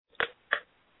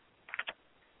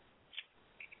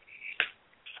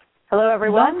Hello,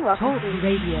 everyone. Welcome to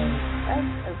Radio.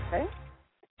 Okay.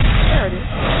 There it is.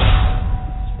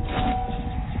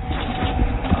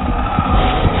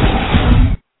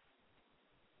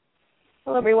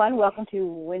 Hello, everyone. Welcome to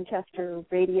Winchester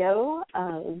Radio.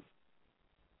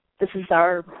 This is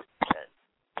our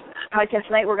podcast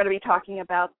tonight. We're going to be talking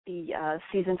about the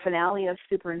season finale of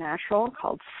Supernatural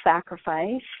called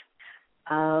Sacrifice.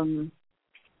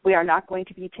 We are not going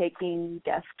to be taking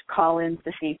guest call-ins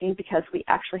this evening because we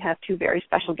actually have two very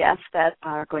special guests that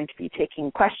are going to be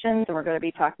taking questions, and we're going to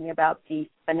be talking about the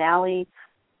finale,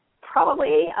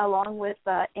 probably along with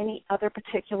any other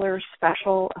particular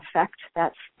special effect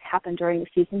that's happened during the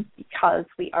season, because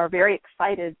we are very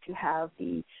excited to have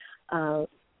the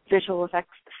Visual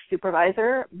Effects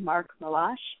Supervisor, Mark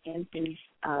Meloche, and his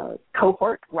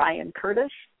cohort, Ryan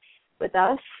Curtis, with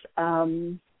us.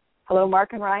 Hello,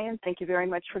 Mark and Ryan. Thank you very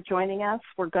much for joining us.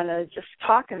 We're going to just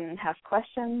talk and have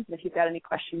questions. If you've got any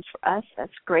questions for us,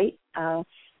 that's great.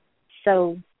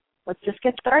 So let's just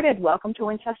get started. Welcome to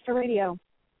Winchester Radio.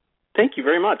 Thank you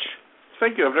very much.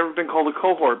 Thank you. I've never been called a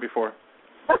cohort before.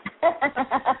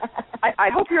 I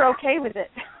hope you're okay with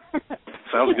it.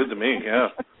 Sounds good to me, yeah.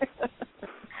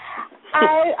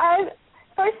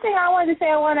 First thing I wanted to say,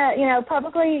 I want to,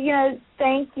 publicly,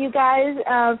 thank you guys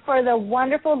for the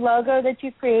wonderful logo that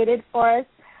you created for us.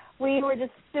 We were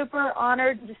just super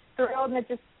honored, just thrilled, and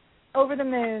just over the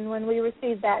moon when we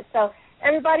received that. So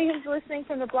everybody who's listening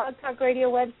from the Blog Talk Radio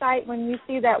website, when you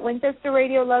see that Winchester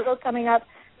Radio logo coming up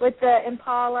with the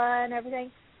Impala and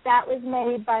everything, that was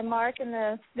made by Mark and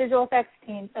the Visual Effects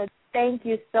team. So thank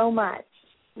you so much.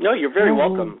 No, you're very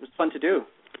welcome. It was fun to do.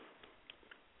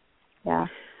 Yeah.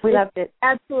 We loved it.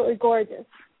 Absolutely gorgeous.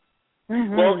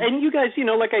 Mm-hmm. Well, and you guys,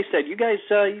 like I said, you guys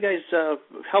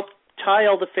helped tie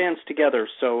all the fans together.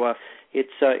 So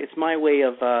it's my way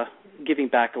of giving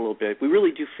back a little bit. We really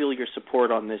do feel your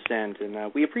support on this end,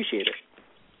 and we appreciate it.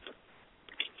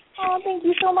 Oh, thank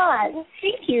you so much.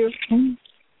 Thank you.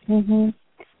 Mm-hmm.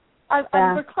 I'm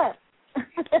for clips.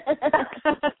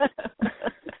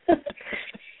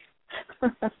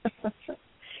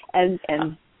 and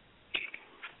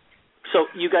So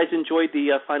you guys enjoyed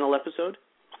the final episode?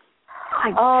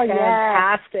 Oh,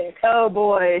 fantastic. Oh,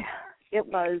 boy. It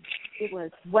was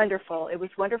wonderful. It was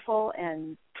wonderful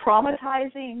and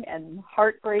traumatizing and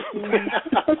heartbreaking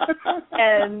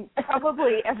and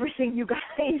probably everything you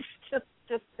guys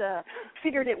just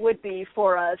figured it would be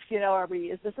for us.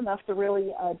 Is this enough to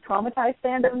really traumatize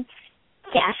fandom?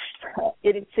 Yes,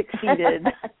 it succeeded.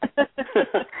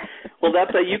 Well,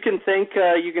 you can thank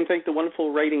the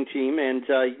wonderful writing team, and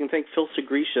you can thank Phil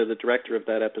Sgriccia, the director of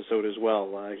that episode as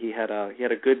well. He had a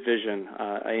good vision.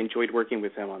 I enjoyed working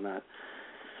with him on that.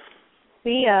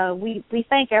 We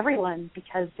thank everyone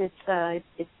because it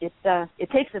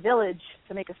takes a village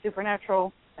to make a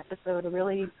Supernatural episode. A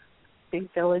really big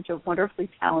village of wonderfully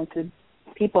talented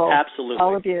people. Absolutely,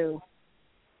 all of you.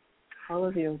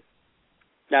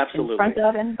 Absolutely. In front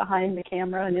of and behind the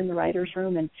camera and in the writer's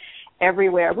room and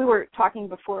everywhere. We were talking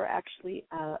before, actually,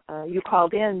 you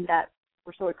called in that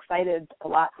we're so excited a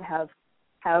lot to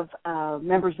have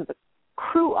members of the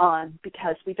crew on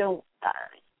because we don't,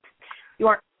 you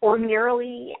aren't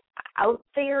ordinarily out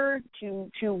there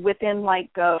to within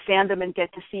fandom and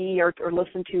get to see or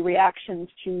listen to reactions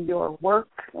to your work.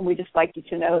 And we just like you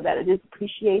to know that it is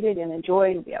appreciated and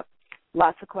enjoyed. We have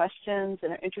lots of questions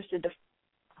and are interested to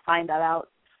find that out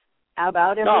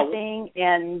about everything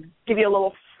and give you a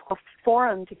little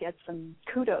forum to get some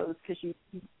kudos because you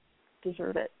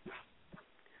deserve it.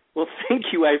 Well, thank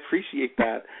you. I appreciate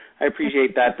that.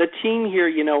 The team here,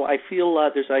 I feel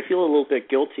a little bit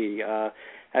guilty.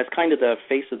 As kind of the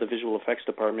face of the visual effects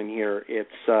department here,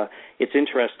 it's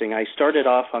interesting. I started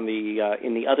off on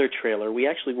in the other trailer. We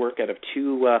actually work out of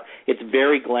two. It's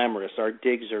very glamorous. Our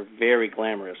digs are very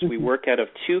glamorous. We work out of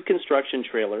two construction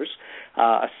trailers,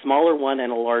 a smaller one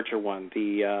and a larger one.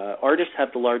 The artists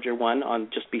have the larger one on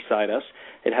just beside us.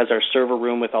 It has our server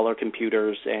room with all our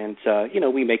computers, and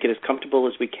we make it as comfortable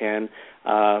as we can.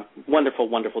 Wonderful,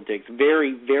 wonderful digs.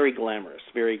 Very, very glamorous.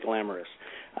 Very glamorous.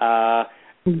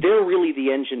 They're really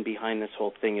the engine behind this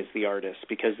whole thing is the artists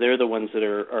because they're the ones that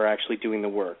are actually doing the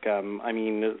work.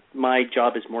 My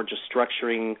job is more just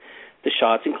structuring the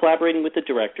shots and collaborating with the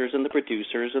directors and the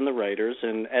producers and the writers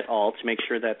and et al. To make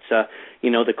sure that,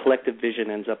 the collective vision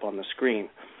ends up on the screen.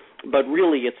 But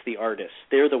really it's the artists.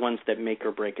 They're the ones that make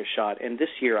or break a shot. And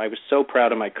this year I was so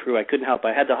proud of my crew. I couldn't help.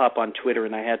 I had to hop on Twitter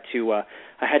and I had to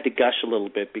gush a little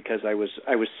bit because I was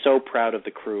so proud of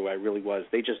the crew. I really was.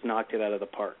 They just knocked it out of the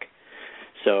park.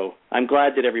 So I'm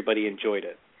glad that everybody enjoyed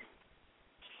it.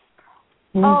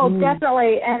 Oh,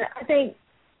 definitely. And I think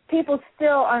people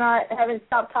still haven't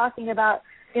stopped talking about,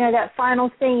 that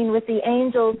final scene with the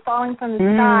angels falling from the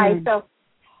sky. So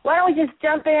why don't we just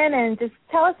jump in and just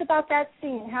tell us about that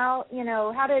scene? How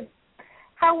was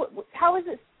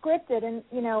it scripted, and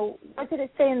what did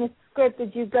it say in the script?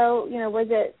 Did you go,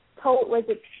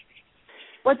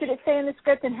 what did it say in the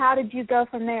script, and how did you go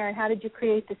from there, and how did you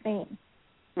create the scene?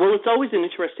 Well, it's always an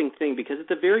interesting thing because at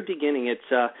the very beginning, it's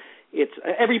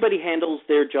everybody handles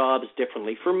their jobs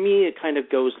differently. For me, it kind of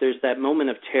goes, there's that moment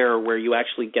of terror where you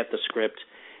actually get the script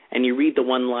and you read the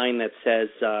one line that says,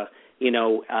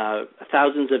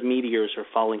 thousands of meteors are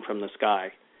falling from the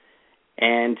sky,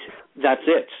 and that's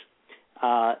it.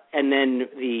 And then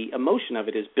the emotion of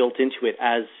it is built into it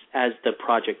as the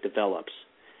project develops.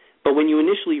 But when you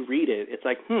initially read it, it's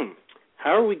like,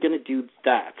 how are we going to do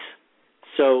that?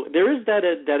 So there is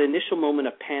that initial moment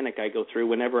of panic I go through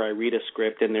whenever I read a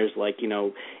script, and there's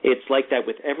it's like that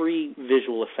with every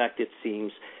visual effect, it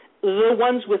seems. The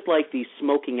ones with the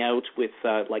smoking out, with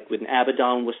when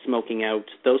Abaddon was smoking out,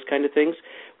 those kind of things,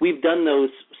 we've done those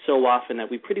so often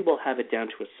that we pretty well have it down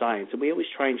to a science, and we always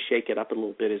try and shake it up a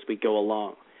little bit as we go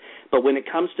along. But when it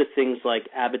comes to things like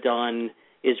Abaddon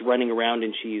is running around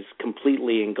and she's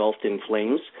completely engulfed in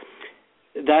flames,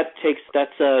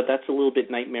 that's a little bit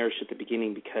nightmarish at the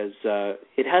beginning because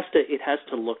it has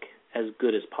to look as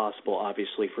good as possible,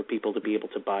 obviously, for people to be able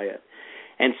to buy it.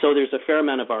 And so there's a fair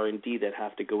amount of R&D that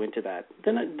have to go into that.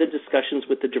 Then the discussions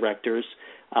with the directors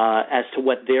as to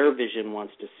what their vision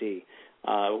wants to see,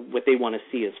 what they want to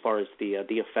see as far as the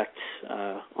effect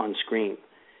on screen.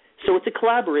 So it's a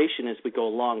collaboration as we go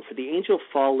along. For the angel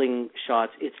falling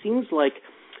shots, it seems like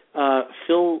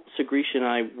Phil Sgriccia and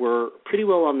I were pretty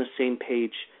well on the same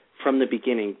page from the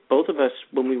beginning. Both of us,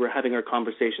 when we were having our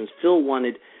conversations, Phil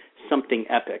wanted something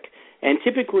epic. And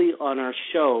typically on our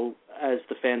show, as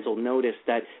the fans will notice,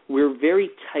 that we're very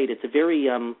tight. It's a very,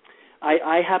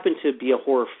 I happen to be a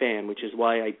horror fan, which is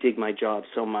why I dig my job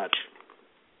so much.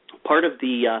 Part of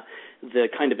the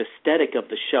kind of aesthetic of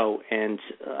the show, and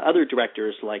other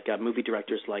directors movie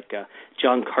directors like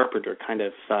John Carpenter kind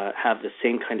of have the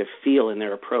same kind of feel in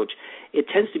their approach. It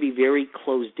tends to be very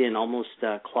closed in, almost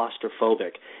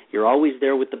claustrophobic. You're always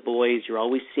there with the boys. You're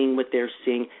always seeing what they're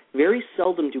seeing. Very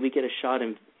seldom do we get a shot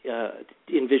in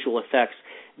visual effects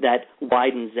that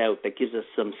widens out, that gives us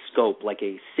some scope, like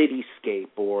a cityscape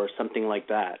or something like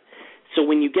that. So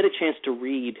when you get a chance to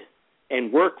read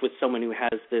and work with someone who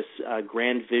has this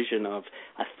grand vision of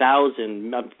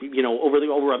 1,000,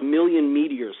 over 1 million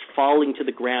meteors falling to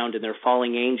the ground, and they're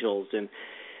falling angels, and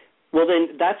well,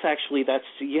 then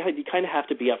you kind of have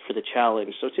to be up for the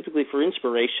challenge. So typically for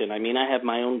inspiration, I have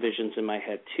my own visions in my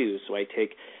head too. So I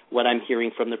take what I'm hearing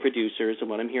from the producers and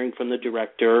what I'm hearing from the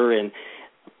director, and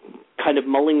kind of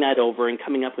mulling that over and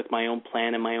coming up with my own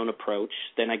plan and my own approach.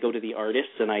 Then I go to the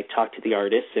artists and I talk to the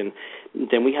artists, and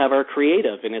then we have our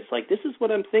creative, and it's like, this is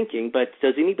what I'm thinking, but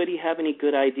does anybody have any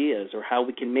good ideas or how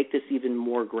we can make this even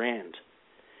more grand?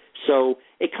 So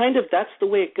that's the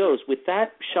way it goes. With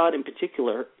that shot in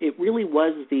particular, it really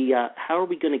was how are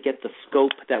we going to get the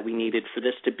scope that we needed for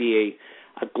this to be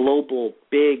a global,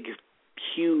 big,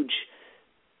 huge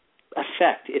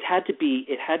effect. It had to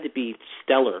be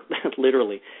stellar,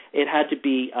 literally. It had to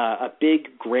be a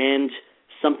big, grand,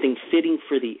 something fitting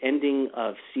for the ending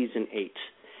of season 8.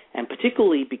 And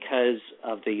particularly because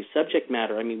of the subject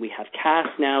matter. We have Cass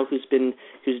now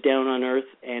who's down on Earth,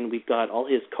 and we've got all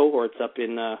his cohorts up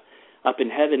in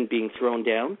heaven being thrown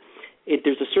down.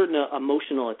 There's a certain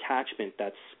emotional attachment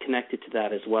that's connected to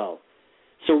that as well.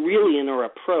 So really in our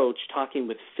approach, talking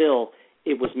with Phil,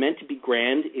 it was meant to be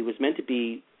grand. It was meant to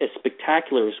be as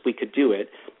spectacular as we could do it,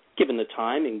 given the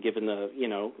time and given the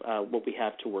what we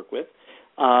have to work with.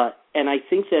 And I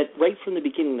think that right from the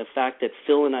beginning, the fact that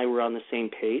Phil and I were on the same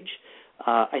page,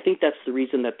 I think that's the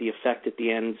reason that the effect at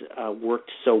the end worked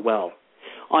so well.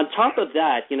 On top of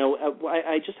that,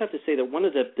 I just have to say that one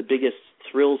of the biggest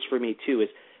thrills for me too is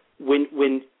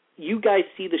when you guys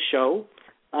see the show,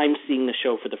 I'm seeing the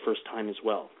show for the first time as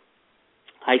well.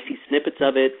 I see snippets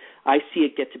of it. I see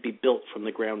it get to be built from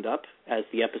the ground up as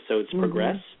the episodes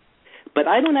progress. But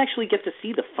I don't actually get to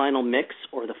see the final mix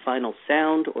or the final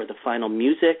sound or the final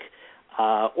music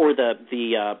or the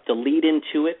lead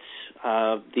into it,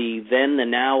 the then, the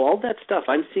now, all that stuff.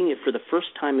 I'm seeing it for the first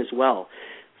time as well.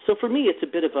 So for me, it's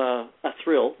a bit of a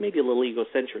thrill, maybe a little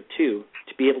egocentric too,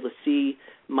 to be able to see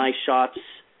my shots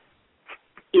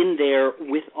in there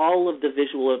with all of the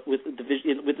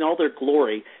with all their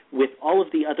glory, with all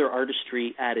of the other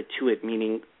artistry added to it,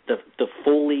 meaning the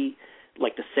Foley,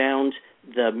 like the sound,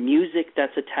 the music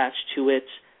that's attached to it,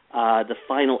 the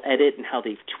final edit and how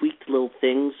they've tweaked little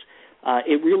things.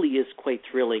 it really is quite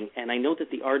thrilling. And I know that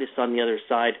the artists on the other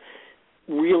side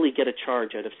really get a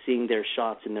charge out of seeing their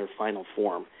shots in their final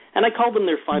form. And I call them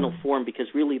their final form because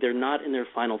really they're not in their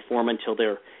final form until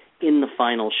they're in the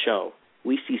final show.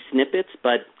 We see snippets,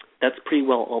 but that's pretty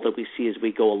well all that we see as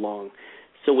we go along.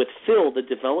 So with Phil, the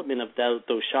development of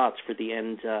those shots for the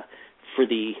end, for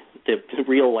the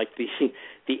real, like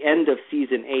the end of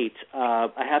season 8,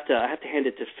 I have to hand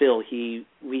it to Phil.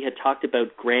 We had talked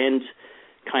about grand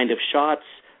kind of shots.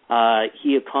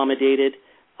 He accommodated.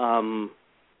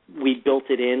 We built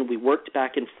it in. We worked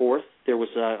back and forth. There was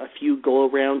a few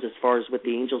go-arounds as far as what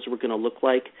the angels were going to look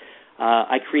like.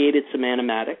 I created some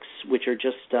animatics, which are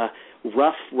just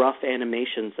rough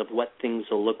animations of what things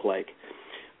will look like.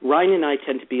 Ryan and I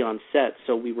tend to be on set,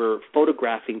 so we were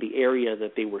photographing the area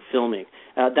that they were filming.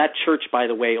 That church, by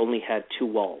the way, only had 2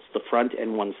 walls, the front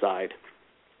and one side.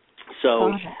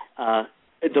 So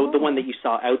the one that you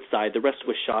saw outside, the rest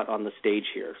was shot on the stage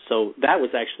here. So that was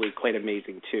actually quite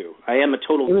amazing, too. I am a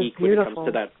total geek when it comes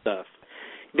to that stuff.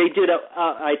 They did,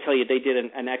 I tell you, they did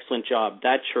an excellent job.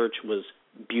 That church was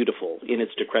beautiful in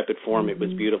its decrepit form. It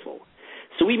was beautiful.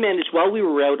 So we managed, while we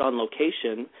were out on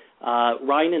location,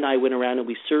 Ryan and I went around and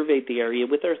we surveyed the area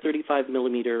with our 35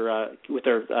 millimeter, with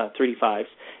our 35s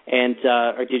and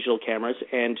our digital cameras,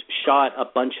 and shot a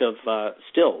bunch of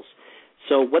stills.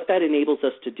 So what that enables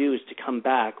us to do is to come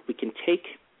back. We can take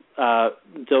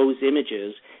those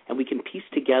images and we can piece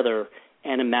together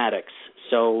animatics.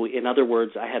 So in other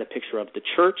words, I had a picture of the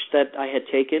church that I had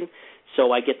taken.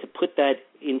 So I get to put that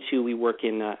into, we work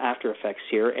in After Effects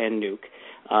here and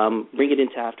Nuke, bring it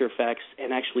into After Effects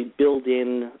and actually build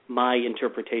in my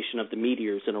interpretation of the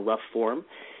meteors in a rough form.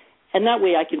 And that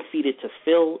way I can feed it to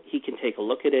Phil. He can take a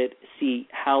look at it, see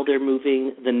how they're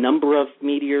moving, the number of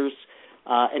meteors,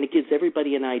 and it gives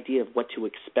everybody an idea of what to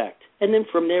expect. And then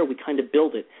from there we kind of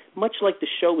build it, much like the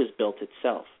show is built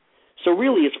itself. So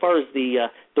really, as far as the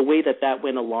way that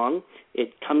went along,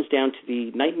 it comes down to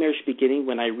the nightmarish beginning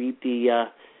when I read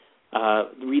the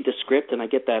script and I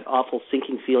get that awful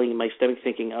sinking feeling in my stomach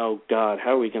thinking, oh, God,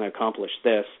 how are we going to accomplish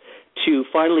this, to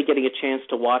finally getting a chance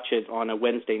to watch it on a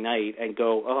Wednesday night and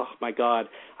go, oh, my God,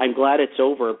 I'm glad it's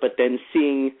over, but then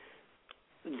seeing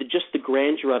just the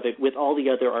grandeur of it with all the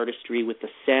other artistry, with the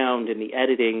sound and the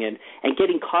editing and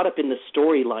getting caught up in the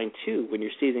storyline, too. When you're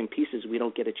seeing it in pieces, we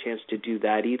don't get a chance to do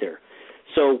that either.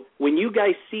 So when you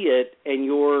guys see it and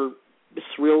you're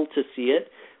thrilled to see it,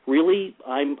 really,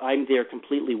 I'm there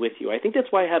completely with you. I think that's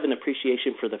why I have an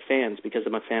appreciation for the fans, because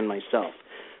I'm a fan myself.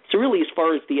 So really, as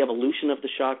far as the evolution of the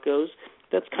shot goes,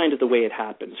 that's kind of the way it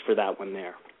happens for that one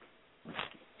there.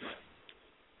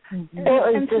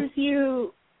 And since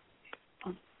you...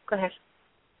 Go ahead.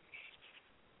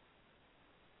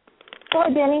 Go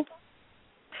ahead, Jenny.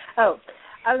 Oh,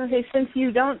 I was going to say, since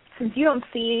you don't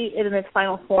see it in its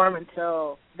final form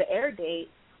until the air date,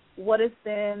 what has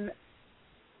been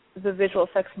the visual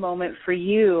effects moment for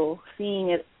you, seeing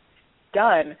it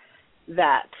done,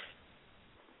 that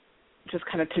just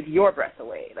kind of took your breath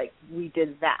away? Like, we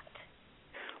did that.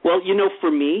 Well,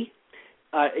 for me,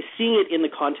 seeing it in the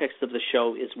context of the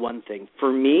show is one thing.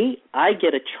 For me, I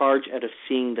get a charge out of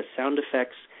seeing the sound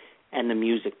effects and the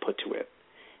music put to it,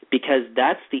 because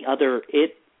that's the other.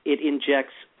 It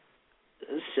injects,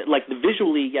 like, the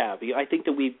visually. Yeah, I think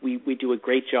that we do a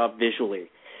great job visually,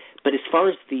 but as far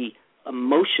as the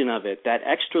emotion of it, that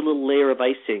extra little layer of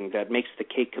icing that makes the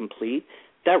cake complete,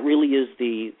 that really is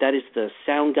the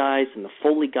sound guys and the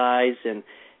Foley guys, and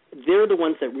they're the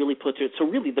ones that really put to it. So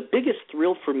really, the biggest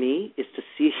thrill for me is to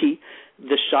see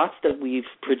the shots that we've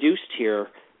produced here,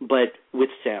 but with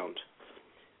sound.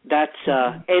 That's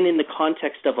and in the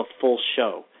context of a full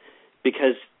show,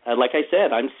 because like I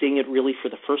said, I'm seeing it really for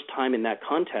the first time in that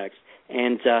context,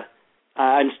 and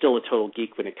I'm still a total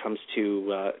geek when it comes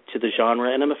to the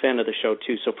genre, and I'm a fan of the show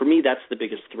too. So for me, that's the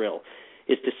biggest thrill,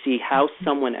 is to see how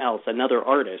someone else, another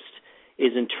artist,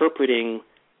 is interpreting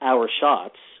our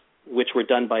shots, which were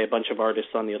done by a bunch of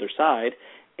artists on the other side,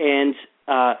 and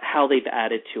how they've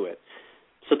added to it.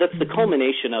 So that's the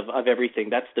culmination of everything.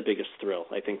 That's the biggest thrill,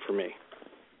 I think, for me.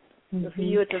 So for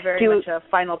you, it's a very much a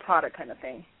final product kind of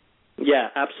thing. Yeah,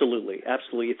 absolutely.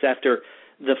 It's after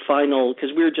the final, because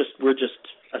we're just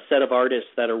a set of artists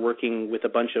that are working with a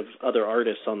bunch of other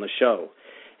artists on the show,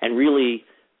 and really,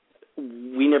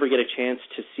 we never get a chance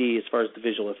to see, as far as the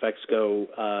visual effects go,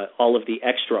 all of the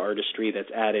extra artistry that's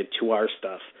added to our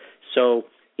stuff. So,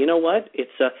 you know what?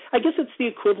 It's I guess it's the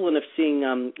equivalent of seeing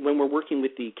when we're working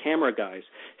with the camera guys.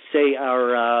 Say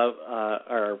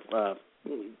our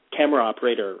camera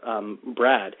operator,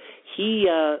 Brad. He,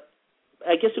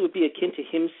 I guess it would be akin to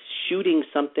him shooting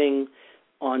something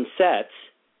on sets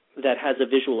that has a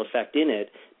visual effect in it,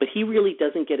 but he really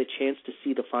doesn't get a chance to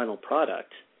see the final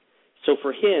product. So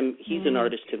for him, he's an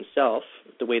artist himself,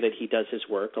 the way that he does his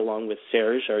work, along with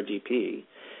Serge, our DP.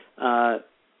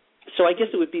 So I guess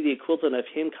it would be the equivalent of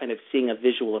him kind of seeing a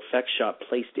visual effects shot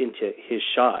placed into his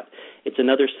shot. It's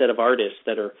another set of artists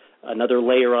that are another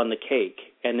layer on the cake.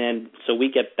 And then, so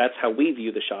that's how we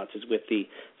view the shots, is with the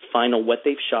final, what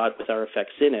they've shot with our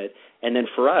effects in it. And then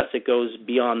for us, it goes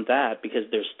beyond that because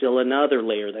there's still another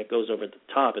layer that goes over the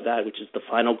top of that, which is the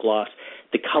final gloss.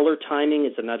 The color timing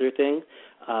is another thing.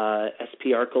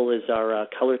 SP Arkle is our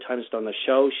color timist on the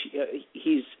show.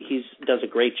 He's does a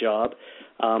great job.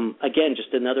 Again,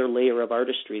 just another layer of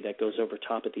artistry that goes over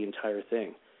top of the entire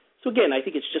thing. So again, I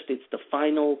think it's the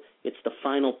final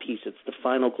piece. It's the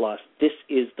final gloss. This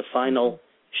is the final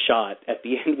shot at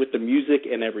the end with the music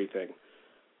and everything.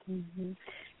 Mm-hmm.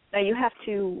 Now you have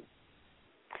to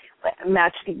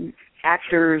match the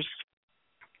actors'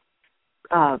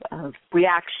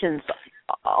 reactions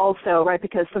also, right?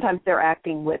 Because sometimes they're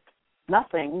acting with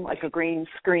nothing, like a green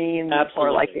screen, Absolutely.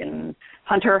 or like in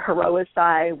Hunter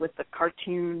Heroicide with the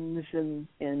cartoons and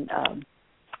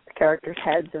characters'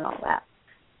 heads and all that.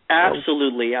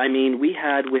 Absolutely. I mean, we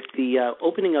had with the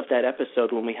opening of that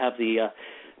episode when we have the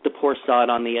poor sod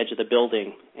on the edge of the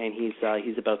building and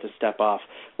he's about to step off.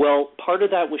 Well, part of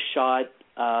that was shot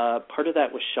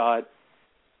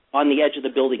on the edge of the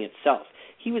building itself.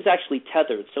 He was actually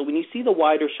tethered. So when you see the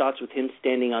wider shots with him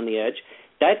standing on the edge,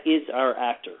 that is our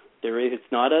actor.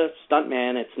 It's not a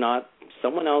stuntman. It's not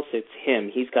someone else. It's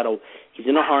him. He's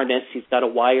in a harness. He's got a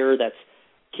wire that's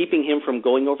keeping him from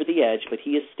going over the edge, but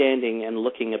he is standing and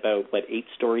looking about, 8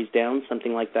 stories down,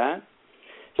 something like that.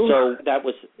 Ooh. So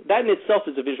that in itself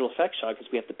is a visual effects shot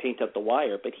because we have to paint up the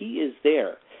wire, but he is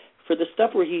there. For the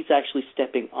stuff where he's actually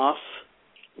stepping off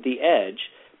the edge,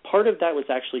 part of that was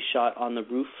actually shot on the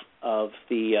roof of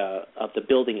the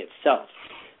building itself.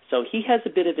 So he has a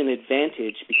bit of an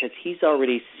advantage because he's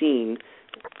already seen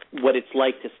what it's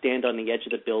like to stand on the edge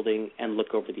of the building and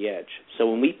look over the edge. So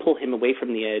when we pull him away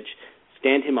from the edge,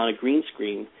 stand him on a green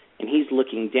screen, and he's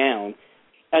looking down,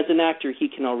 as an actor, he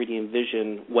can already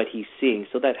envision what he's seeing,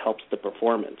 so that helps the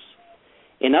performance.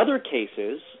 In other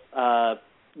cases,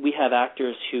 we have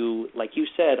actors who, like you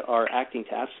said, are acting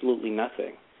to absolutely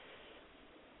nothing.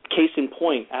 Case in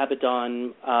point,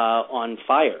 Abaddon on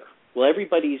Fire. Well,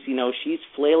 everybody's, she's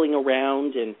flailing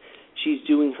around and she's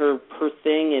doing her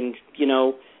thing and,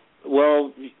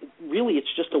 well, really it's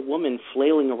just a woman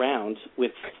flailing around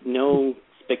with no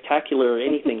spectacular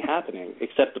anything happening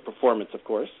except the performance, of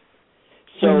course.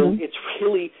 So it's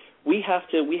really we have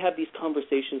these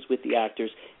conversations with the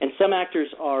actors, and some actors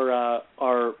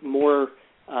are more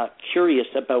curious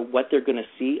about what they're going to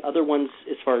see. Other ones,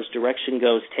 as far as direction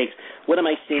goes, takes what am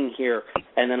I seeing here,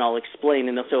 and then I'll explain,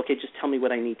 and they'll say, okay, just tell me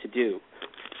what I need to do.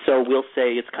 So we'll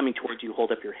say it's coming towards you,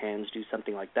 hold up your hands, do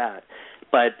something like that.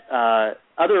 But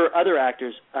other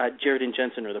actors, Jared and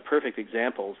Jensen are the perfect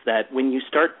examples that when you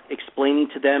start explaining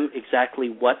to them exactly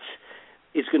what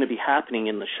is going to be happening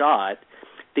in the shot,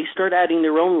 they start adding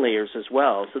their own layers as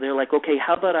well. So they're like, okay,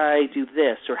 how about I do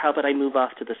this, or how about I move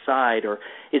off to the side, or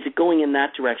is it going in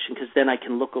that direction because then I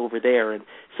can look over there. And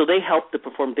so they help the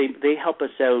perform. They help us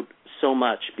out so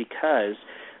much because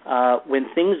when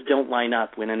things don't line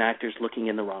up, when an actor's looking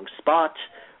in the wrong spot,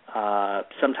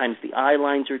 sometimes the eye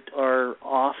lines are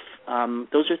off.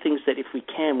 Those are things that if we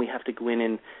can, we have to go in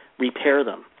and repair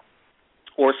them,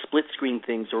 or split screen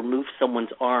things, or move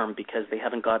someone's arm because they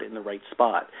haven't got it in the right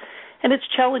spot. And it's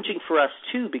challenging for us,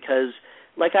 too, because,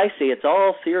 like I say, it's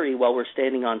all theory while we're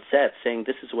standing on set saying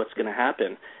this is what's going to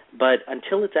happen. But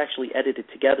until it's actually edited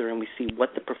together and we see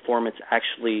what the performance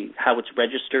actually, how it's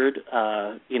registered,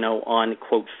 on,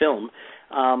 quote, film,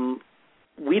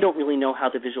 we don't really know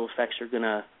how the visual effects are going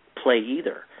to play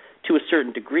either, to a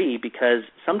certain degree, because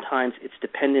sometimes it's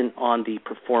dependent on the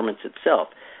performance itself.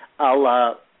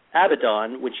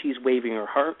 Abaddon, when she's waving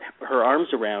her arms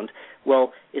around,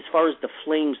 well, as far as the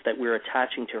flames that we're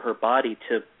attaching to her body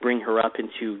to bring her up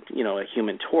into, a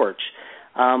human torch,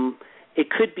 it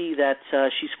could be that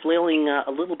she's flailing a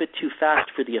little bit too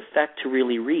fast for the effect to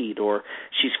really read, or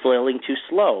she's flailing too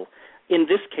slow. In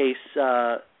this case,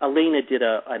 Alaina did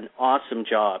an awesome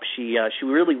job. She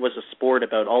really was a sport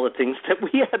about all the things that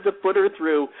we had to put her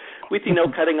through, with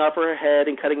cutting off her head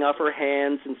and cutting off her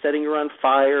hands and setting her on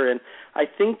fire. And I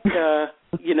think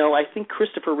I think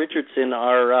Christopher Richardson,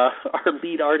 our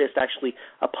lead artist, actually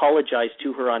apologized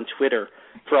to her on Twitter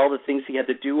for all the things he had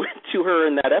to do to her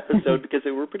in that episode because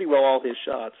they were pretty well all his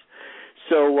shots.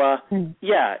 So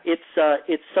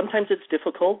it's sometimes it's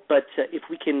difficult, but if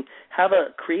we can have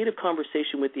a creative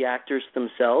conversation with the actors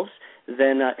themselves,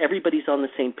 then everybody's on the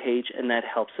same page, and that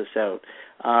helps us out.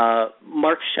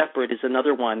 Mark Sheppard is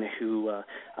another one who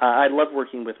I love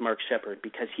working with Mark Sheppard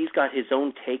because he's got his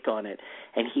own take on it,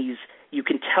 and you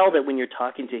can tell that when you're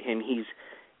talking to him,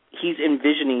 he's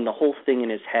envisioning the whole thing in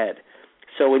his head.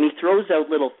 So when he throws out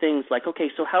little things like, okay,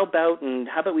 so how about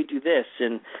we do this,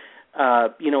 and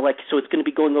so it's going to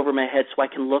be going over my head so I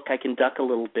can duck a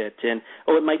little bit, and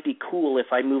it might be cool if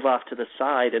I move off to the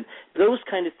side, and those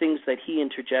kind of things that he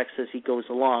interjects as he goes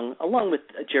along with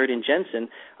Jared and Jensen,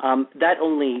 that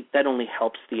only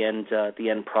helps the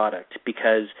end product,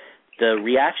 because the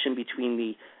reaction between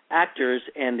the actors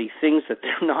and the things that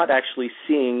they're not actually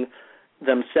seeing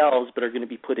themselves but are going to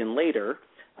be put in later,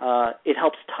 it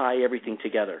helps tie everything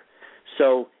together.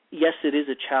 So yes, it is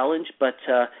a challenge, but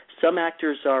some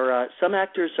actors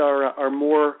are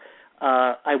more.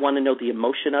 I want to know the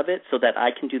emotion of it so that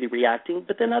I can do the reacting.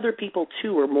 But then other people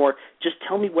too are more. Just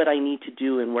tell me what I need to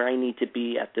do and where I need to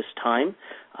be at this time.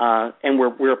 And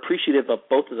we're appreciative of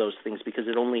both of those things because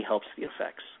it only helps the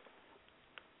effects.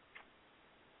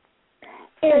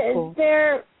 Is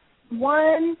there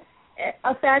one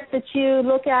effect that you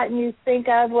look at and you think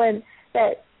of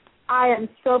that I am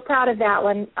so proud of that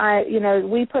one?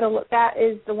 That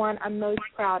is the one I'm most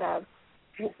proud of.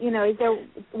 Is there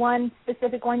one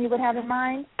specific one you would have in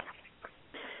mind?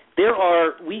 There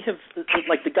are. We have,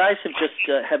 the guys have just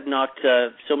have knocked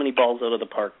so many balls out of the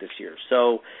park this year.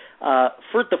 So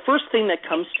for the first thing that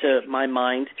comes to my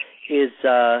mind is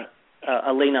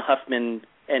Alaina Huffman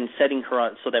and setting her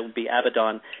on, so that would be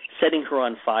Abaddon, setting her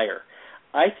on fire.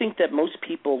 I think that most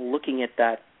people looking at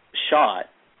that shot,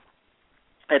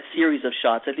 that series of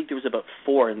shots, I think there was about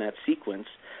 4 in that sequence,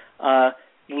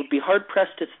 would be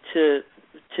hard-pressed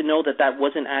to know that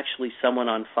wasn't actually someone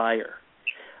on fire.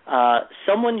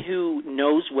 Someone who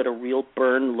knows what a real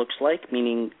burn looks like,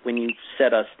 meaning when you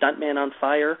set a stuntman on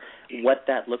fire, what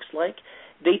that looks like,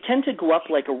 they tend to go up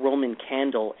like a Roman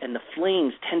candle, and the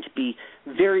flames tend to be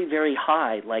very, very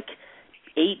high, like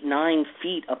 8-9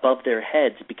 feet above their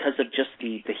heads because of just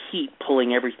the heat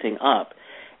pulling everything up.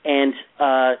 And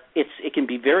it can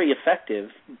be very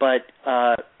effective, but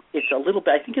it's a little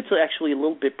bit. I think it's actually a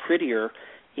little bit prettier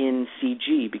in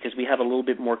CG because we have a little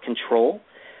bit more control.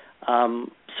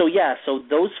 So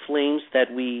those flames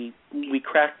that we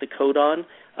cracked the code on,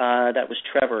 that was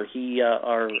Trevor. He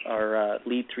our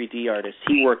lead 3D artist.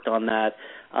 He worked on that,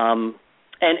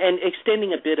 and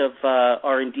extending a bit of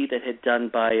R&D that had done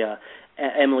by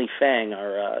Emily Fang,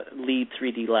 our lead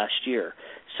 3D last year.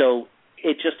 So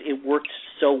it worked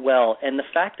so well, and the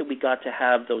fact that we got to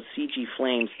have those CG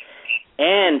flames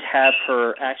and have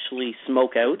her actually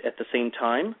smoke out at the same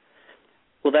time,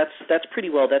 well, that's pretty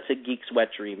well. That's a geek's wet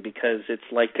dream because it's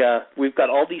like we've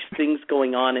got all these things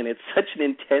going on, and it's such an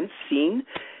intense scene.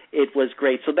 It was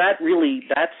great. So that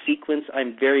sequence,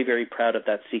 I'm very, very proud of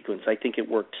that sequence. I think it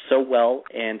worked so well,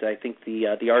 and I think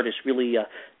the artist really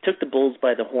took the bulls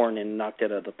by the horn and knocked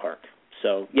it out of the park.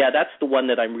 So yeah, that's the one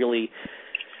that I'm really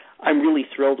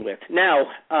thrilled with. Now,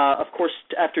 of course,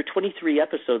 after 23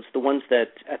 episodes, the ones that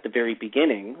at the very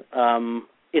beginning,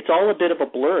 it's all a bit of a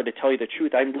blur, to tell you the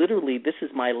truth. This is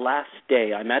my last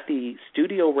day. I'm at the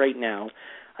studio right now.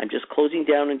 I'm just closing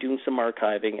down and doing some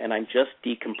archiving, and I'm just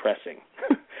decompressing.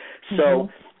 So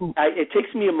it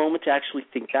takes me a moment to actually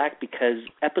think back because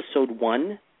episode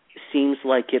 1 seems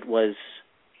like it was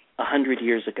 100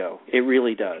 years ago. It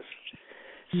really does.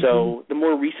 So the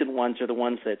more recent ones are the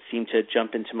ones that seem to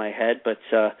jump into my head. But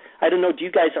I don't know,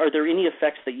 are there any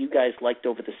effects that you guys liked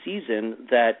over the season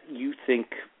that you think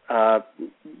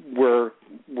were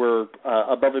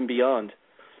above and beyond?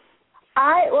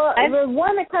 The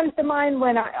one that comes to mind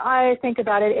when I think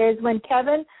about it is when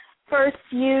Kevin first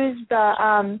used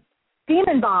the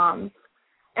demon bombs.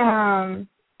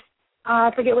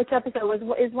 I forget which episode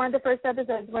is one of the first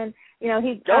episodes when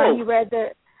he read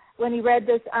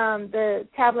the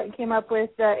tablet and came up with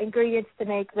the ingredients to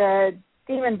make the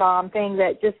demon bomb thing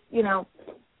that just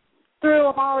threw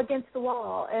them all against the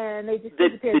wall and they just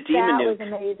disappeared. The demon that nuke. Was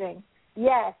amazing.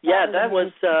 Yes.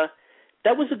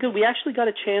 That was a good. We actually got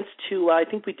a chance to. I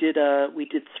think we did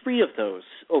 3 of those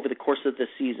over the course of the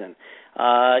season.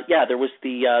 There was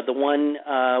the one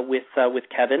with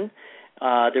Kevin.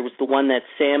 There was the one that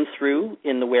Sam threw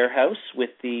in the warehouse with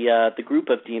the group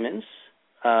of demons.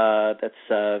 And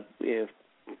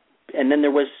then there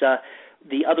was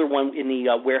the other one in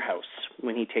the warehouse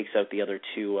when he takes out the other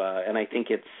 2. And I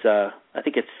think it's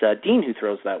Dean who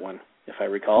throws that one. if I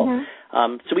recall.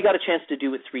 Mm-hmm. So we got a chance to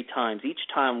do it 3 times. Each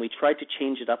time we tried to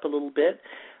change it up a little bit.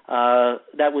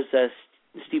 That was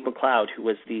Steve McLeod, who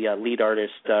was the lead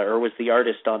artist, or was the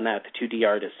artist on that, the 2D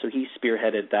artist. So he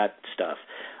spearheaded that stuff.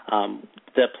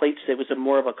 The plates, it was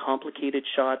more of a complicated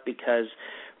shot because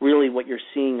really what you're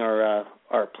seeing are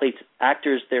plates.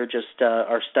 Actors, they're just,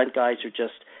 our stunt guys are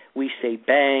just, we say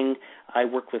bang. I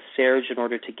work with Serge in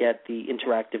order to get the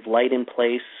interactive light in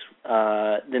place.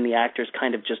 Then the actors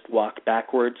kind of just walk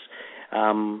backwards.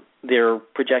 They're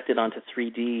projected onto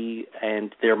 3D,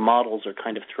 and their models are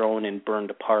kind of thrown and burned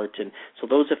apart. And so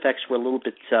those effects were a little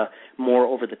bit more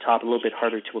over the top, a little bit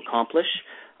harder to accomplish.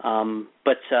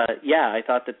 But I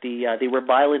thought that they were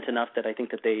violent enough that I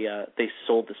think that they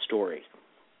sold the story.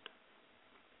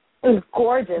 It was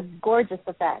gorgeous, gorgeous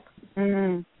effects.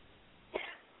 Mm-hmm.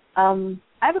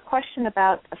 I have a question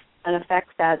about an effect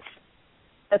that's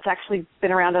actually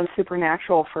been around on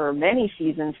Supernatural for many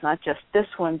seasons, not just this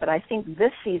one, but I think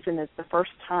this season is the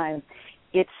first time.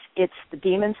 It's the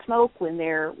demon smoke when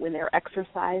they're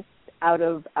exorcised out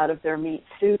of their meat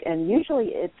suit, and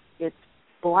usually it's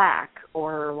black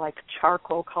or like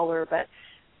charcoal color, but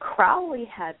Crowley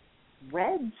had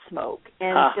red smoke.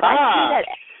 And did I see that?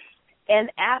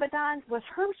 And Abaddon, was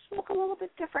her smoke a little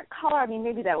bit different color? I mean,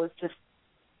 maybe that was just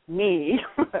me,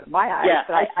 my eyes,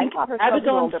 but I thought her smoke was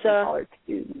a little different color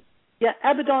too. Yeah,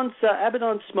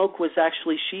 Abaddon's smoke was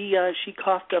actually, she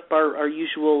coughed up our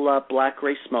usual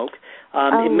black-gray smoke.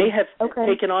 It may have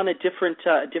taken on a different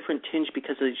tinge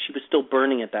because she was still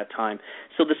burning at that time.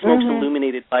 So the smoke's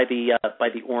illuminated by the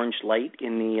orange light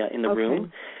in the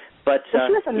room. But she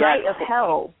was a knight of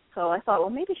hell, so I thought, well,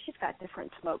 maybe she's got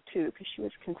different smoke too because she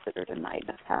was considered a knight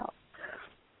of hell.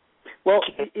 Well,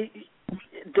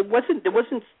 there wasn't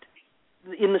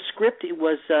in the script. It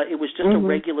was just a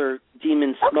regular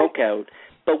demon smoke out,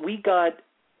 but we got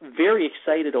very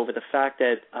excited over the fact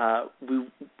that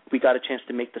we got a chance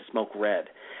to make the smoke red.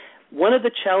 One of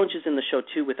the challenges in the show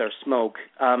too with our smoke,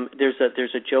 there's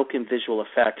a joke in visual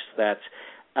effects that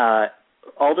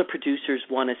all the producers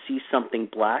want to see something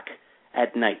black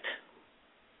at night.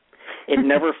 It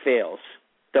never fails.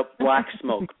 The black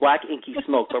smoke, black inky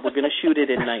smoke, but we're going to shoot it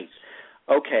at night.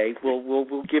 Okay,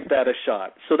 we'll give that a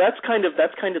shot. So that's kind of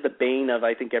the bane of,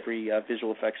 I think, every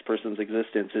visual effects person's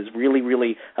existence is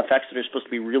really effects that are supposed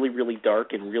to be really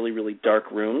dark in really dark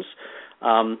rooms.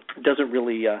 It doesn't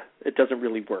really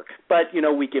work. But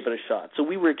we give it a shot. So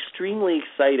we were extremely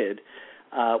excited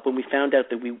when we found out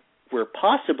that we were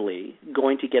possibly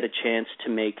going to get a chance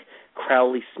to make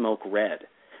Crowley smoke red.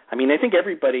 I mean, I think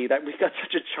everybody that we got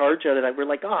such a charge out of that. We're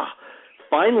like,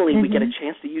 finally we get a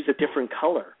chance to use a different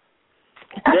color.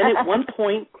 Then at one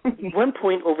point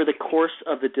over the course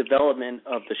of the development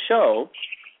of the show,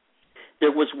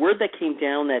 there was word that came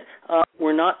down that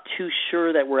we're not too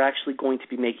sure that we're actually going to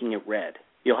be making it red.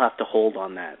 You'll have to hold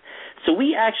on that. So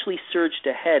we actually surged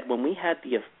ahead when we had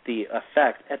the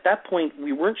effect. At that point,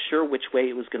 we weren't sure which way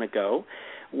it was going to go.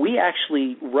 We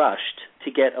actually rushed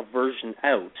to get a version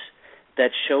out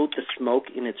that showed the smoke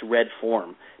in its red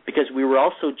form because we were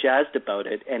all so jazzed about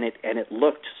it, and it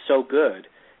looked so good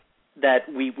that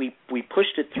we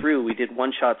pushed it through. We did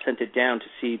one shot, sent it down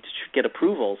to get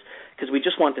approvals because we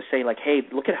just wanted to say, like, hey,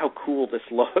 look at how cool this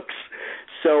looks.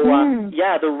 So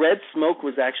the red smoke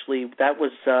was actually that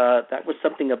was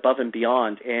something above and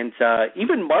beyond, and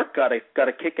even Mark got a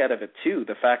kick out of it too.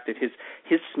 The fact that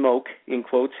his smoke, in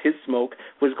quotes, his smoke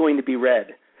was going to be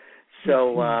red.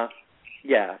 So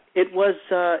it was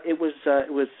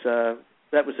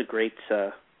a great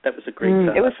it was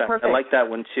effect. perfect. I like that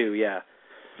one too. Yeah.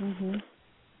 Mm-hmm.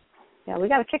 Yeah, we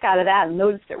got a kick out of that and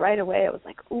noticed it right away. I was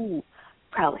like, ooh,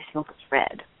 Crowley smoke is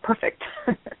red. Perfect.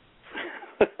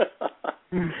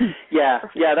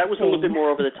 That was a little bit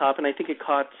more over the top, and I think it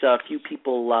caught a few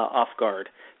people off guard.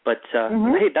 But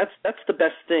hey, that's the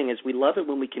best thing is we love it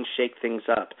when we can shake things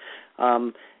up.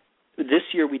 This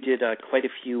year we did quite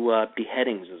a few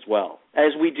beheadings as well,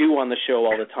 as we do on the show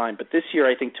all the time. But this year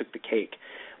I think took the cake.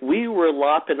 We were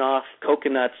lopping off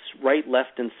coconuts right,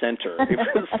 left, and center. It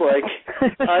was like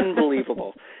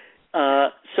unbelievable.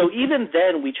 So even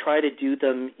then, we try to do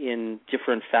them in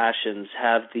different fashions.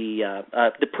 Have the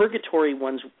purgatory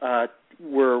ones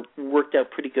were worked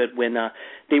out pretty good when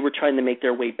they were trying to make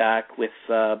their way back with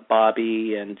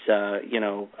Bobby and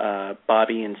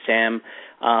Bobby and Sam,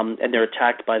 and they're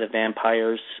attacked by the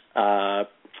vampires. One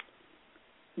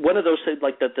of those,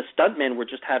 like the stuntmen, were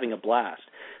just having a blast.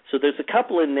 So there's a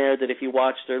couple in there that if you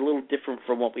watch, they're a little different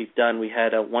from what we've done. We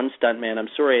had one stuntman, I'm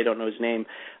sorry I don't know his name,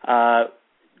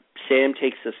 Sam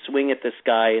takes a swing at this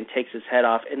guy and takes his head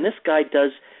off, and this guy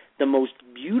does the most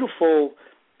beautiful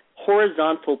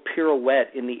horizontal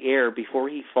pirouette in the air before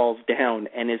he falls down,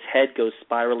 and his head goes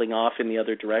spiraling off in the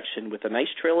other direction with a nice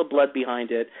trail of blood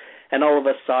behind it, and all of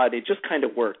us saw it. It just kind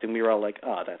of worked, and we were all like,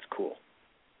 oh, that's cool.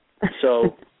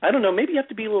 So, I don't know, maybe you have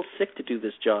to be a little sick to do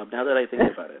this job, now that I think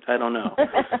about it. I don't know.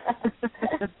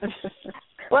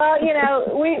 Well, you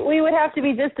know, we would have to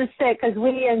be just as sick because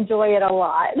we enjoy it a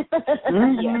lot.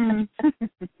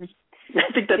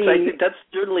 I think that's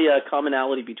certainly a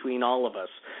commonality between all of us,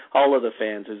 all of the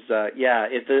fans. Is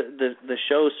the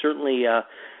show certainly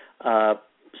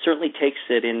takes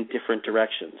it in different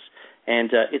directions,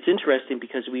 and it's interesting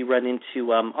because we run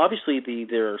into obviously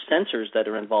there are censors that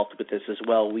are involved with this as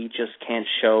well. We just can't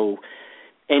show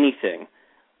anything.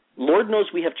 Lord knows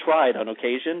we have tried on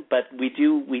occasion, but we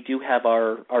do have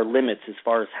our limits as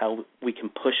far as how we can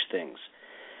push things.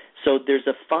 So there's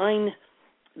a fine.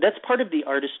 That's part of the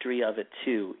artistry of it,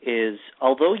 too, is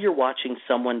although you're watching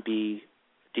someone be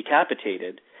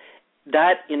decapitated,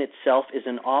 that in itself is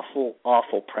an awful,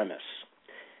 awful premise.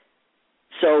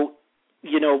 So,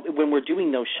 you know, when we're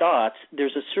doing those shots,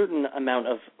 there's a certain amount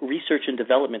of research and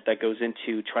development that goes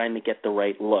into trying to get the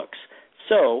right looks.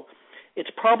 So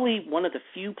it's probably one of the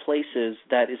few places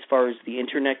that, as far as the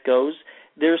Internet goes,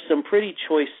 there's some pretty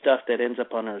choice stuff that ends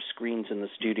up on our screens in the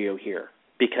studio here.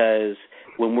 Because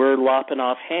when we're lopping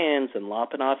off hands and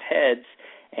lopping off heads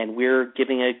and we're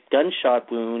giving a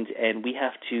gunshot wound and we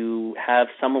have to have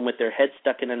someone with their head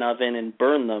stuck in an oven and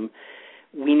burn them,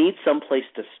 we need some place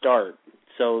to start.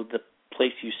 So the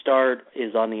place you start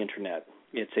is on the Internet.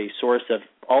 It's a source of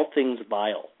all things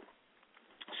vile.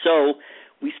 So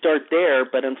we start there,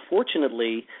 but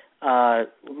unfortunately,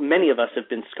 many of us have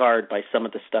been scarred by some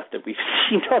of the stuff that we've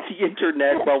seen on the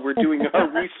Internet while we're doing our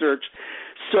research.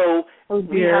 So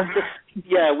we have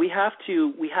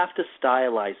to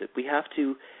stylize it. We have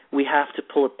to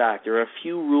pull it back. There are a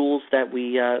few rules that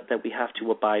we have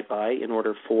to abide by in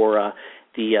order for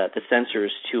the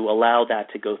censors to allow that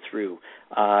to go through.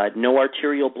 No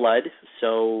arterial blood.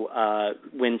 So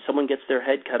when someone gets their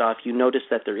head cut off, you notice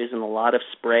that there isn't a lot of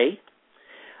spray.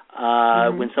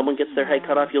 When someone gets their head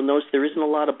cut off, you'll notice there isn't a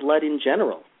lot of blood in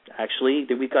general. Actually,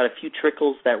 we've got a few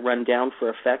trickles that run down for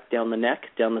effect down the neck,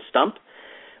 down the stump.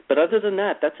 But other than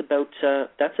that, that's about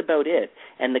it.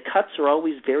 And the cuts are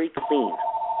always very clean.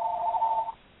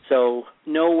 So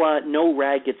no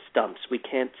ragged stumps. We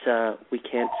can't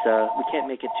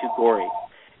make it too gory.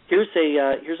 Here's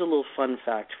a little fun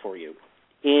fact for you.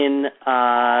 In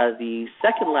the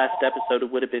second last episode,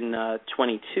 it would have been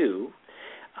 22.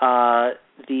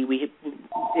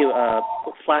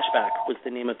 Flashback was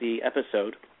the name of the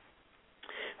episode.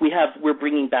 We're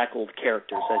bringing back old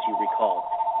characters, as you recall,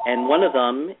 and one of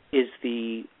them is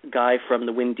the guy from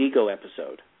the Wendigo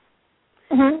episode,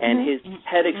 and his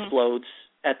head explodes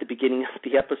at the beginning of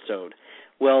the episode.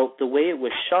 Well, the way it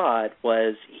was shot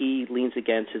was he leans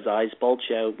against, his eyes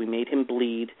bulge out, we made him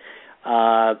bleed,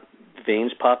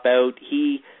 veins pop out,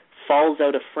 he falls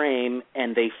out of frame,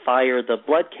 and they fire the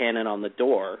blood cannon on the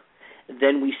door.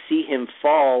 Then we see him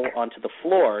fall onto the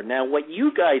floor. Now, what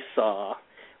you guys saw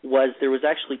was there was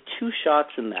actually two shots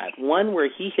in that. One where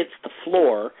he hits the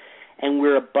floor, and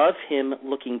we're above him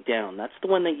looking down. That's the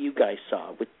one that you guys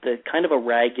saw, with the kind of a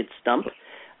ragged stump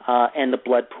and the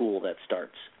blood pool that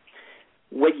starts.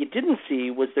 What you didn't see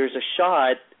was there's a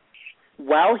shot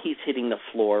while he's hitting the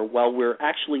floor, while we're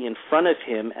actually in front of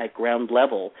him at ground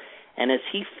level, and as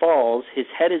he falls, his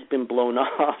head has been blown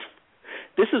off.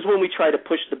 This is when we try to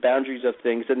push the boundaries of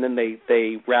things, and then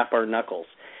they wrap our knuckles.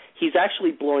 He's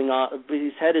actually blowing off.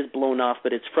 His head is blown off,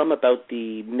 but it's from about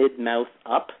the mid-mouth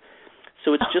up,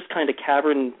 so it's just kind of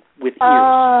cavern with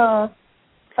ears.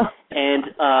 And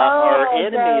our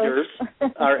animators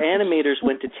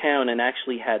went to town and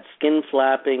actually had skin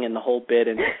flapping and the whole bit,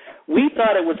 and we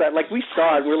thought it was like we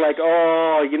saw it. We're like,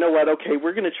 oh, you know what? Okay,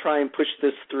 we're going to try and push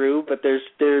this through, but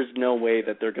there's no way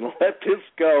that they're going to let this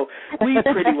go. We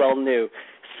pretty well knew.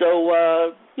 So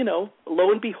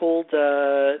lo and behold,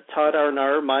 Todd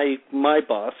Arnar, my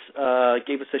boss,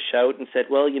 gave us a shout and said,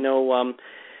 well,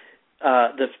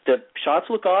 the shots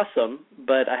look awesome,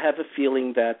 but I have a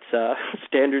feeling that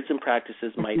standards and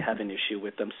practices might have an issue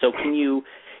with them. So can you,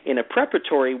 in a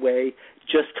preparatory way,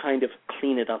 just kind of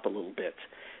clean it up a little bit?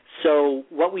 So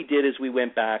what we did is we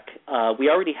went back. We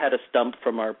already had a stump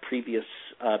from our previous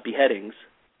beheadings,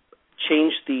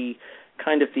 changed the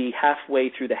halfway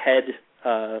through the head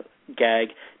gag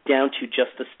down to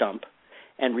just the stump,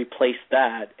 and replaced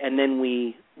that, and then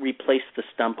we replaced the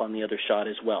stump on the other shot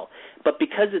as well. But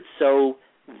because it's so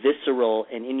visceral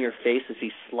and in your face as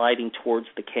he's sliding towards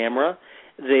the camera,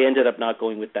 they ended up not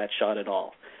going with that shot at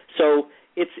all. So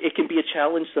it can be a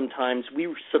challenge sometimes.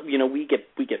 We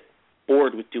get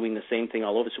bored with doing the same thing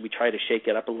all over, so we try to shake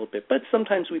it up a little bit. But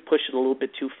sometimes we push it a little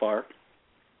bit too far,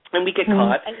 and we get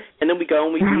caught, and then we go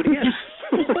and we do it again.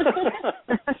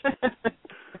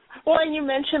 Well, and you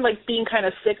mentioned like being kind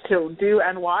of sick to do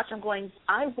and watch. I'm going,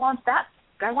 I want that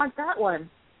one.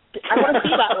 I want to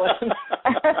see that one.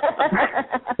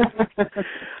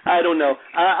 I don't know.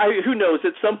 Who knows?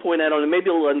 At some point, I don't know. Maybe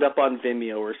it'll end up on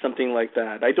Vimeo or something like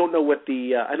that. I don't know what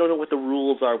the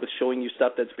rules are with showing you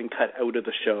stuff that's been cut out of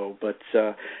the show. But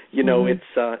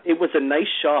it was a nice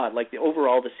shot. Like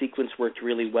overall, the sequence worked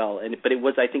really well. But it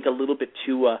was, I think, a little bit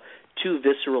too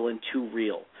visceral and too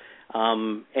real.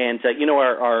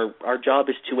 Our job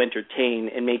is to entertain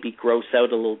and maybe gross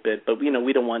out a little bit, but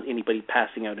we don't want anybody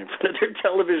passing out in front of their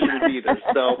televisions either.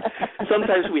 So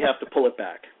sometimes we have to pull it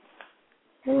back.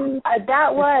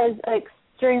 That was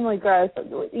extremely gross.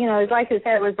 Like you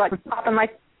said, it was like popping,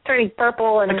 like turning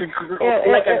purple, and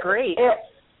like a grape.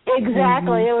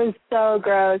 Exactly, It was so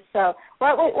gross. So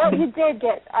what you did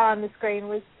get on the screen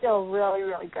was still really,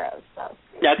 really gross. So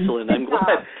excellent. I'm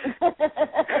glad.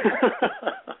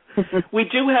 We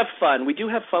do have fun. We do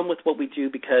have fun with what we do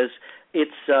because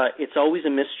it's always a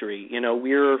mystery.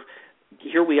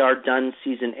 We are done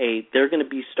season 8. They're going to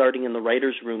be starting in the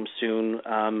writers' room soon,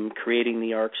 creating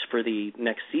the arcs for the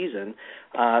next season.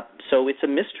 So it's a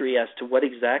mystery as to what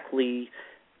exactly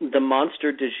the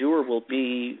monster du jour will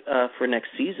be for next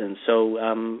season. So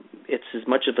it's as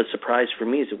much of a surprise for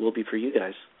me as it will be for you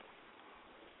guys.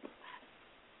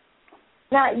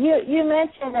 Now, you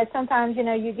mentioned that sometimes,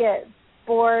 you get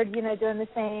bored, doing the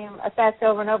same effects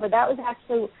over and over. That was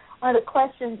actually one of the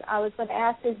questions I was going to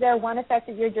ask. Is there one effect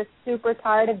that you're just super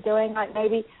tired of doing, like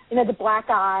maybe, the black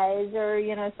eyes or,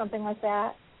 something like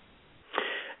that?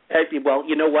 Well,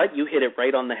 you know what? You hit it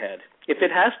right on the head. If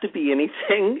it has to be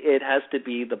anything, it has to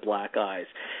be the black eyes.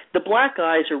 The black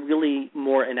eyes are really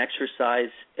more an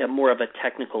exercise, more of a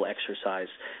technical exercise.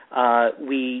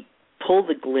 We pull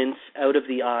the glints out of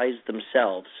the eyes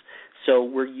themselves, so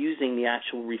we're using the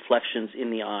actual reflections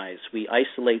in the eyes. We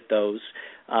isolate those,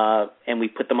 and we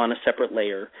put them on a separate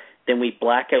layer. Then we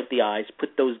black out the eyes,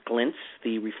 put those glints,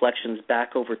 the reflections,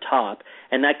 back over top,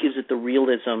 and that gives it the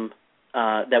realism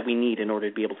that we need in order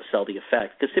to be able to sell the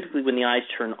effect. Because typically when the eyes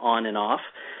turn on and off,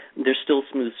 they're still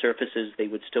smooth surfaces. They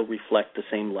would still reflect the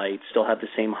same light, still have the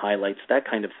same highlights, that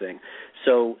kind of thing.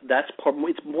 So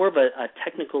it's more of a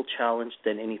technical challenge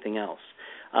than anything else.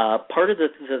 Part of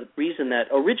the reason that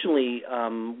originally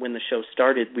when the show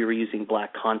started, we were using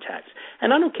black contacts.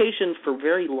 And on occasion, for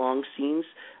very long scenes,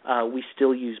 we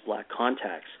still use black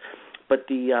contacts. But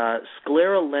the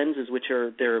sclera lenses,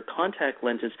 they're contact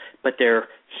lenses, but they're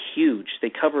huge. They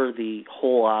cover the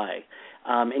whole eye.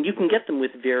 And you can get them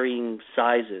with varying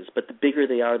sizes, but the bigger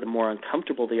they are, the more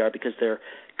uncomfortable they are because they're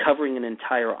covering an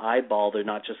entire eyeball. They're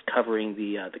not just covering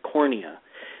the cornea.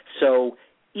 So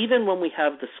even when we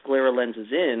have the sclera lenses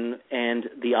in and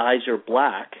the eyes are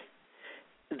black,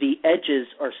 the edges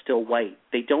are still white.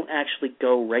 They don't actually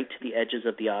go right to the edges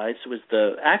of the eyes. So as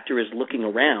the actor is looking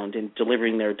around and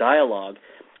delivering their dialogue,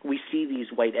 we see these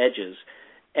white edges.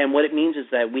 And what it means is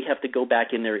that we have to go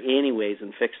back in there anyways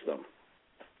and fix them.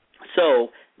 So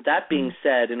that being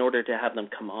said, in order to have them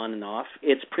come on and off,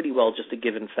 it's pretty well just a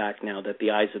given fact now that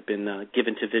the eyes have been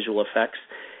given to visual effects.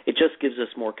 It just gives us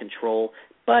more control.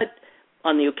 But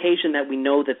on the occasion that we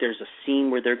know that there's a scene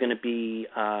where they're going to be,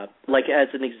 like as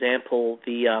an example,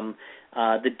 the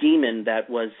demon that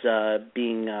was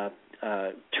being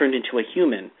turned into a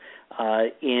human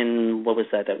in, what was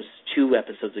that? That was 3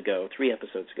 episodes ago,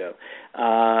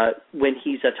 when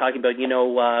he's talking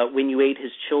about, when you ate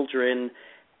his children,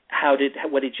 how did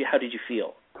you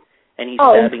feel? And he's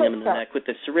stabbing him in the neck with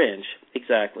the syringe.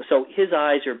 Exactly. So his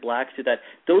eyes are black through that.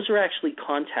 Those are actually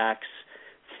contacts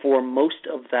for most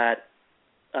of that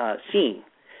scene.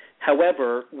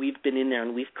 However, we've been in there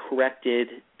and we've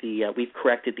corrected the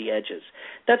edges.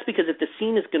 That's because if the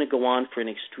scene is going to go on for an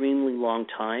extremely long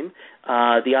time,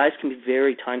 the eyes can be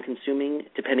very time-consuming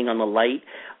depending on the light.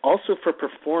 Also, for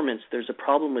performance, there's a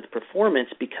problem with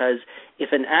performance because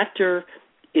if an actor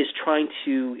is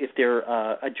if they're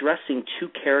addressing two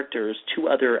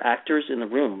other actors in the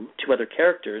room, 2 other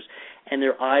characters, and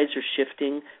their eyes are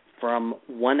shifting from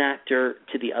one actor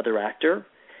to the other actor,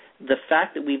 the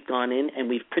fact that we've gone in and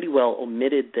we've pretty well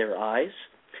omitted their eyes,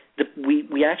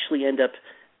 we actually end up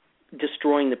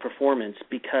destroying the performance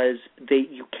because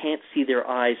you can't see their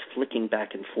eyes flicking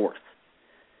back and forth.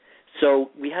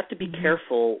 So we have to be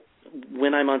careful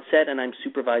when I'm on set and I'm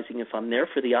supervising. If I'm there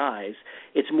for the eyes,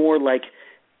 it's more like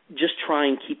just try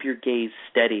and keep your gaze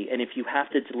steady. And if you have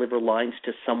to deliver lines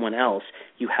to someone else,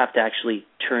 you have to actually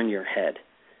turn your head.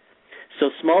 So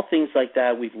small things like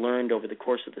that we've learned over the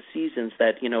course of the seasons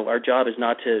that, our job is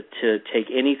not to take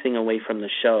anything away from the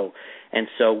show. And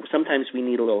so sometimes we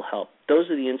need a little help. Those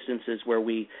are the instances where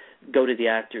we go to the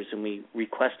actors and we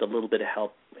request a little bit of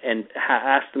help and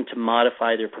ask them to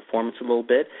modify their performance a little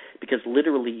bit, because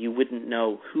literally you wouldn't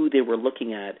know who they were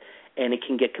looking at, and it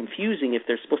can get confusing if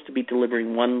they're supposed to be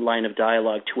delivering one line of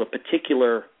dialogue to a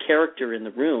particular character in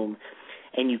the room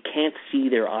and you can't see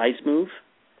their eyes move.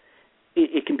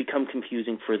 It can become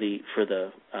confusing for the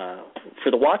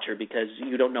watcher, because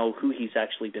you don't know who he's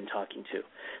actually been talking to.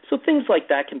 So things like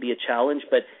that can be a challenge.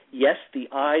 But yes, the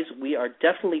eyes, we are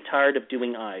definitely tired of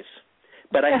doing eyes.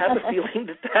 But I have a feeling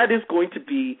that is going to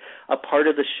be a part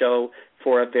of the show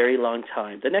for a very long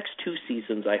time. The next 2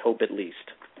 seasons, I hope, at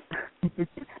least.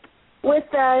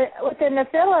 Within the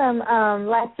film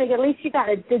last week, at least you got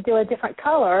to do a different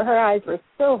color. Her eyes were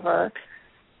silver.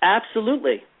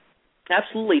 Absolutely.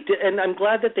 And I'm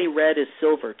glad that they read as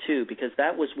silver too, because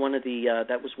that was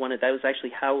that was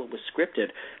actually how it was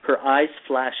scripted. Her eyes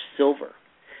flash silver.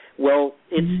 Well,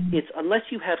 it's unless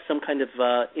you have some kind of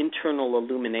internal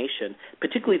illumination,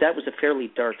 particularly that was a fairly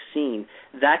dark scene,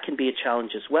 that can be a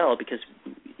challenge as well, because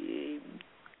to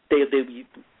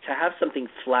have something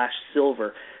flash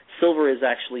silver. Silver is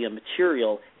actually a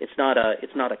material. It's not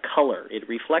a color. It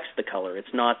reflects the color.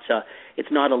 It's not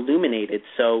illuminated.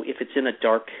 So if it's in a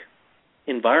dark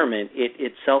environment, it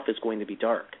itself is going to be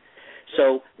dark.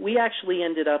 So we actually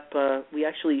ended up.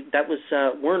 That was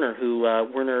Werner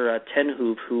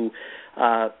Tenhoove who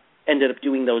ended up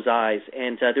doing those eyes,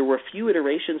 and there were a few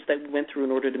iterations that we went through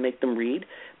in order to make them read.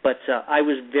 But I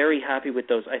was very happy with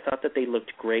those. I thought that they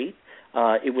looked great.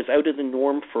 It was out of the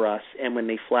norm for us, and when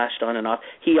they flashed on and off,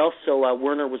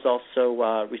 Werner was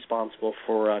also responsible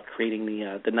for creating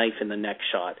the knife in the neck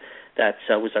shot. That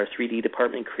was our 3D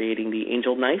department creating the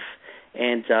angel knife,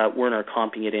 and Werner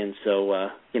comping it in so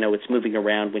it's moving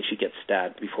around when she gets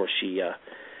stabbed before she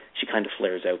kind of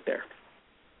flares out there.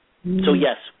 Mm-hmm. So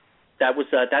yes, that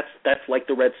was that's like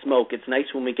the red smoke. It's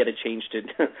nice when we get a chance to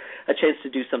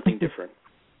do something different.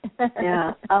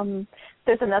 Yeah.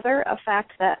 There's another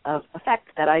effect that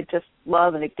I just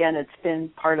love, and again, it's been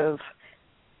part of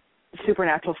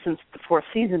Supernatural since the 4th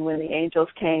season when the angels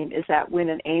came, is that when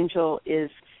an angel is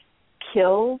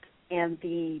killed and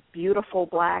the beautiful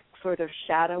black sort of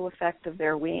shadow effect of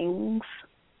their wings.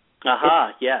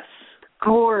 Yes.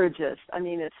 Gorgeous. I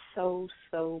mean, it's so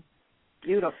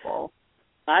beautiful.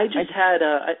 I just had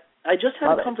a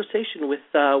conversation with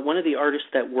one of the artists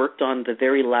that worked on the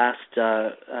very last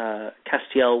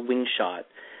Castiel wing shot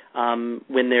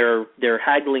when they're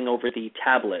haggling over the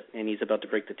tablet and he's about to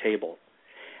break the table.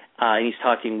 And he's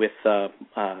talking with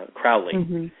Crowley.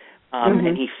 Mm-hmm.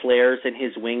 And he flares and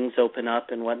his wings open up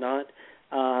and whatnot.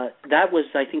 That was,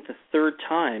 I think, the 3rd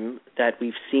time that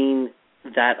we've seen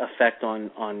that effect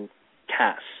on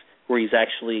Cass, where he's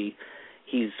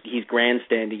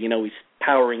grandstanding, he's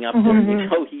powering up there,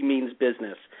 he means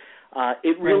business.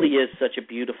 It really is such a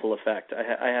beautiful effect,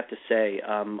 I have to say.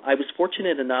 I was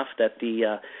fortunate enough that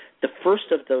the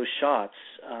first of those shots,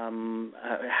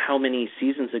 how many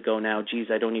seasons ago now,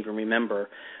 I don't even remember,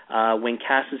 when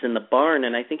Cass is in the barn,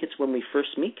 and I think it's when we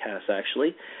first meet Cass,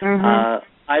 actually. Mm-hmm.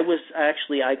 I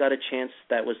got a chance,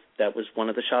 that was one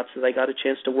of the shots that I got a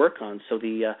chance to work on. So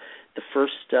the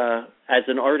first, as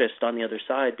an artist on the other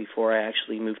side, before I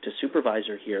actually moved to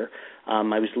supervisor here,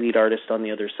 I was lead artist on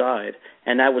the other side,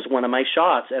 and that was one of my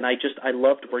shots, and I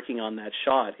loved working on that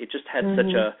shot. It just had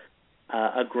such a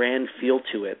grand feel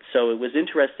to it. So it was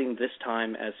interesting this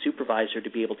time as supervisor to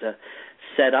be able to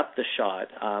set up the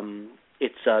shot.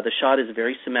 The shot is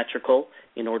very symmetrical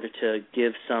in order to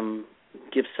give some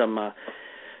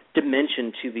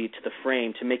dimension to the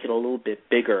frame to make it a little bit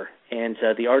bigger. And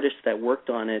the artist that worked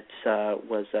on it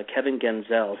was Kevin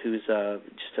Genzel, who's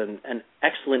just an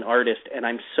excellent artist, and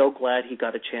I'm so glad he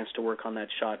got a chance to work on that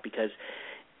shot, because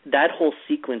that whole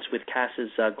sequence with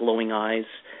Cass's glowing eyes,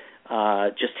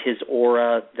 just his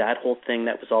aura, that whole thing,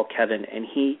 that was all Kevin, and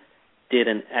he did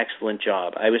an excellent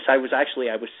job. I was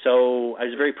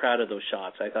very proud of those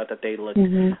shots. I thought that they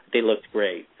looked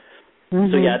great.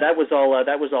 Mm-hmm. So yeah, that was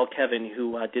all Kevin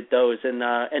who did those, and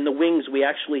the wings, we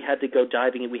actually had to go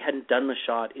diving, and we hadn't done the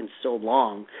shot in so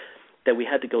long that we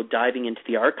had to go diving into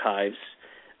the archives.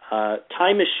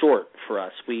 Time is short for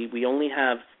us. We only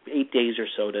have 8 days or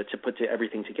so to put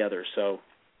everything together. So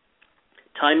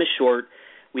time is short.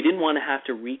 We didn't want to have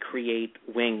to recreate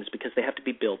wings because they have to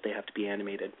be built, they have to be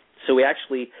animated. So we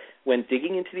actually went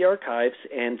digging into the archives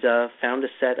and found a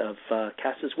set of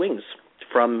Cass's wings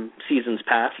from seasons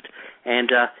past, and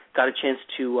got a chance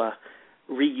to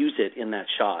reuse it in that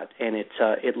shot, and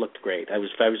it looked great. I was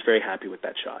very happy with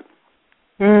that shot.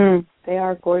 They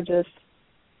are gorgeous.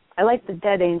 I like the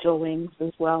dead angel wings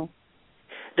as well.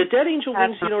 The dead angel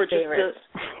wings, are favorite.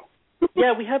 just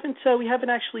we haven't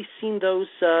actually seen those.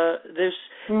 There's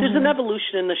an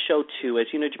evolution in the show too. As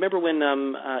you know, do you remember when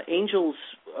angels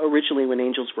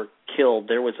were killed?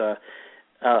 There was a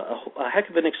heck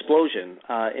of an explosion.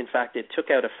 In fact, it took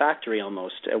out a factory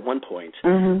almost at one point.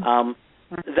 Because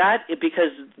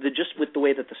just with the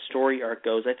way that the story arc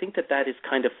goes, I think that has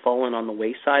kind of fallen on the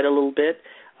wayside a little bit.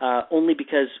 Only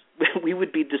because we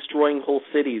would be destroying whole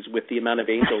cities with the amount of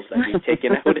angels that we've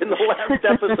taken out in the last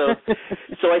episode.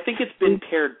 So I think it's been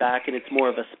pared back, and it's more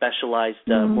of a specialized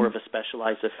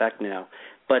effect now.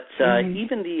 But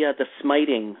even the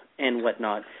smiting and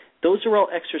whatnot, those are all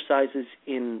exercises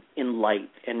in light,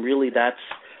 and really that's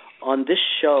on this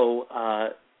show.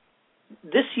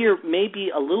 This year may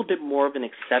be a little bit more of an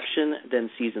exception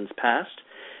than seasons past.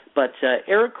 But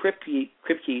Eric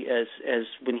Kripke, as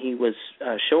when he was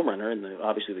showrunner and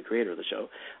obviously the creator of the show,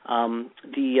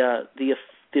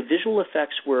 the visual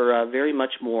effects were very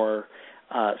much more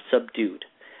subdued.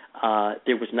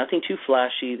 There was nothing too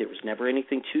flashy. There was never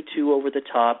anything too over the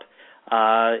top.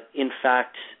 In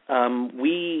fact,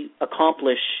 we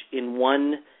accomplish in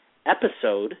one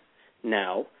episode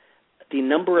now the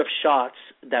number of shots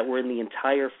that were in the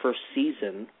entire first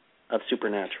season of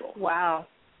Supernatural. Wow.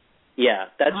 Yeah,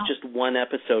 that's just one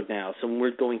episode now. So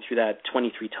we're going through that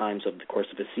 23 times over the course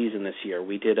of a season this year.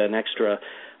 We did an extra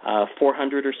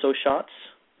 400 or so shots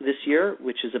this year,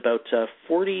 which is about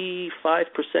 45%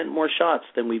 more shots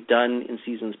than we've done in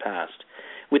seasons past,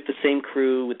 with the same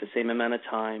crew, with the same amount of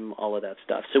time, all of that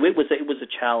stuff. So it was a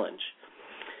challenge,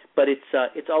 but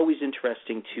it's always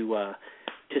interesting to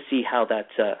see how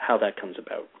that comes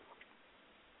about.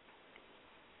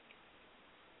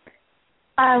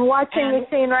 I'm watching the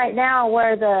scene right now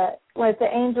where the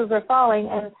angels are falling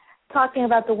and talking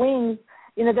about the wings.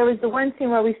 There was the one scene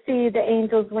where we see the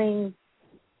angels' wings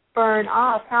burn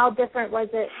off. How different was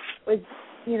it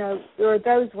or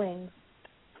those wings?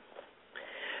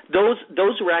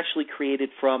 Those were actually created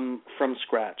from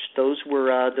scratch. Those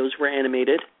were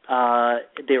animated.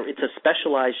 It's a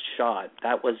specialized shot.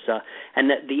 That was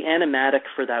and the animatic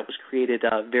for that was created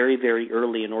very, very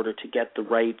early in order to get the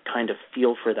right kind of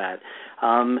feel for that.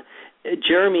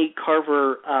 Jeremy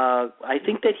Carver, I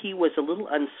think that he was a little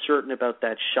uncertain about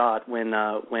that shot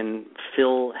when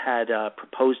Phil had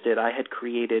proposed it. I had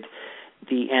created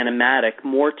the animatic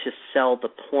more to sell the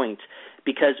point,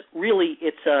 because really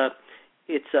it's a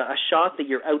shot that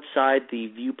you're outside the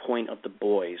viewpoint of the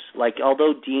boys. Like,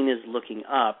 although Dean is looking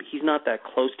up, he's not that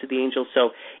close to the angel. So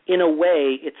in a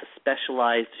way, it's a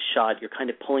specialized shot. You're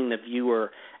kind of pulling the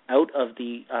viewer out of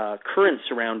the current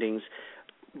surroundings,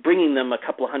 bringing them a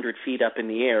couple of 100 feet up in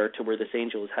the air to where this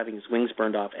angel is having his wings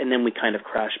burned off, and then we kind of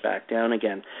crash back down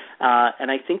again.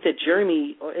 And I think that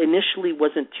Jeremy initially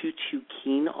wasn't too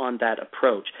keen on that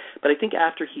approach, but I think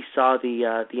after he saw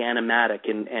the animatic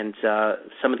and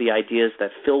some of the ideas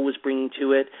that Phil was bringing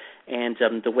to it, and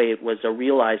the way it was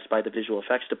realized by the visual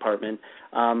effects department,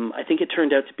 I think it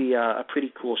turned out to be a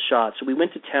pretty cool shot. So we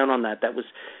went to town on that. That was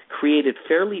created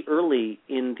fairly early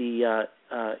in the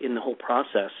whole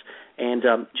process, and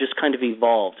just kind of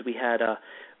evolved. We had a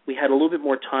little bit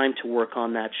more time to work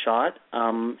on that shot,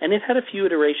 and it had a few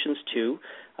iterations too.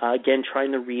 Again,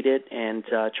 trying to read it and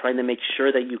trying to make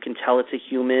sure that you can tell it's a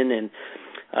human. And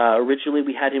originally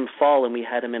we had him fall, and we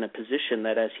had him in a position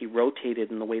that as he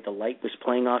rotated and the way the light was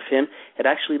playing off him, it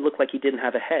actually looked like he didn't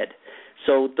have a head.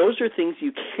 So those are things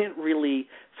you can't really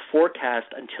forecast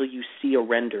until you see a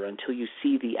render, until you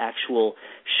see the actual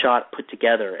shot put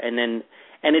together. And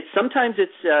it's sometimes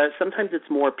it's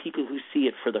more people who see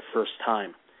it for the first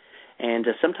time. And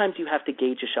sometimes you have to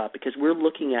gauge a shot, because we're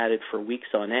looking at it for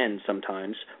weeks on end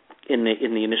sometimes in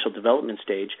the initial development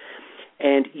stage,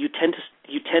 and you tend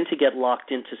to get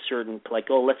locked into certain,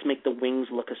 like, oh, let's make the wings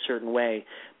look a certain way,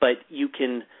 but you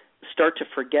can start to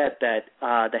forget that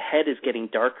the head is getting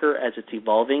darker as it's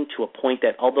evolving to a point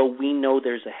that although we know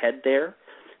there's a head there,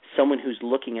 someone who's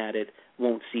looking at it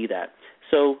won't see that.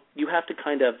 So you have to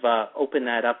kind of open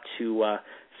that up to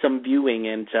some viewing,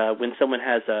 and when someone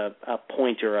has a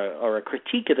point or a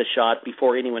critique of the shot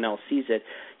before anyone else sees it,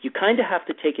 you kind of have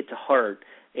to take it to heart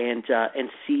and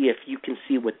see if you can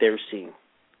see what they're seeing.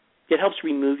 It helps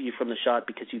remove you from the shot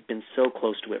because you've been so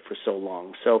close to it for so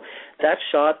long. So that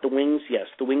shot, the wings, yes,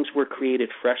 the wings were created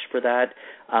fresh for that.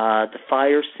 The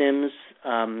fire sims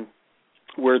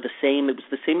were the same. It was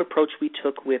the same approach we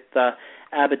took with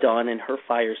Abaddon and her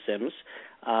fire sims.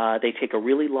 They take a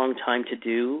really long time to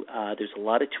do. There's a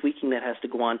lot of tweaking that has to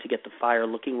go on to get the fire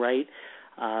looking right.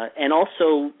 And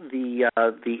also the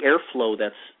airflow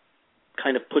that's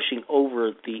kind of pushing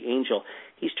over the angel,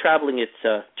 he's traveling at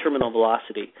terminal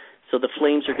velocity. So the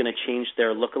flames are going to change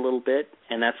their look a little bit,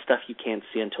 and that's stuff you can't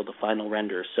see until the final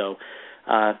render. So,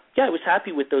 I was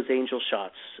happy with those angel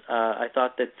shots. I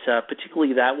thought that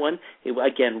particularly that one,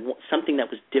 again, something that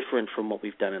was different from what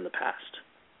we've done in the past.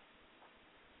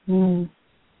 Mm.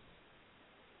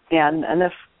 Yeah, and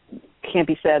that can't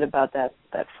be said about that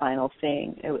final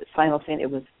scene. It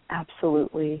was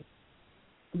absolutely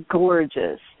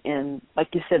gorgeous, and like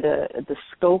you said, the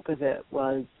scope of it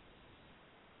was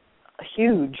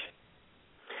huge.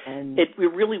 And it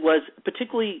really was.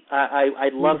 Particularly,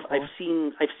 I've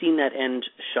seen that end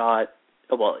shot.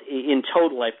 Well, in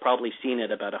total, I've probably seen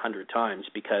it about 100 times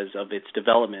because of its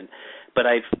development. But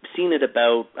I've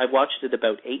watched it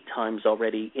about 8 times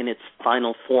already in its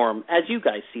final form, as you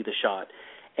guys see the shot.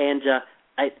 And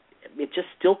it just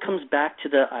still comes back to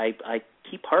I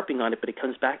keep harping on it, but it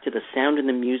comes back to the sound and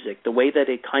the music, the way that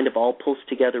it kind of all pulls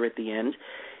together at the end.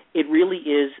 It really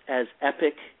is as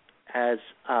epic as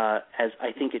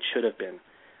I think it should have been,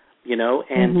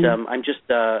 and I'm just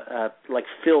like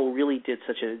Phil really did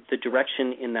the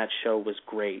direction in that show was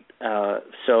great. I'm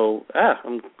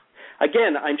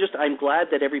glad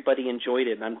that everybody enjoyed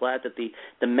it, and I'm glad that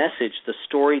the message, the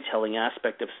storytelling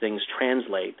aspect of things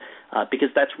translate, because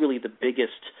that's really the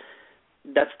biggest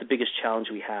challenge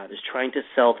we have, is trying to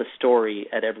sell the story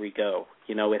at every go.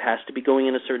 It has to be going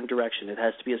in a certain direction. It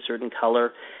has to be a certain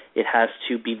color. It has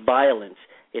to be violent.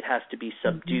 It has to be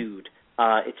subdued.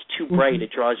 It's too bright.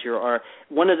 It draws your arm.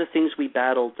 One of the things we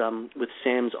battled with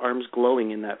Sam's arms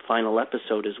glowing in that final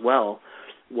episode as well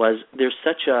was there's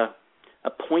such a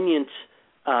poignant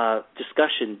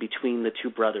discussion between the two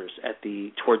brothers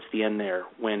towards the end there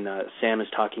when Sam is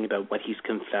talking about what he's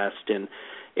confessed, and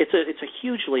it's a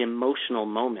hugely emotional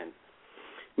moment.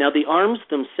 Now the arms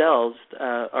themselves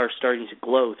are starting to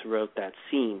glow throughout that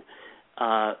scene.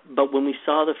 But when we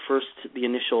saw the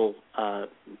initial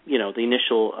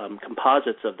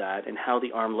composites of that and how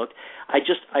the arm looked,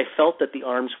 I felt that the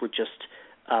arms were just,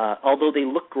 although they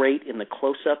look great in the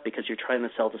close-up because you're trying to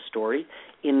sell the story,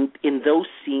 in those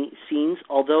scenes,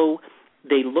 although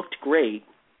they looked great,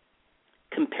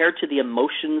 compared to the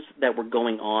emotions that were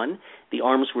going on, the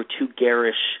arms were too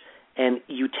garish, and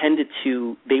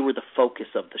they were the focus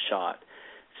of the shot.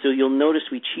 So you'll notice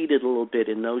we cheated a little bit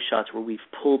in those shots where we've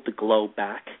pulled the glow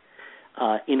back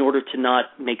in order to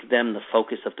not make them the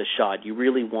focus of the shot. You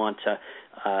really want to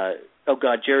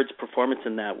Jared's performance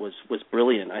in that was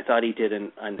brilliant. I thought he did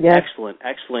an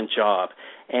excellent job.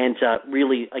 And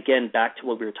really, again, back to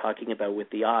what we were talking about with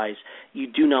the eyes, you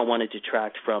do not want to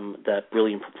detract from that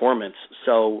brilliant performance.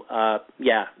 So,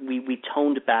 we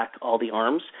toned back all the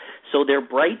arms. So they're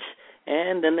bright,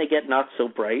 and then they get not so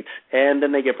bright, and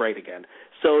then they get bright again.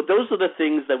 So those are the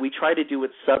things that we try to do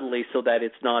it subtly so that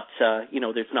it's not,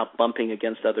 there's not bumping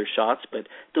against other shots. But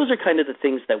those are kind of the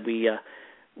things that we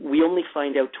only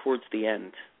find out towards the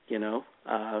end,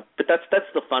 But that's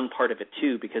the fun part of it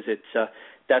too, because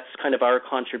that's kind of our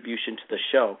contribution to the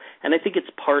show. And I think it's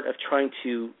part of trying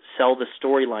to sell the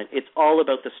storyline. It's all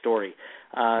about the story.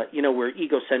 We're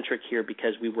egocentric here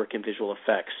because we work in visual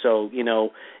effects. So,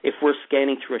 if we're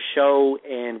scanning through a show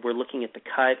and we're looking at the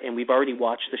cut and we've already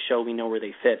watched the show, we know where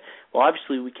they fit. Well,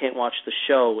 obviously we can't watch the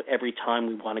show every time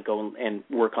we want to go and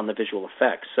work on the visual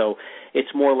effects. So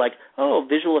it's more like,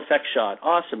 visual effects shot,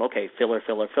 awesome, okay, filler,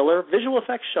 visual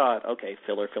effects shot, okay,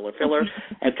 filler,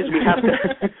 and because we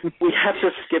have to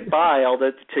skip by all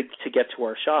to get to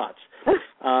our shots.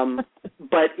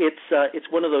 But it's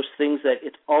one of those things that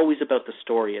it's always about the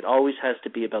story. It always has to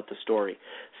be about the story.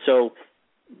 So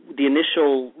the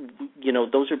initial,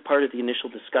 those are part of the initial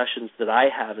discussions that I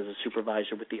have as a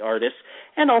supervisor with the artists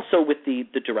and also with the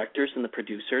directors and the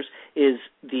producers is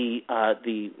the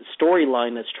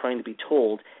storyline that's trying to be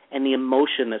told and the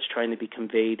emotion that's trying to be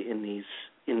conveyed in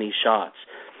these shots.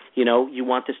 You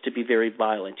want this to be very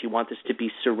violent. You want this to be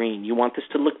serene. You want this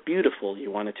to look beautiful. You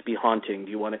want it to be haunting.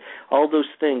 You want all those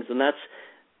things, and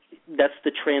that's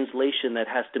the translation that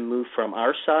has to move from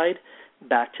our side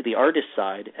back to the artist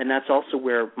side, and that's also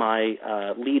where my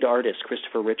lead artist,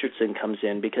 Christopher Richardson, comes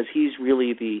in, because he's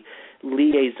really the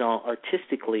liaison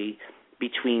artistically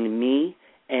between me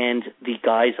and the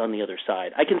guys on the other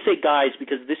side. I can say guys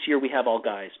because this year we have all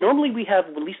guys. Normally we have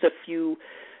at least a few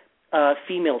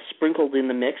females sprinkled in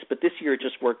the mix, but this year it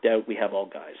just worked out. We have all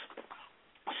guys.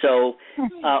 So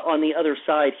on the other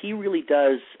side, he really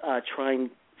does try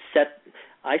and set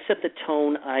I set the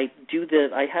tone. I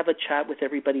have a chat with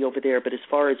everybody over there, but as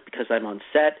far as because I'm on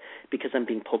set, because I'm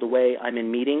being pulled away, I'm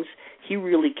in meetings, he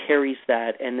really carries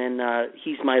that, and then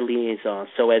he's my liaison.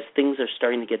 So as things are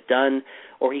starting to get done,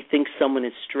 or he thinks someone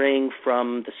is straying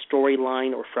from the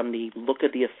storyline or from the look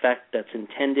of the effect that's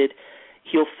intended,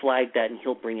 he'll flag that and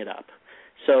he'll bring it up.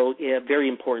 So, yeah, very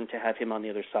important to have him on the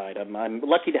other side. I'm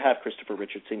lucky to have Christopher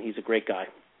Richardson. He's a great guy.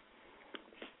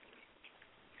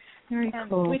 Very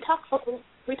cool. We talk a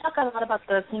lot about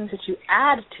the things that you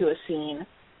add to a scene,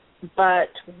 but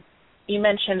you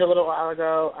mentioned a little while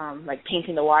ago, like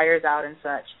painting the wires out and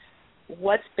such.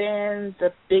 What's been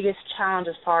the biggest challenge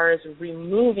as far as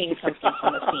removing something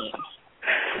from the scene?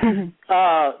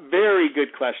 Very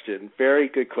good question. Very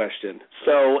good question.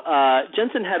 So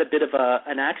Jensen had a bit of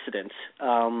an accident.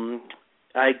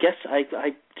 I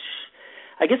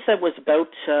guess that was about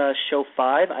show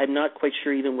 5. I'm not quite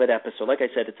sure even what episode. Like I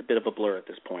said, it's a bit of a blur at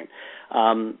this point.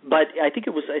 But I think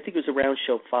it was around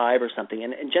show 5 or something.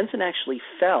 And Jensen actually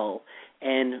fell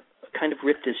and kind of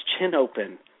ripped his chin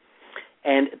open.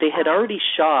 And they had already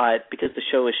shot, because the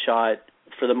show is shot,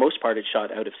 for the most part, it's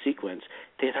shot out of sequence.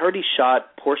 They had already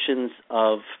shot portions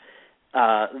of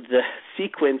the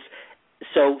sequence.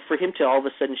 So for him to all of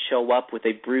a sudden show up with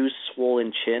a bruised,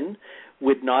 swollen chin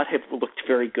would not have looked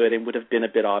very good and would have been a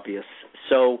bit obvious.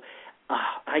 So,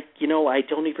 I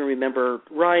don't even remember.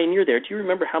 Ryan, you're there. Do you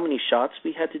remember how many shots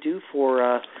we had to do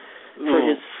for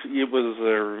his? It was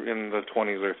in the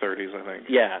 20s or 30s, I think.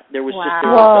 Yeah, there was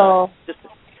just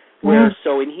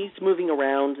so, and he's moving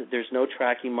around. There's no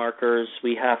tracking markers.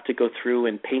 We have to go through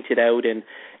and paint it out, and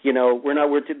we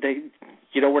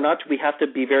have to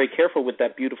be very careful with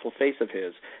that beautiful face of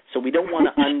his. So we don't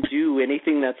want to undo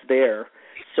anything that's there.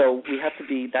 So we have to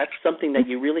that's something that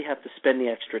you really have to spend the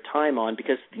extra time on,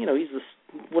 because, he's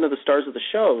one of the stars of the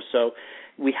show. So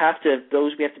we have to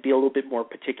be a little bit more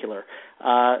particular.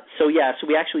 So we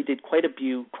actually did quite a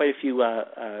few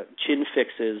chin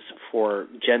fixes for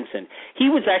Jensen. He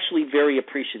was actually very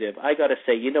appreciative. I got to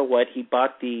say, you know what? He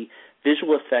bought the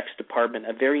visual effects department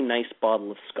a very nice bottle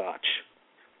of scotch.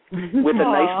 With a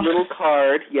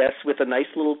nice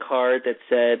little card, that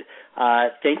said,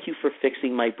 "Thank you for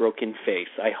fixing my broken face.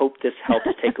 I hope this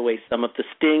helps take away some of the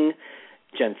sting,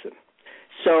 Jensen."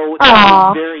 So that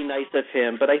was very nice of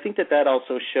him, but I think that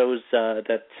also shows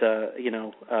the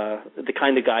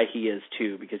kind of guy he is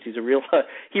too, because he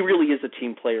really is a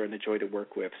team player and a joy to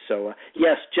work with. So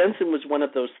yes, Jensen was one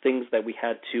of those things that we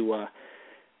had to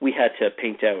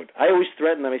paint out. I always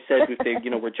threaten them. I said, if they,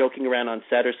 we're joking around on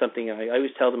set or something, I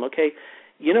always tell them, okay,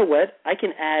 you know what? I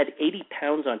can add 80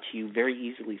 pounds onto you very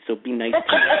easily, so be nice to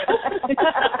me.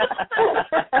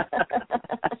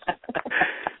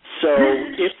 So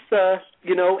it's,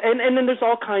 and then there's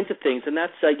all kinds of things, and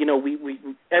that's, we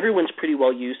everyone's pretty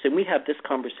well used, and we have this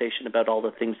conversation about all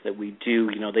the things that we do,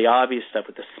 the obvious stuff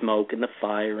with the smoke and the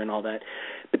fire and all that.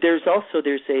 But there's a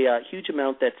huge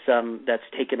amount that's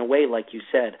taken away, like you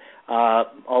said.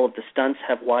 All of the stunts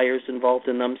have wires involved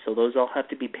in them, so those all have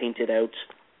to be painted out.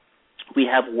 We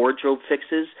have wardrobe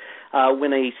fixes.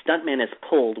 When a stuntman is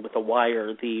pulled with a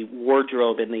wire, the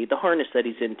wardrobe and the harness that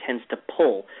he's in tends to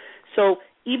pull. So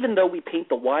even though we paint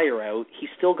the wire out,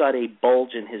 he's still got a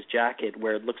bulge in his jacket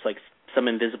where it looks like some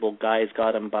invisible guy's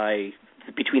got him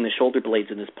between the shoulder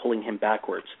blades and is pulling him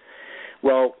backwards.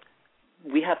 Well,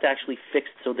 we have to actually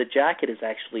fix so the jacket is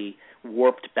actually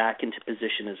warped back into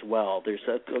position as well. There's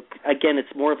again,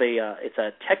 it's more of it's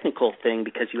a technical thing,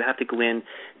 because you have to go in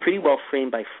pretty well frame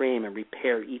by frame and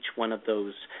repair each one of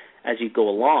those as you go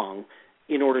along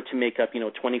in order to make up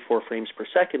 24 frames per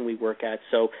second we work at.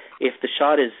 So if the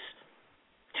shot is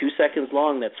 2 seconds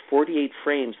long, that's 48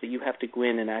 frames that you have to go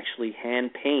in and actually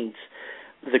hand paint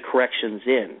the corrections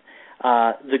in.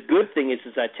 The good thing is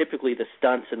that typically the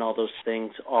stunts and all those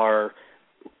things are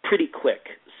pretty quick.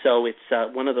 So it's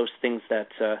one of those things that,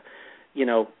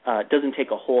 doesn't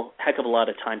take a whole heck of a lot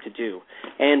of time to do.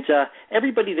 And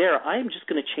everybody there, I am just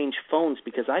going to change phones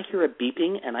because I hear a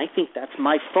beeping, and I think that's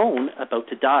my phone about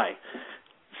to die.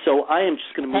 So I am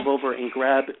just going to move over and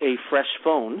grab a fresh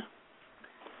phone.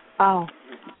 Oh.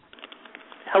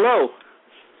 Hello.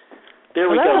 There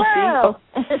we go.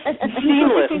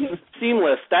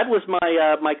 Seamless. That was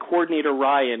my coordinator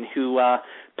Ryan, who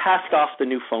passed off the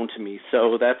new phone to me.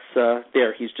 So that's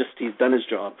there. He's done his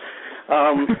job.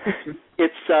 So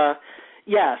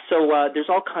there's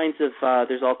all kinds of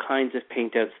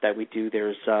paint outs that we do.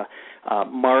 There's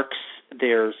marks.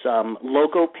 There's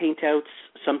logo paint outs.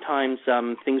 Sometimes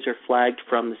things are flagged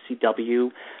from the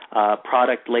CW,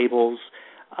 product labels.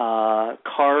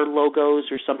 Car logos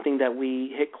or something that we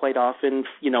hit quite often,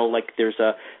 like there's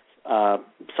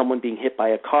someone being hit by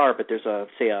a car, but there's a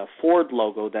Ford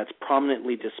logo that's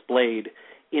prominently displayed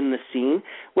in the scene.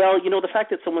 Well, the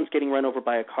fact that someone's getting run over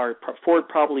by a car, Ford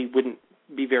probably wouldn't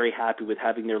be very happy with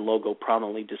having their logo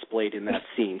prominently displayed in that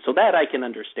scene. So that I can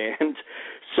understand.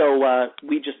 So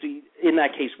in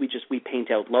that case, we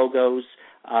paint out logos.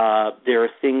 There are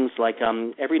things like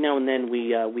every now and then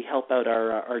we help out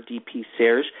our DP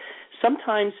Serge.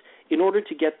 Sometimes in order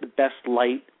to get the best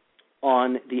light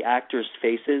on the actors'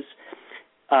 faces,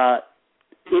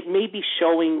 it may be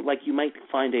showing, like you might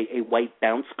find a white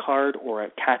bounce card or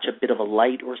catch a bit of a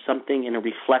light or something in a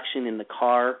reflection in the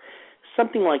car,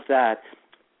 something like that.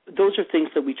 Those are things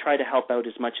that we try to help out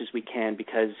as much as we can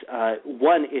because,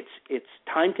 one, it's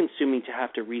time-consuming to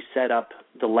have to reset up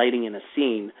the lighting in a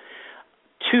scene.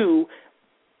 Two,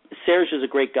 Serge is a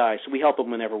great guy, so we help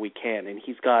him whenever we can, and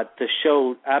the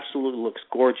show absolutely looks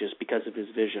gorgeous because of his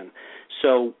vision.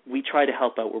 So we try to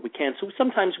help out where we can. So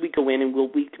sometimes we go in and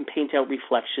we can paint out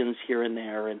reflections here and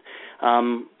there, and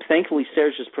thankfully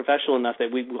Serge is professional enough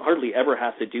that we hardly ever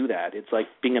have to do that. It's like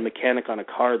being a mechanic on a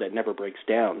car that never breaks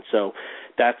down. So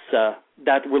that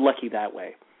we're lucky that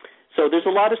way. So there's a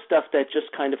lot of stuff that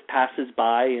just kind of passes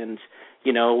by, and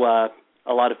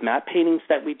a lot of matte paintings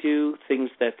that we do, things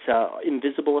that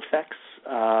invisible effects,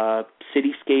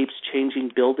 cityscapes, changing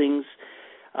buildings,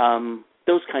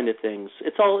 those kind of things.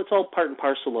 It's all part and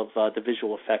parcel of the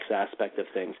visual effects aspect of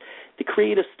things. The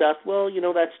creative stuff, well,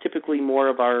 that's typically more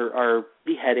of our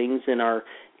beheadings and our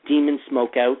demon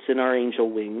smokeouts and our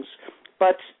angel wings.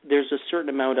 But there's a certain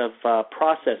amount of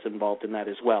process involved in that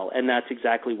as well, and that's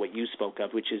exactly what you spoke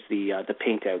of, which is the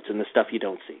paint outs and the stuff you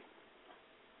don't see.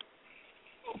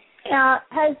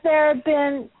 Has there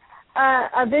been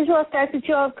a visual effect that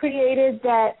you have created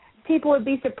that people would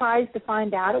be surprised to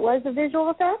find out it was a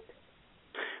visual effect?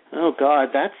 Oh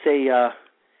God, that's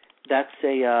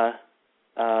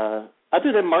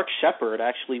other than Mark Sheppard,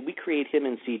 actually, we create him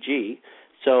in CG.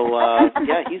 So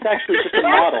yeah, he's actually just a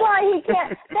model.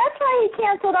 That's why he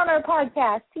canceled on our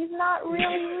podcast. He's not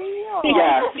really real.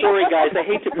 Yeah, sorry guys, I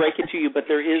hate to break it to you, but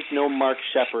there is no Mark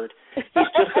Sheppard. He's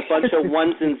just a bunch of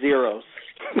ones and zeros.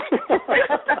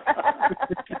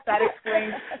 That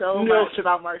explains so much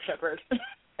about Mark Sheppard.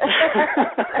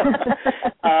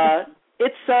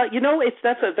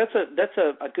 That's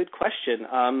a good question.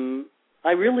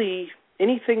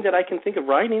 Anything that I can think of,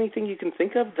 Ryan? Anything you can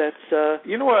think of that's...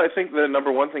 You know what? I think the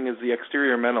number one thing is the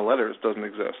exterior men of letters doesn't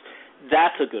exist.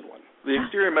 That's a good one. The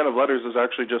exterior men of letters is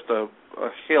actually just a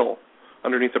hill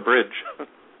underneath a bridge.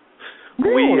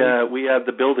 Really? We had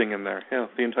the building in there. Yeah,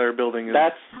 the entire building is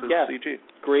CG.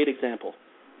 Great example.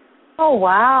 Oh,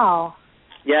 wow.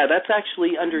 Yeah, that's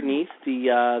actually underneath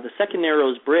the Second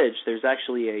Narrows Bridge. There's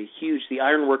actually the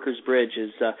Ironworkers Bridge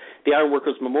the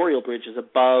Ironworkers Memorial Bridge is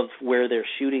above where they're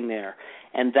shooting there,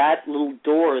 and that little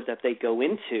door that they go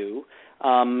into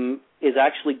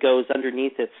goes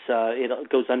underneath it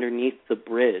goes underneath the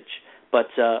bridge, but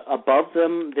above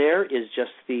them there is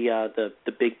just the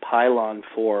big pylon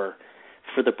for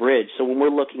the bridge. So when we're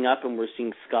looking up and we're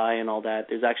seeing sky and all that,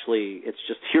 it's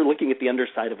just you're looking at the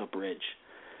underside of a bridge.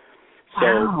 So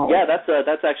wow. Yeah,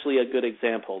 that's actually a good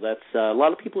example. That's a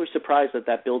lot of people are surprised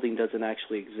that building doesn't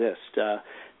actually exist.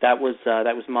 That was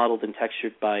modeled and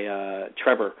textured by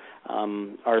Trevor,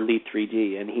 our lead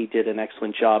 3D, and he did an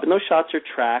excellent job. And those shots are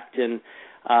tracked, and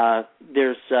the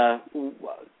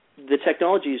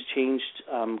technology has changed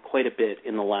quite a bit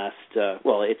in the last.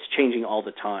 It's changing all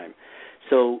the time.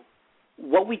 So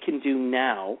what we can do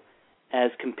now,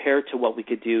 as compared to what we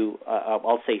could do,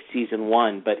 I'll say season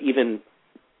 1, but even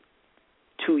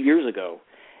 2 years ago,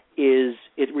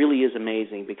 it really is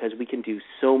amazing because we can do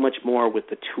so much more with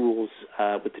the tools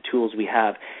we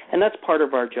have, and that's part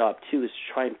of our job too, is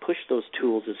to try and push those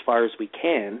tools as far as we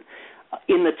can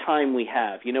in the time we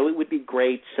have. It would be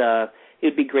great.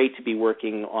 It'd be great to be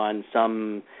working on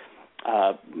some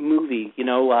movie.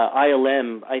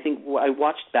 ILM. I think I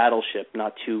watched Battleship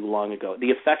not too long ago. The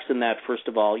effects in that, first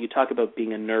of all, you talk about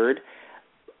being a nerd.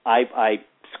 I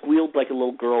squealed like a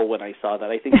little girl when I saw that.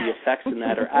 I think the effects in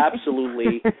that are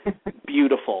absolutely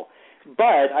beautiful.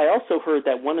 But I also heard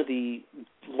that one of the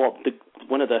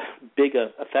big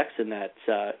effects in that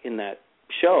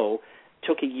show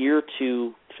took a year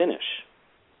to finish.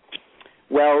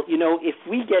 Well, if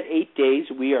we get 8 days,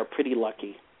 we are pretty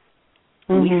lucky.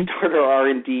 Mm-hmm. We start our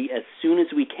R&D as soon as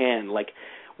we can, like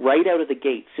right out of the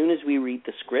gate. As soon as we read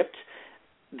the script,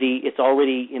 it's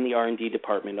already in the R&D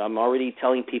department. I'm already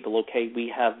telling people, okay, we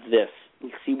have this.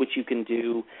 see what you can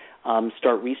do,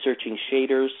 start researching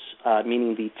shaders,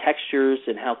 meaning the textures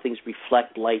and how things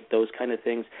reflect light, those kind of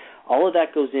things. All of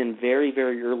that goes in very,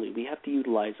 very early. We have to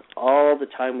utilize all the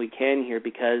time we can here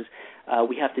because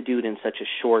we have to do it in such a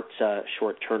short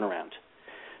turnaround.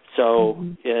 So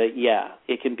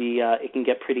it can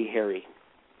get pretty hairy.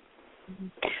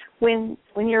 When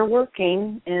you're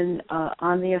working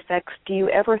on the effects, do you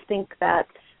ever think that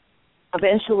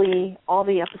eventually all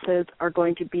the episodes are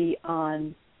going to be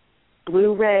on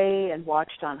Blu-ray and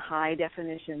watched on high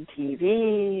definition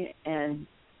TV? And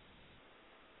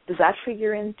does that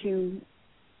figure into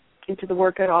the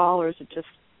work at all, or is it just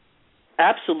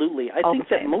absolutely? I think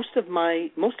that most of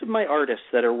my artists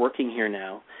that are working here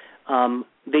now,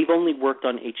 they've only worked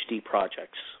on HD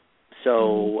projects.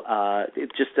 So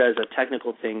it's just as a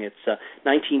technical thing, it's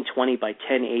 1920 by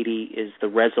 1080 is the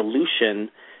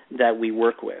resolution that we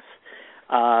work with.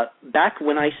 Back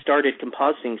when I started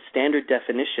compositing, standard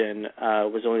definition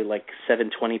was only like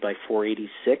 720 by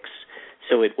 486,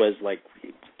 so it was like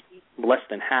less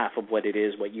than half of what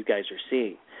you guys are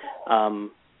seeing.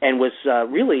 And was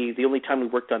really the only time we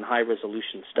worked on high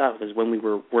resolution stuff is when we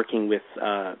were working with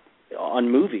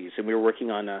on movies, and we were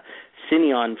working on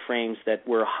Cineon frames that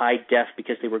were high def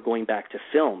because they were going back to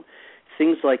film.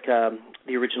 Things like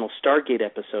the original Stargate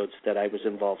episodes that I was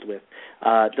involved with,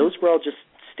 those were all just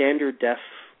standard def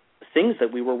things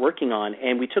that we were working on,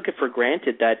 and we took it for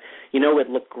granted that, it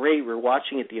looked great, we were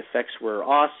watching it, the effects were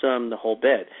awesome, the whole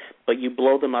bit, but you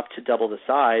blow them up to double the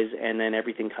size, and then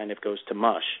everything kind of goes to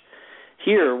mush.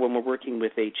 Here, when we're working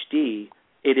with HD,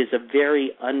 it is a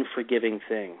very unforgiving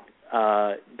thing,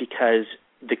 because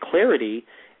the clarity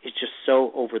is just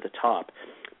so over the top.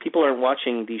 People aren't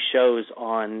watching these shows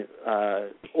on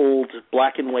old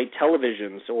black and white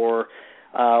televisions or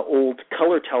old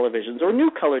color televisions or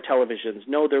new color televisions.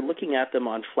 No, they're looking at them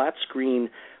on flat screen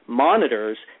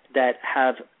monitors that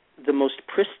have the most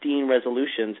pristine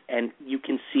resolutions, and you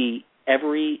can see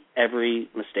every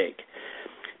mistake.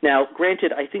 Now,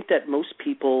 granted, I think that most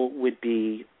people would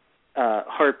be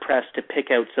hard-pressed to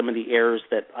pick out some of the errors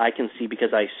that I can see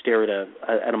because I stare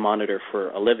at a monitor for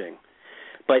a living.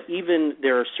 But even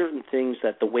there are certain things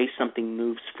that the way something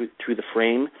moves through the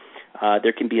frame,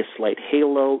 there can be a slight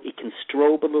halo. It can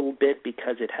strobe a little bit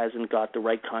because it hasn't got the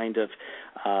right kind of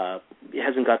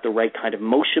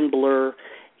motion blur.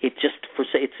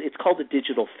 It's called a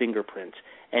digital fingerprint,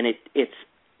 and it's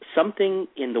something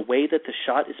in the way that the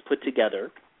shot is put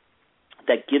together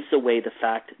that gives away the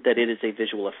fact that it is a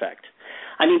visual effect.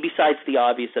 I mean, besides the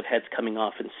obvious of heads coming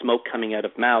off and smoke coming out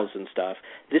of mouths and stuff,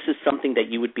 this is something that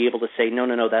you would be able to say, no,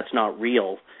 that's not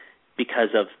real because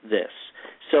of this.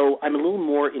 So I'm a little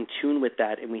more in tune with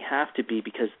that, and we have to be,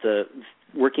 because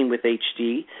working with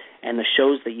HD and the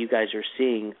shows that you guys are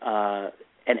seeing,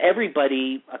 and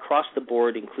everybody across the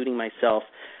board, including myself,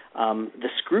 the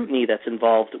scrutiny that's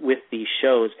involved with these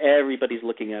shows, everybody's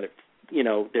looking at it.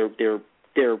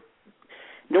 They're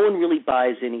no one really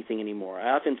buys anything anymore.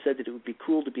 I often said that it would be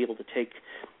cool to be able to take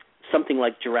something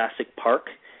like Jurassic Park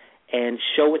and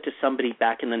show it to somebody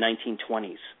back in the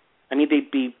 1920s. I mean, they'd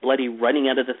be bloody running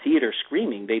out of the theater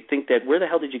screaming. They'd think that, where the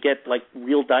hell did you get,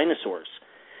 real dinosaurs?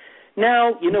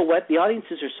 Now, you know what? The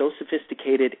audiences are so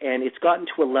sophisticated, and it's gotten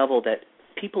to a level that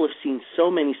people have seen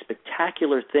so many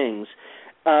spectacular things,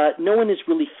 no one is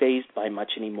really fazed by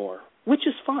much anymore, which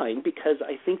is fine, because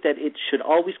I think that it should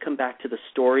always come back to the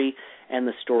story and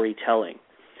the storytelling.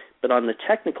 But on the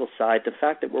technical side, the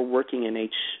fact that we're working in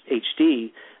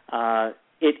HD,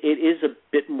 it is a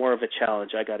bit more of a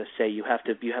challenge, I got to say. You have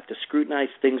to scrutinize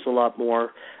things a lot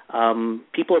more.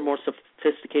 People are more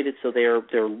sophisticated, so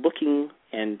they're looking,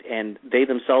 and they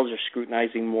themselves are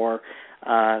scrutinizing more.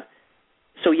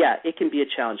 So yeah, it can be a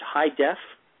challenge. High def,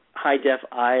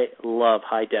 I love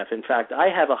high def. In fact, I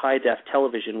have a high def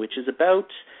television, which is about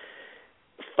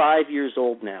 5 years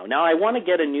old now. Now, I want to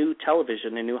get a new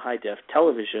high def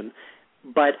television,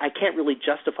 but I can't really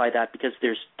justify that because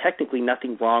there's technically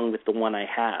nothing wrong with the one I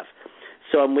have.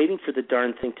 So I'm waiting for the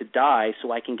darn thing to die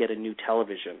so I can get a new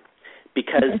television,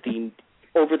 because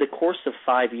over the course of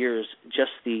 5 years,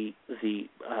 just the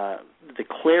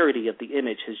clarity of the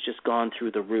image has just gone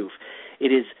through the roof.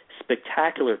 It is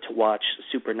spectacular to watch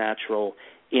Supernatural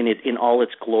in all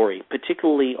its glory,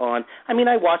 particularly on,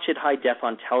 I watch it high def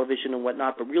on television and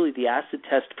whatnot, but really the acid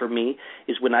test for me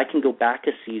is when I can go back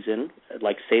a season,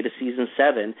 like say to season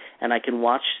 7, and I can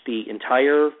watch the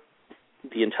entire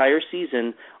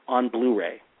season on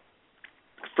Blu-ray.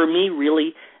 For me,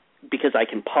 really, because I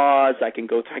can pause, I can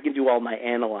go through, I can do all my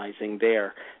analyzing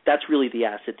there. That's really the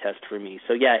acid test for me.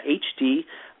 So yeah, HD,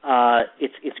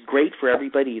 It's great for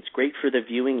everybody. It's great for the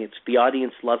viewing. The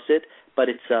audience loves it, but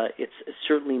it's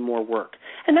certainly more work,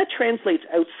 and that translates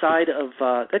outside of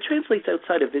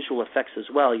visual effects as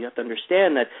well. You have to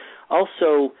understand that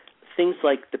also things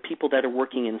like the people that are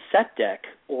working in set deck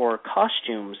or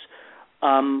costumes,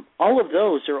 all of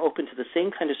those are open to the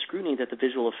same kind of scrutiny that the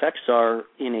visual effects are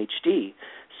in HD.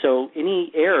 So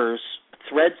any errors,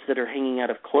 threads that are hanging out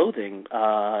of clothing,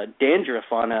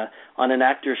 dandruff on an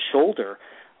actor's shoulder,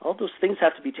 all those things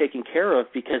have to be taken care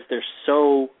of because they're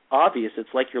so obvious. It's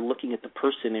like you're looking at the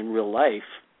person in real life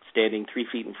standing 3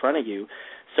 feet in front of you.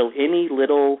 So any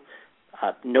little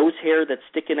nose hair that's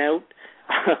sticking out,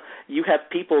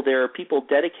 there are people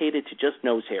dedicated to just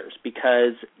nose hairs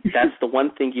because that's the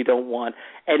one thing you don't want.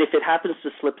 And if it happens to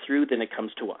slip through, then it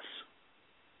comes to us,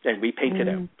 and we paint it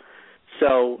out.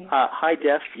 So high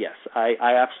def, yes, I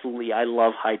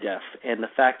love high def, and the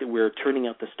fact that we're turning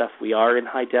out the stuff we are in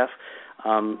high def,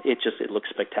 it looks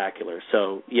spectacular.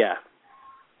 So yeah.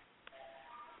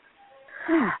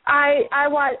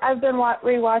 I've been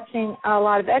rewatching a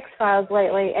lot of X-Files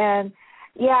lately, and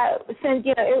yeah, since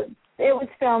it was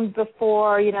filmed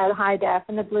before the high def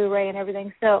and the Blu-ray and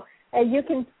everything, so you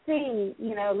can see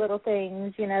little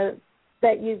things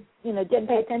that you didn't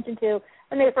pay attention to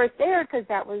when they first aired, because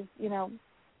that was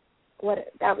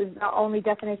that was the only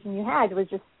definition you had. It was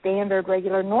just standard,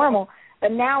 regular, normal.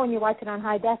 But now when you watch it on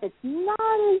high def, it's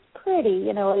not as pretty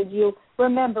as you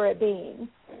remember it being.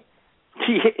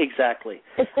 Exactly.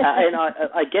 And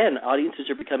again, audiences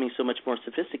are becoming so much more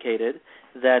sophisticated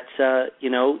that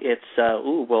it's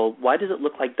well, why does it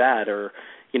look like that, or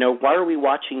why are we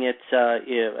watching it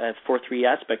at 4:3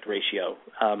 aspect ratio?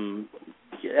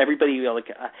 Everybody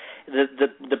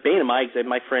the bane of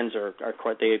my friends are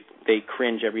quite, they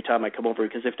cringe every time I come over,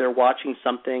 because if they're watching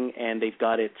something and they've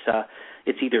got it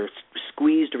it's either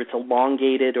squeezed or it's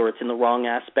elongated or it's in the wrong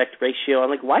aspect ratio, I'm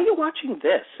like, why are you watching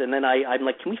this? And then I'm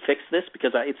like, can we fix this?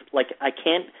 Because it's like I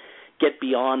can't get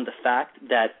beyond the fact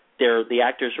that the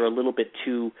actors are a little bit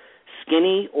too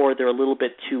skinny or they're a little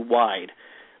bit too wide.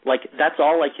 Like, that's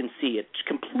all I can see. It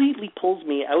completely pulls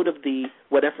me out of the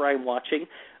whatever I'm watching,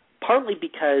 partly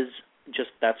because just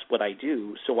that's what I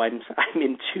do. So I'm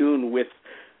in tune with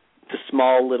the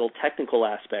small little technical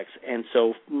aspects. And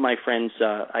so my friends,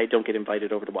 I don't get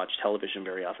invited over to watch television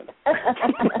very often.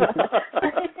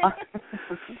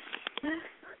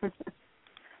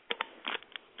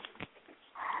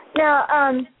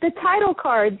 Now, the title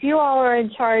cards, you all are in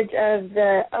charge of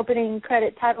the opening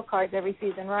credit title cards every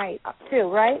season, right? Too,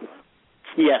 right?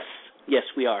 Yes,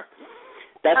 we are.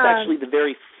 That's actually the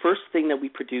very first thing that we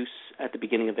produce at the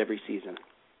beginning of every season.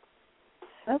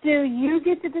 Do you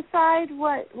get to decide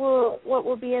what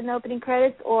will be in the opening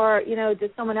credits, or does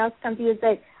someone else come to you and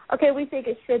say, okay, we think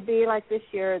it should be like this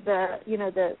year,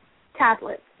 the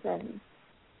tablets and?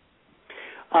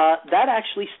 That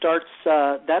actually starts.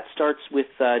 That starts with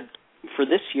for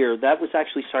this year. That was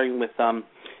actually starting with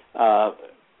Bob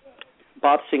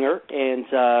Singer and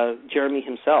Jeremy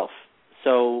himself.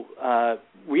 So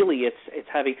really, it's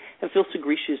having, and Phil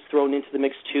Sgriccia is thrown into the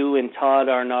mix too, and Todd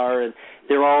Arnar, and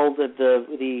they're all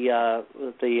the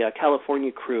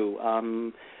California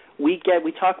crew. We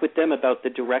talk with them about the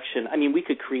direction. I mean, we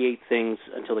could create things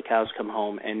until the cows come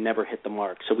home and never hit the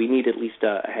mark. So we need at least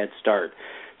a head start.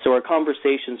 So our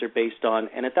conversations are based on,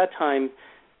 and at that time,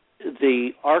 the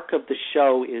arc of the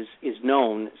show is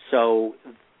known. So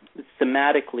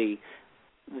thematically,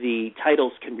 the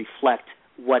titles can reflect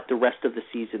what the rest of the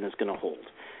season is going to hold.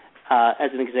 As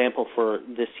an example, for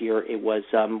this year, it was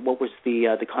what was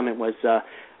the comment was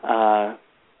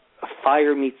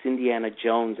Fire Meets Indiana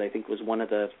Jones, I think, was one of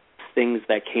the things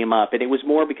that came up, and it was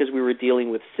more because we were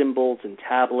dealing with symbols and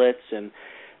tablets and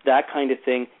that kind of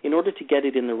thing. In order to get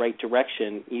it in the right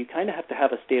direction, you kind of have to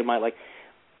have a state of mind, like,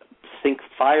 think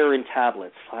fire and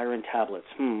tablets.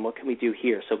 What can we do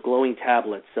here? So glowing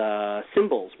tablets,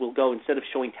 symbols. We'll go, instead of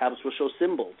showing tablets, we'll show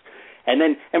symbols.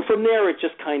 And from there it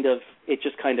just kind of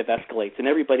escalates, and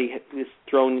everybody is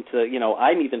thrown into,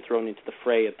 I'm even thrown into the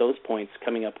fray at those points,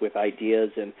 coming up with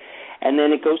ideas, and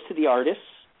then it goes to the artists.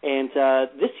 And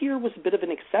this year was a bit of an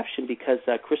exception because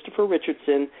Christopher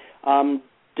Richardson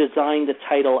designed the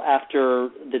title after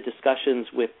the discussions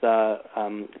with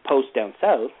Post down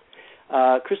south.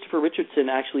 Christopher Richardson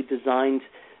actually designed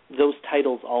those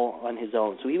titles all on his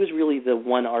own. So he was really the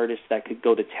one artist that could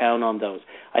go to town on those.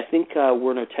 I think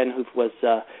Werner Tenhoff was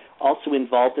also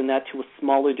involved in that to a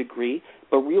smaller degree,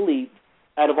 but really,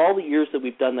 out of all the years that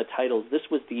we've done the titles, this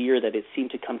was the year that it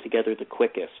seemed to come together the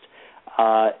quickest.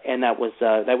 And that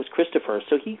was Christopher.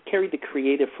 So he carried the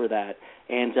creative for that.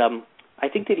 And I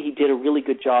think that he did a really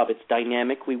good job. It's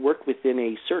dynamic. We work within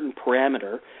a certain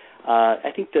parameter.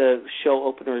 I think the show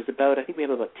opener is about, I think we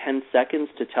have about 10 seconds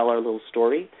to tell our little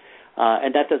story.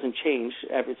 And that doesn't change.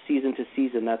 Every season to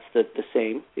season, that's the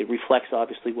same. It reflects,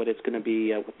 obviously, what it's going to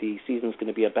be, what the season's going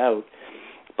to be about.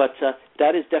 But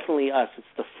that is definitely us. It's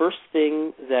the first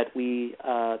thing that we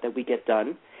get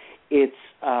done. It's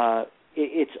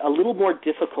a little more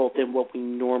difficult than what we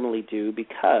normally do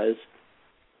because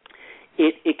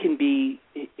it can be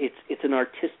it's an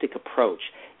artistic approach.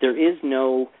 There is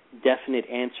no definite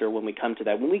answer when we come to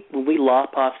that. When we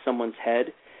lop off someone's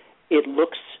head, it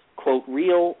looks, quote,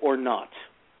 real or not.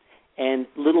 And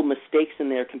little mistakes in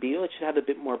there can be, it should have a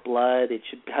bit more blood, it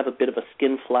should have a bit of a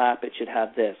skin flap, it should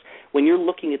have this. When you're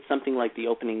looking at something like the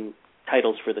opening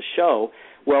titles for the show,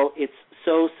 well, it's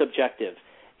so subjective.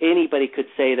 Anybody could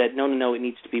say that, no, it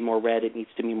needs to be more red, it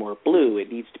needs to be more blue, it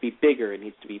needs to be bigger, it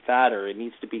needs to be fatter, it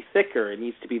needs to be thicker, it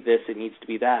needs to be this, it needs to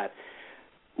be that.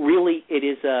 Really, it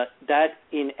is that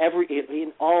in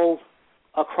all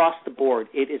across the board,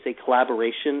 it is a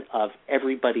collaboration of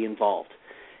everybody involved,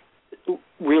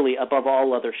 really above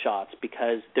all other shots,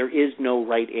 because there is no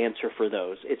right answer for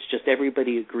those. It's just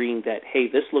everybody agreeing that, hey,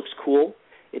 this looks cool,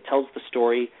 it tells the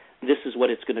story, this is what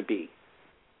it's going to be.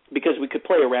 Because we could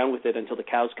play around with it until the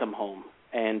cows come home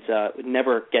and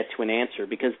never get to an answer,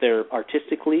 because they're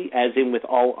artistically, as in with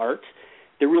all art,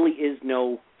 there really is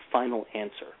no final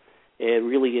answer. It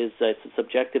really is, it's a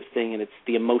subjective thing, and it's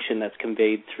the emotion that's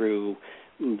conveyed through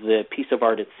the piece of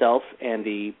art itself and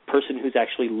the person who's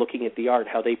actually looking at the art,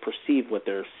 how they perceive what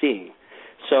they're seeing.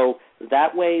 So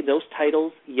that way, those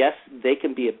titles, yes, they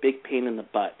can be a big pain in the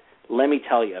butt, let me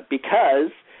tell you,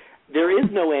 because there is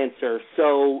no answer.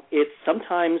 So it's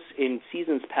sometimes in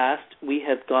seasons past, we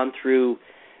have gone through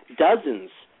dozens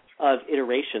of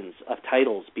iterations of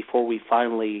titles before we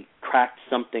finally cracked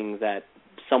something that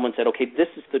someone said, okay, this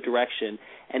is the direction,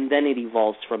 and then it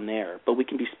evolves from there. But we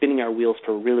can be spinning our wheels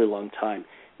for a really long time.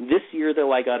 This year,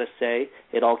 though, I got to say,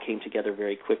 it all came together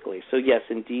very quickly. So yes,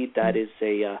 indeed, that is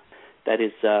the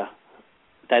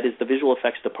visual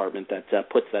effects department that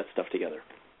puts that stuff together.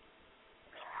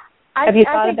 Have you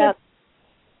thought about?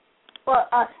 Well,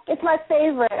 it's my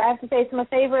favorite. I have to say, it's my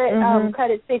favorite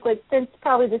credit sequence since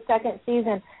probably the second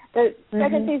season. The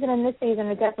second season and this season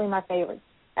are definitely my favorites.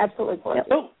 Absolutely gorgeous.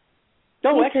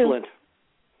 No, excellent.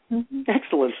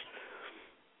 Excellent.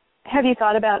 Have you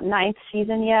thought about 9th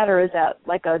season yet, or is that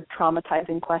like a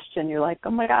traumatizing question? You're like, oh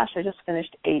my gosh, I just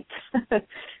finished 8.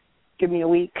 Give me a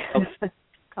week. Oh.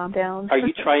 Calm down. Are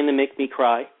you trying to make me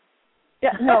cry?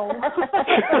 Yeah, no.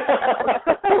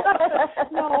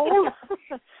 No.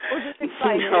 We're just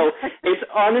excited. No, it's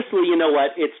honestly, you know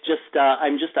what? It's just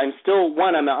I'm still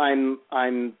one. I'm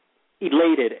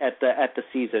elated at the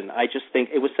season. I just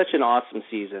think it was such an awesome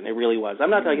season. It really was.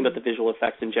 I'm not talking about the visual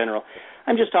effects in general.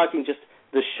 I'm just talking just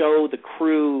the show, the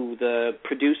crew, the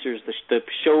producers, the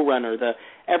showrunner, the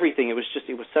everything. It was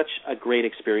such a great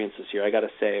experience this year. I got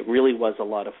to say, it really was a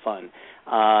lot of fun.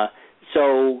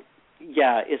 So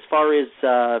yeah, as far as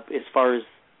that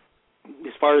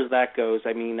goes,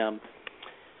 I mean,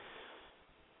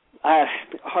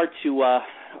 hard to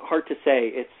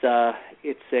say.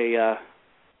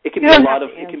 It can be a lot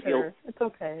of. It can be. It's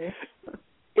okay.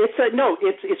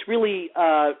 It's really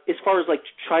as far as like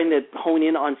trying to hone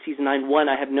in on season 9. One,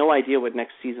 I have no idea what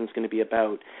next season's going to be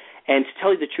about, and to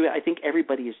tell you the truth, I think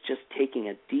everybody is just taking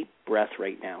a deep breath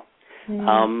right now.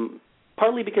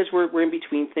 Partly because we're in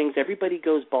between things. Everybody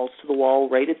goes balls to the wall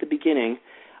right at the beginning,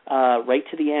 right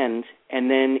to the end, and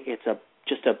then it's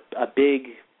just a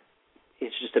big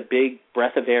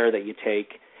breath of air that you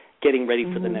take, getting ready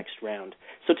for the next round.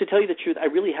 So to tell you the truth, I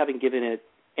really haven't given it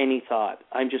any thought.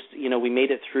 I'm just, we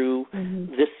made it through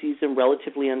this season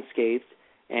relatively unscathed,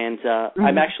 and I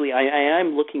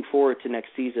am looking forward to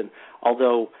next season,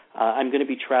 although I'm going to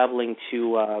be traveling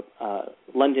to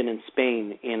London and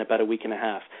Spain in about a week and a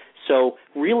half. So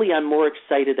really I'm more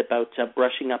excited about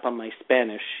brushing up on my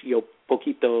Spanish, yo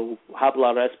poquito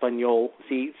hablar español.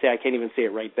 See, I can't even say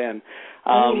it right then.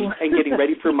 And getting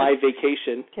ready for my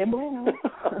vacation. Qué bueno.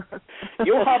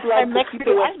 Yo hablar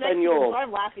poquito español.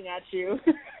 I'm laughing at you.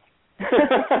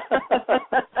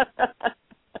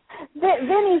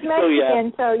 Vinny's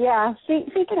Mexican, so yeah, she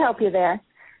can help you there.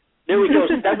 There we go.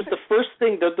 So that was the first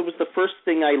thing. That was the first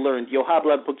thing I learned. Yo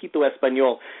hablar poquito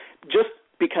español. Just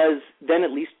because then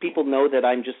at least people know that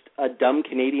I'm just a dumb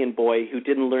Canadian boy who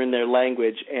didn't learn their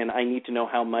language, and I need to know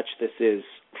how much this is.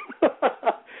 So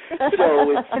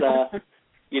it's,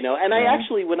 and I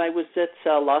actually, when I was at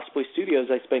Lost Boy Studios,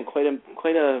 I spent quite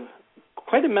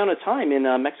amount of time in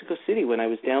Mexico City when I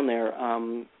was down there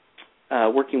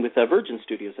working with Virgin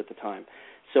Studios at the time.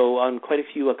 So on quite a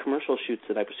few commercial shoots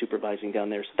that I was supervising down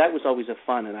there. So that was always a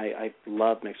fun, and I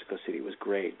loved Mexico City. It was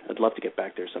great. I'd love to get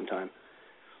back there sometime.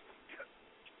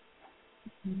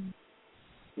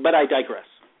 But I digress.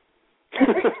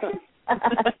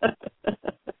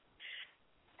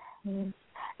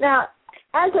 Now,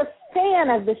 as a fan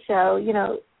of the show, you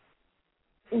know,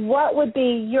 what would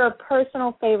be your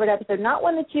personal favorite episode? Not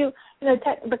one that you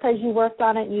because you worked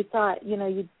on it and you thought, you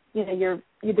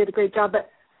did a great job, but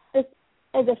just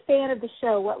as a fan of the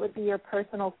show, what would be your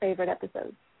personal favorite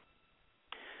episode?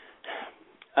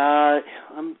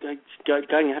 I'm going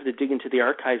to have to dig into the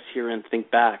archives here and think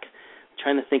back. I'm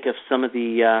trying to think of some of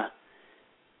the.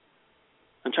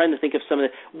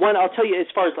 One. I'll tell you, as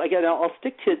far as again, I'll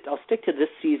stick to this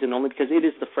season only because it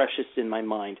is the freshest in my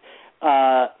mind.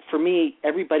 For me,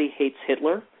 Everybody Hates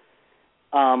Hitler.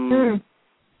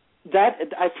 That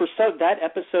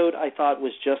episode I thought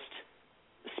was just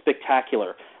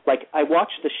spectacular. Like, I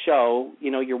watched the show,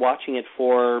 you're watching it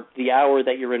for the hour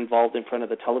that you're involved in front of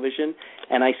the television,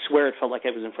 and I swear it felt like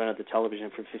I was in front of the television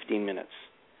for 15 minutes.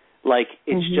 Like,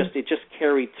 it just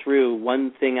carried through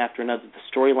one thing after another. The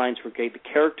storylines were great. The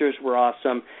characters were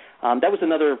awesome. That was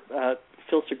another,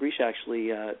 Phil Sgriccia actually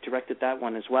directed that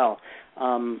one as well.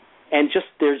 And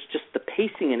there's just the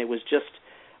pacing, and it was just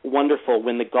wonderful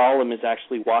when the Golem is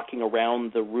actually walking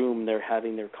around the room, they're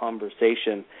having their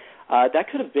conversation. That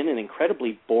could have been an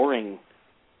incredibly boring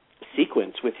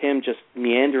sequence with him just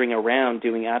meandering around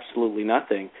doing absolutely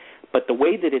nothing. But the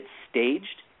way that it's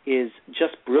staged is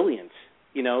just brilliant.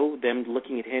 Them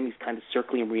looking at him, he's kind of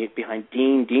circling behind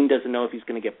Dean. Dean doesn't know if he's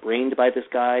going to get brained by this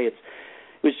guy. It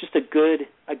was just a good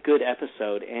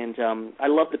episode, and I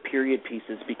love the period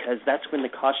pieces because that's when the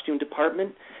costume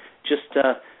department just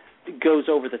goes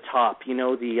over the top.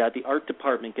 The art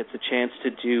department gets a chance to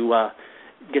do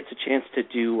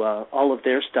all of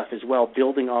their stuff as well,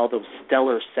 building all those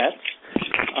stellar sets.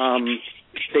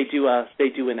 They do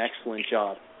an excellent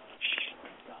job.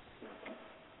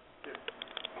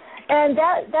 And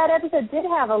that episode did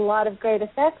have a lot of great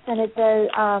effects, and it's a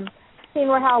scene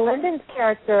where Hal Linden's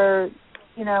character,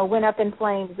 went up in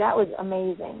flames. That was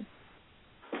amazing.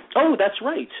 Oh, that's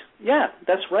right. Yeah,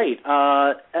 that's right.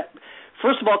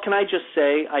 First of all, can I just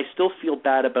say I still feel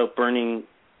bad about burning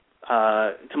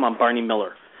Barney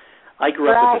Miller. I grew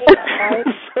up with this guy.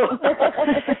 Right.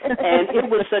 And it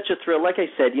was such a thrill. Like I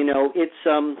said,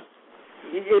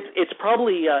 it's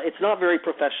probably it's not very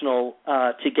professional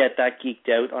to get that geeked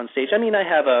out on stage. I mean, I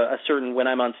have a certain, when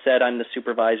I'm on set, I'm the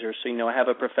supervisor, so I have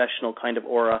a professional kind of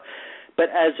aura. But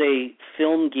as a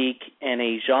film geek and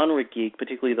a genre geek,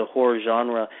 particularly the horror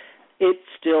genre, it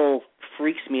still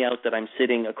freaks me out that I'm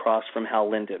sitting across from Hal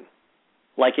Linden.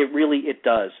 Like, it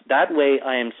does. That way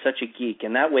I am such a geek,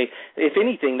 and that way, if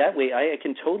anything, that way I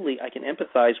can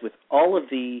empathize with all of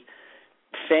the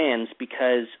fans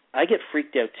because I get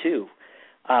freaked out too.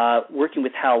 Working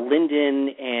with Hal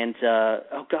Linden and,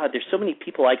 there's so many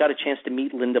people. I got a chance to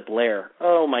meet Linda Blair.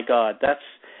 Oh, my God.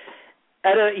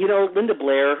 Linda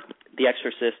Blair, The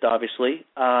Exorcist, obviously,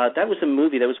 that was a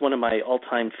movie. That was one of my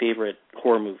all-time favorite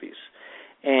horror movies.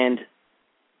 And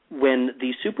when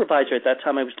the supervisor, at that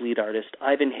time I was lead artist,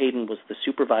 Ivan Hayden was the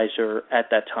supervisor at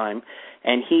that time,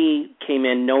 and he came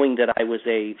in knowing that I was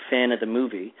a fan of the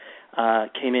movie,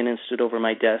 came in and stood over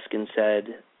my desk and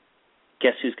said,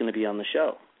 "Guess who's going to be on the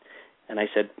show?" And I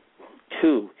said,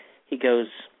 "Who?" He goes,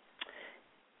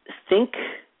 "Think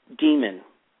Demon."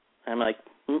 I'm like,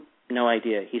 no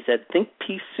idea. He said, "Think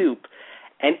pea soup."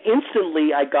 And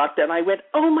instantly I got that and I went,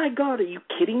 "Oh my God, are you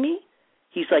kidding me?"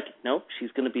 He's like, "No, she's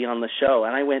going to be on the show."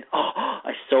 And I went, "Oh,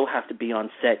 I so have to be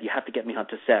on set. You have to get me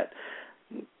onto set."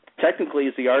 Technically,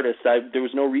 as the artist, there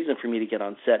was no reason for me to get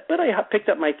on set. But I picked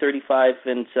up my 35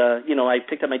 and, I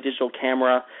picked up my digital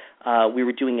camera. We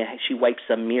were doing She Wipes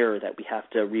a Mirror that we have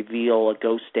to reveal a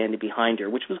ghost standing behind her,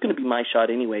 which was going to be my shot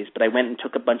anyways. But I went and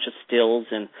took a bunch of stills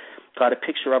and got a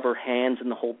picture of her hands and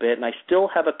the whole bit. And I still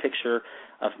have a picture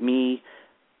of me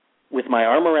with my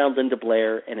arm around Linda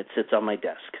Blair, and it sits on my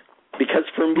desk. Because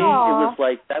for me, It was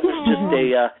like, that was just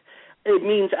it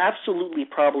means absolutely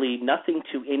probably nothing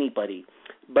to anybody.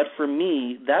 But for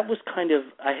me, that was kind of,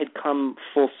 I had come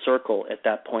full circle at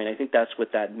that point. I think that's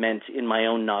what that meant in my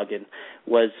own noggin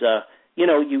was,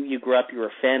 you grew up, you were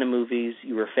a fan of movies,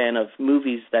 you were a fan of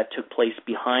movies that took place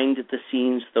behind the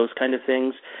scenes, those kind of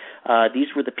things. These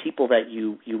were the people that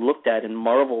you looked at and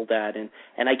marveled at, and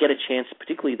I get a chance,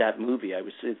 particularly that movie,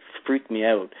 it freaked me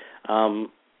out.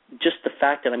 Just the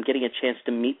fact that I'm getting a chance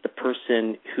to meet the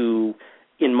person who,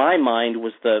 in my mind,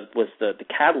 was the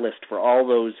catalyst for all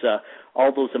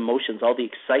those emotions, all the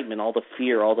excitement, all the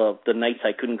fear, all the nights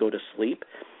I couldn't go to sleep.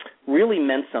 really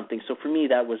meant something. So for me,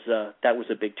 that was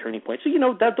a big turning point. So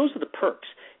those are the perks.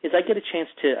 Is I get a chance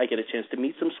to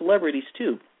meet some celebrities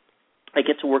too. I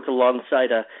get to work alongside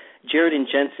Jared and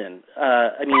Jensen.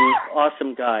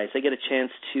 Awesome guys. I get a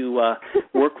chance to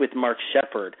work with Mark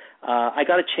Sheppard. I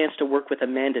got a chance to work with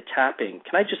Amanda Tapping.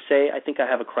 Can I just say, I think I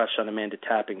have a crush on Amanda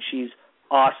Tapping. She's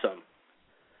awesome.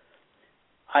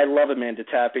 I love Amanda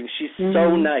Tapping. She's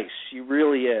so nice. She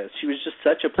really is. She was just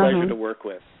such a pleasure to work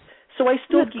with. So I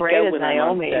still geek out when I'm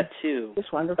on set too.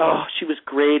 It's wonderful. Oh, she was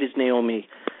great as Naomi.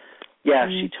 Yeah,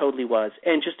 she totally was,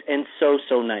 and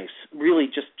so nice. Really,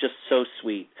 just so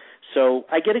sweet. So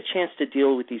I get a chance to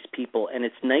deal with these people, and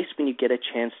it's nice when you get a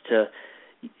chance to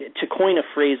coin a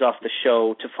phrase off the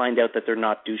show to find out that they're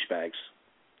not douchebags.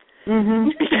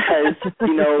 Because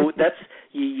that's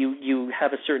you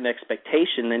have a certain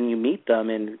expectation, then you meet them,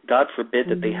 and God forbid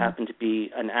that they happen to be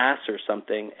an ass or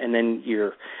something, and then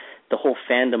the whole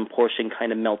fandom portion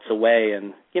kind of melts away,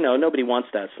 and nobody wants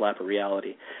that slap of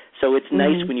reality. So it's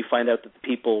nice when you find out that the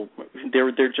people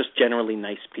they're just generally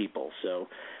nice people. So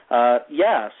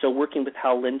so working with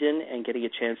Hal Linden and getting a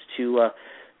chance to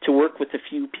work with a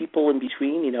few people in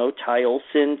between, Ty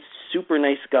Olson, super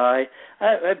nice guy.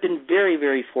 I've been very,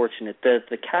 very fortunate.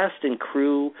 The cast and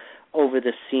crew over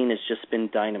this scene has just been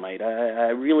dynamite. I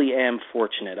really am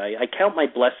fortunate. I count my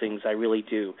blessings. I really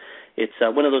do. It's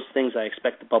one of those things I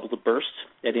expect the bubble to burst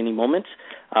at any moment,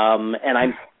 and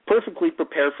I'm perfectly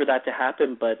prepared for that to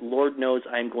happen, but Lord knows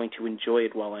I'm going to enjoy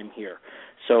it while I'm here.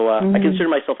 So I consider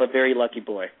myself a very lucky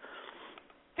boy.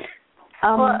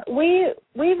 Well,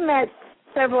 we've met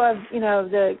several of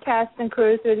the cast and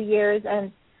crew through the years,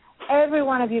 and every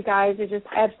one of you guys are just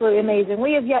absolutely amazing.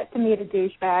 We have yet to meet a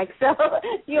douchebag, so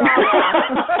you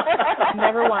all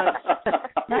never once.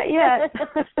 Not yet.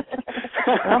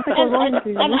 I don't think we're going to.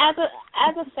 And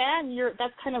as a fan,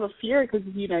 that's kind of a fear because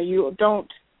you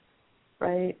don't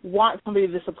want somebody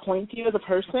to disappoint you as a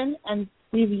person, and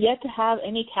we've yet to have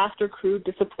any cast or crew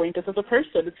disappoint us as a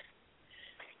person.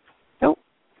 Nope.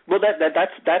 Well,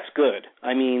 that's good.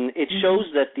 I mean, it shows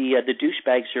that the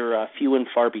douchebags are few and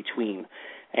far between.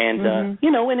 And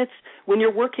and it's when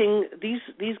you're working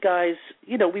these guys,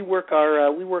 we work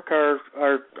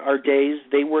our days,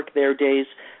 they work their days.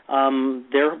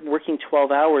 They're working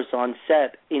 12 hours on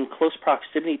set in close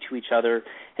proximity to each other,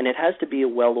 and it has to be a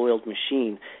well-oiled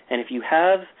machine. And if you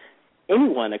have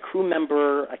anyone, a crew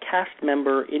member, a cast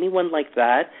member, anyone like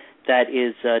that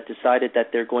is decided that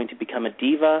they're going to become a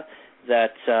diva,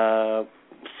 that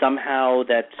somehow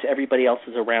that everybody else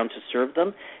is around to serve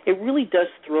them, it really does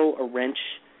throw a wrench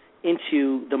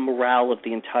into the morale of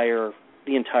the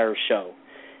entire show.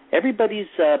 Everybody's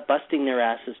busting their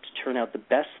asses to turn out the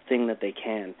best thing that they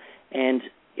can, and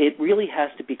it really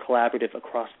has to be collaborative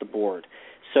across the board.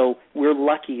 So we're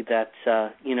lucky that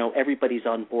everybody's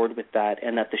on board with that,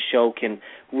 and that the show can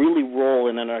really roll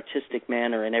in an artistic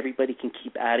manner, and everybody can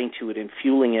keep adding to it and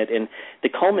fueling it. And the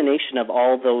culmination of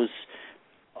all those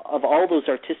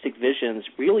artistic visions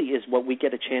really is what we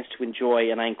get a chance to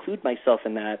enjoy, and I include myself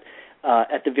in that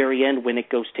at the very end when it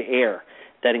goes to air.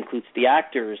 That includes the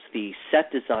actors, the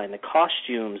set design, the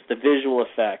costumes, the visual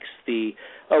effects, who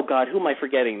am I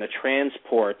forgetting? The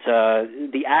transport,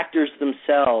 the actors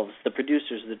themselves, the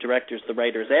producers, the directors, the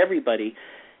writers, everybody.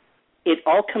 It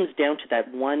all comes down to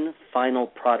that one final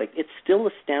product. It still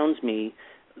astounds me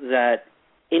that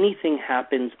anything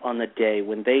happens on the day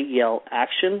when they yell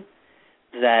action,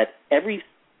 that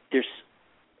there's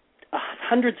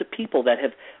hundreds of people that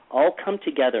have all come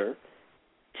together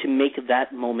to make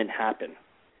that moment happen.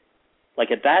 Like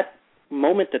at that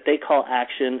moment that they call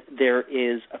action, there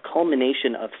is a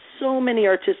culmination of so many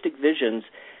artistic visions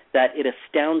that it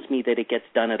astounds me that it gets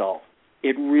done at all.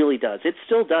 It really does. It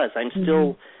still does. I'm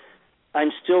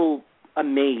still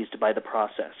amazed by the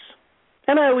process.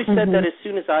 And I always said that as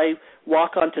soon as I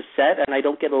walk onto set and I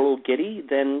don't get a little giddy,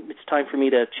 then it's time for me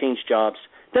to change jobs.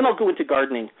 Then I'll go into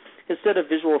gardening. Instead of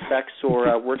visual effects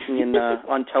or working in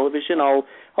on television, I'll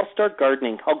start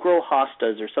gardening. I'll grow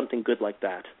hostas or something good like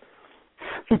that.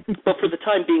 But for the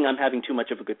time being, I'm having too much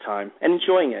of a good time and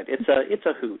enjoying it. It's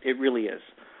a hoot. It really is.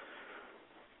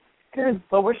 Good.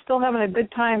 Well, we're still having a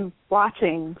good time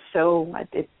watching, so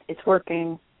it's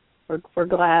working. We're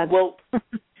glad. Well,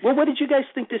 what did you guys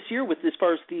think this year with as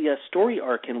far as the story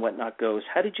arc and whatnot goes?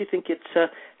 How did you think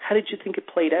it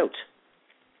played out?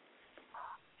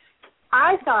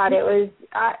 I thought it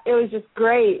was just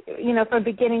great. From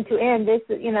beginning to end. It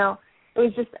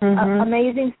was just an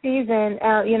amazing season.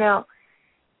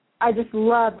 I just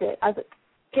loved it.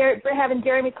 Having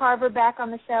Jeremy Carver back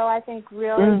on the show, I think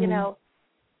really,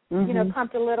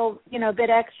 pumped a little, bit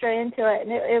extra into it,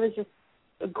 and it was just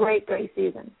a great, great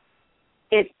season.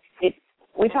 It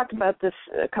we talked about this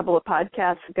a couple of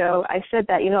podcasts ago. I said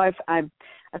that,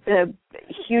 I've been a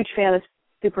huge fan of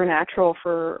Supernatural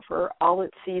for all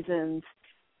its seasons,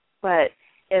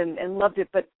 and loved it,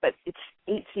 but it's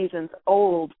 8 seasons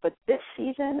old. But this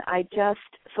season,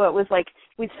 so it was like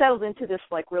we'd settled into this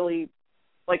really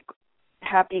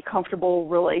happy, comfortable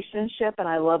relationship, and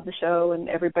I love the show and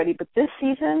everybody. But this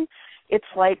season, it's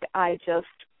like I just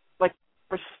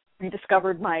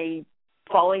rediscovered my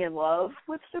falling in love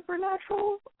with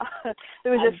Supernatural.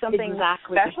 There was just something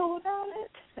special about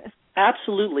it.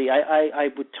 Absolutely, I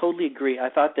would totally agree. I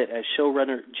thought that as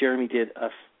showrunner, Jeremy did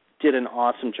an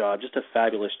awesome job, just a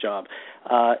fabulous job.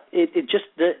 I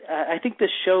think the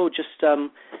show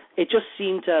it just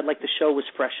seemed like the show was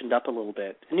freshened up a little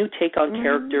bit. A new take on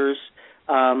characters.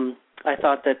 I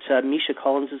thought that Misha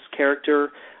Collins'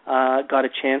 character got a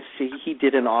chance. He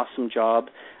did an awesome job.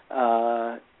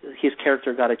 His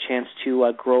character got a chance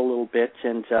to grow a little bit,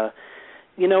 and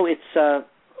it's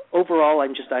overall.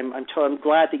 I'm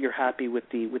glad that you're happy with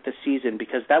the season,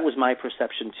 because that was my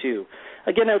perception too.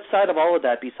 Again, outside of all of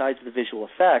that, besides the visual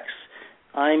effects,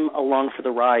 I'm along for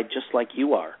the ride just like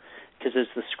you are. Because as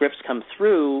the scripts come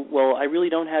through, well, I really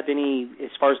don't have any, as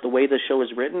far as the way the show is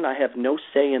written, I have no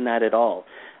say in that at all.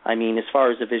 I mean, as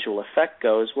far as the visual effect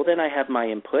goes, well, then I have my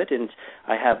input, and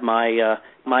I have my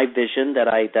vision that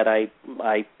I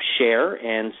share,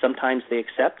 and sometimes they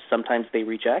accept, sometimes they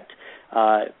reject,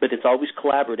 but it's always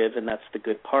collaborative, and that's the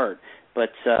good part.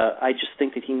 But I just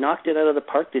think that he knocked it out of the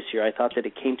park this year. I thought that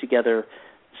it came together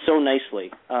so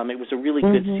nicely. It was a really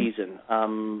good season.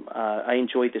 I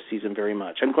enjoyed this season very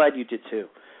much. I'm glad you did too.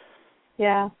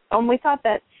 Yeah. We thought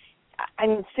that,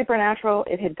 Supernatural,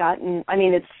 it had gotten,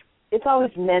 it's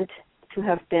always meant to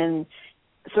have been,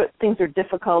 so things are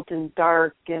difficult and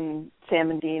dark, and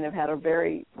Sam and Dean have had a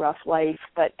very rough life,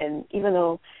 and even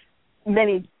though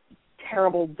many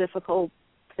terrible, difficult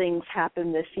things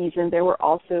happened this season, there were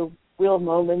also real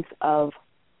moments of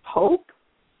hope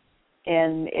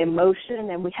and emotion,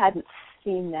 and we hadn't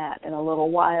seen that in a little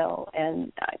while.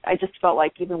 And I just felt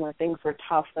like even when things were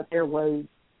tough, that there was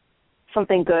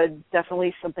something good,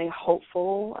 definitely something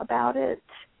hopeful about it.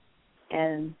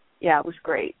 And yeah, it was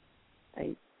great.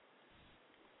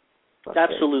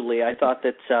 Absolutely. I thought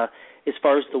that as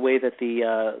far as the way that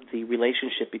the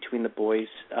relationship between the boys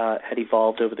had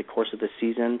evolved over the course of the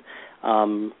season,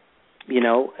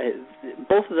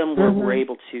 both of them were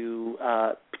able to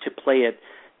play it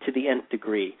to the nth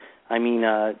degree.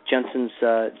 Jensen's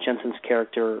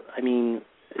character.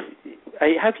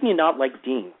 How can you not like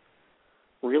Dean?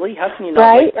 Really? How can you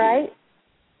not like Dean? Right.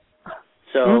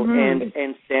 So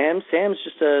and Sam's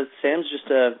just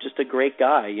a great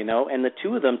guy, and the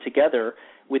two of them together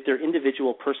with their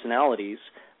individual personalities,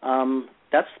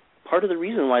 that's part of the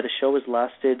reason why the show has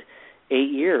lasted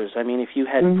 8 years. If you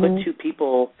had put two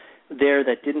people there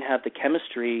that didn't have the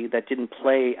chemistry, that didn't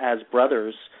play as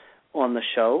brothers on the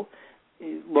show,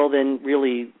 well then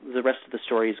really the rest of the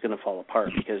story is going to fall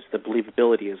apart, because the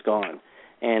believability is gone.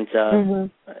 And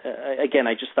again,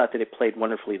 I just thought that it played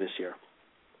wonderfully this year.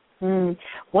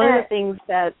 One of the things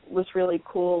that was really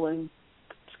cool and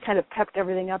kind of pepped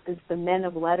everything up is the Men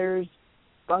of Letters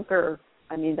bunker.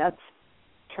 That's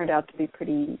turned out to be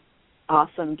pretty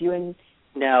awesome.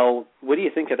 Now, what do you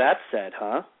think of that set,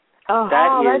 huh?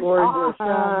 That is gorgeous.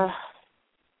 Awesome.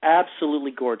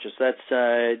 Absolutely gorgeous. That's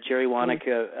Jerry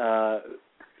Wanaka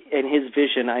and his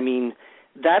vision.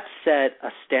 That set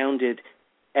astounded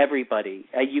everybody.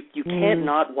 You can't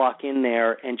not walk in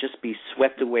there and just be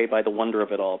swept away by the wonder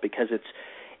of it all, because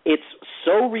it's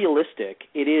so realistic.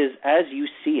 It is as you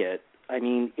see it.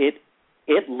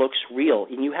 It looks real,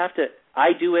 and you have to.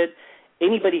 I do it.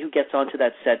 Anybody who gets onto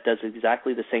that set does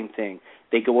exactly the same thing.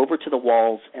 They go over to the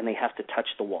walls and they have to touch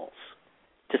the walls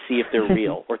to see if they're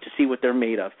real or to see what they're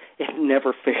made of. It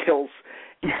never fails.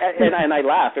 And I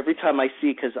laugh every time I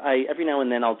see, because every now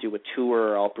and then I'll do a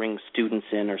tour, or I'll bring students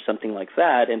in or something like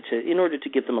that, and in order to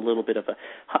give them a little bit of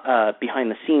a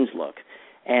behind the scenes look.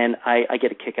 And I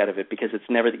get a kick out of it, because it's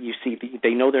never that you see. They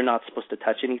know they're not supposed to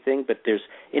touch anything, but there's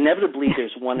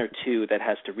one or two that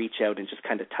has to reach out and just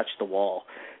kind of touch the wall,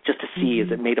 just to see,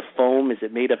 is it made of foam? Is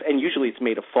it made of? And usually it's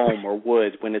made of foam or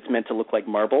wood when it's meant to look like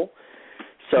marble.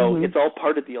 So it's all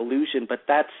part of the illusion. But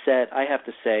that set, I have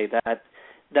to say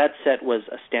that set was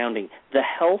astounding. The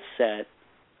hell set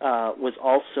was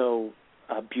also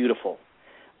beautiful.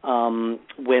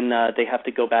 When they have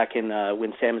to go back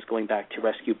when Sam is going back to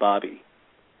rescue Bobby.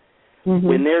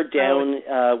 When they're down,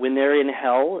 when they're in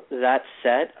hell, that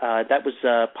set, that was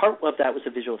part of that was a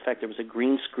visual effect. There was a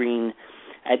green screen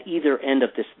at either end of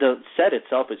this. The set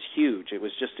itself is huge. It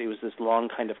was this long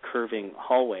kind of curving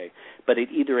hallway, but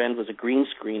at either end was a green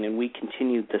screen, and we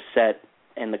continued the set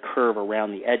and the curve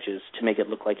around the edges to make it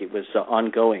look like it was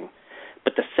ongoing.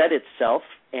 But the set itself,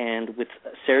 and with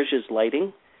Serge's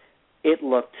lighting, it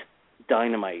looked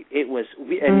dynamite. It was,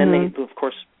 and then they, of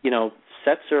course,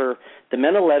 sets are, the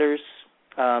Mena letters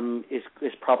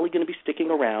is probably going to be sticking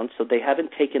around, so they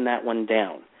haven't taken that one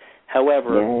down.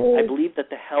 However, I believe that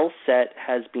the Hell set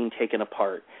has been taken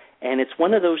apart, and it's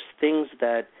one of those things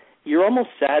that you're almost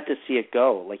sad to see it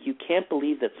go. Like, you can't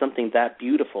believe that something that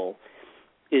beautiful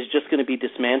is just going to be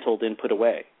dismantled and put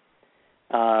away.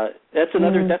 That's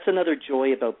another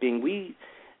joy about being.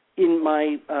 In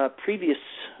my previous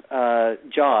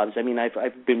jobs, I mean,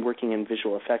 I've been working in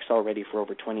visual effects already for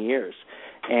over 20 years,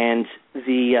 and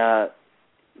the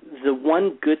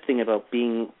one good thing about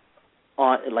being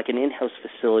on like an in-house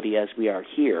facility as we are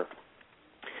here,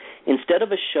 instead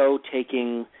of a show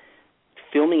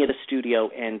filming at a studio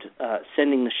and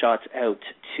sending the shots out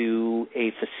to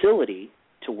a facility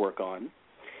to work on,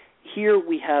 here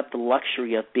we have the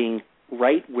luxury of being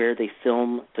right where they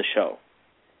film the show.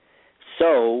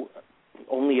 So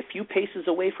only a few paces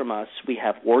away from us, we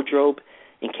have wardrobe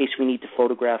in case we need to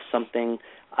photograph something.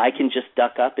 I can just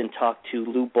duck up and talk to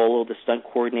Lou Bolo, the stunt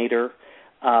coordinator,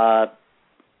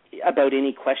 about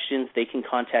any questions. They can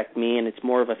contact me, and it's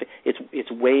more of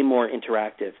it's way more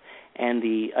interactive. And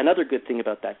another good thing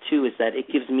about that too is that it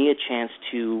gives me a chance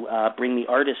to bring the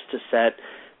artist to set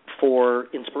for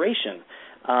inspiration.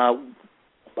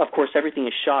 Of course, everything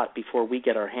is shot before we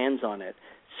get our hands on it,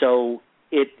 so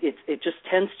it just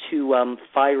tends to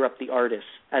fire up the artists.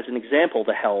 As an example,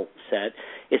 the Hell set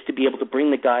is to be able to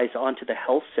bring the guys onto the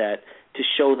Hell set to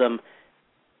show them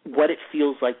what it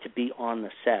feels like to be on the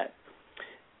set,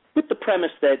 with the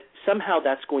premise that somehow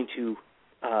that's going to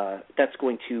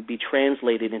be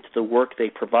translated into the work they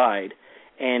provide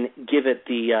and give it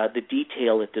the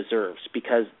detail it deserves,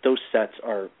 because those sets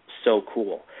are so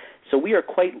cool. So we are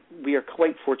quite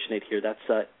fortunate here.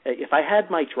 That's if I had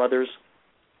my druthers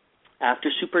after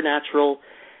Supernatural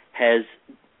has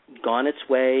gone its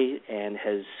way and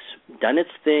has done its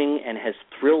thing and has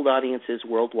thrilled audiences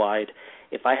worldwide,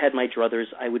 if I had my druthers,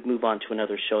 I would move on to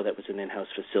another show that was an in-house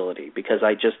facility, because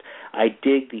I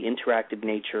dig the interactive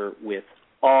nature with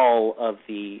all of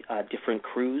the different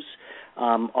crews,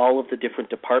 all of the different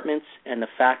departments, and the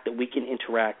fact that we can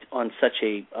interact on such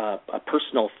a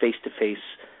personal face-to-face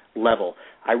level.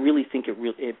 I really think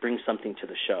it brings something to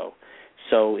the show.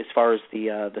 So as far as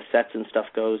the sets and stuff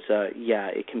goes,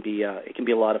 it can be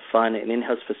a lot of fun. And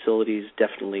in-house facilities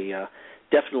definitely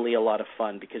a lot of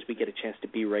fun, because we get a chance to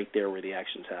be right there where the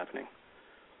action's happening.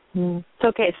 It's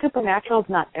okay. Supernatural's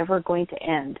not ever going to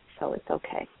end, so it's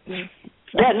okay.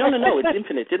 Yeah, no, it's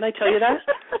infinite. Didn't I tell you that?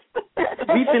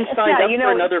 We've been signed up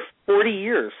for another 40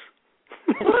 years.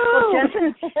 Well,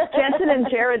 Jensen and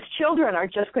Jared's children are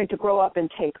just going to grow up and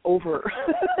take over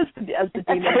as the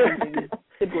Demon King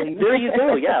siblings. There you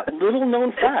go. Yeah, little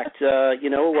known fact.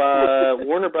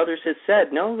 Warner Brothers has said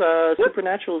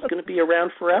Supernatural is going to be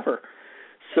around forever.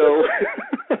 So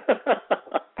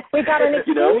we got an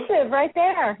exclusive right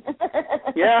there.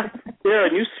 Yeah, a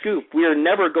new scoop. We are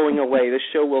never going away. This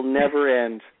show will never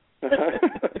end. For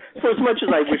as much as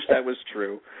I wish that was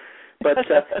true. But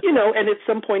and at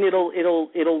some point it'll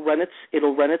run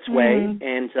its way,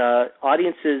 and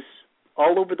audiences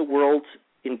all over the world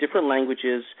in different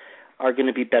languages are going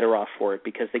to be better off for it,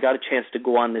 because they got a chance to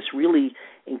go on this really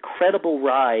incredible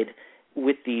ride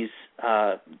with these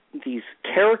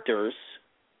characters.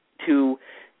 To,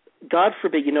 God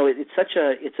forbid,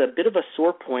 it's a bit of a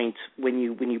sore point when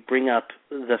you bring up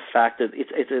the fact that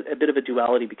it's a bit of a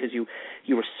duality, because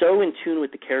you were so in tune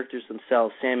with the characters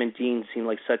themselves. Sam and Dean seem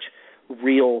like such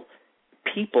real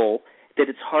people that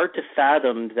it's hard to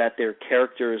fathom that they're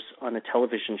characters on a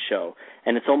television show,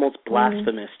 and it's almost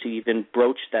blasphemous to even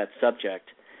broach that subject.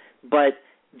 But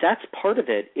that's part of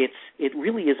it. It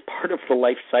really is part of the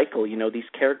life cycle. These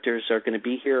characters are going to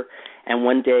be here, and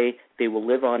one day they will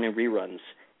live on in reruns.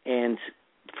 And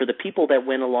for the people that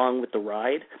went along with the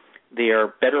ride, they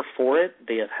are better for it.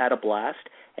 They have had a blast,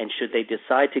 and should they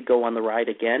decide to go on the ride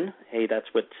again, hey, that's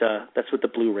what the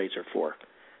Blu-rays are for.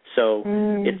 So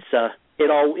it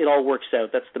all works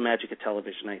out. That's the magic of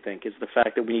television, I think, is the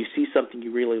fact that when you see something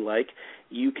you really like,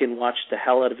 you can watch the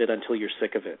hell out of it until you're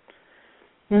sick of it.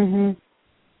 Mhm.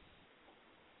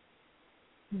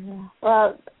 Yeah.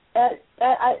 Well,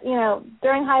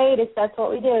 during hiatus, that's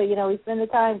what we do. We spend the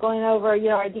time going over,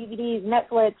 our DVDs,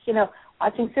 Netflix,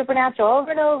 watching Supernatural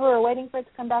over and over, waiting for it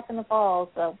to come back in the fall.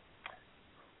 So.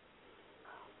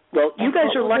 Well, you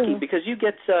guys are lucky, because you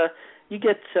get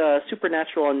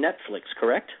Supernatural on Netflix,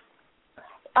 correct?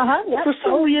 Yeah.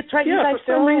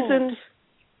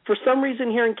 For some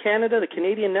reason here in Canada, the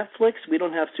Canadian Netflix, we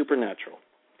don't have Supernatural.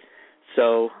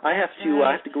 So I have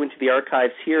to go into the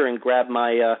archives here and grab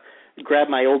my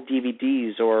old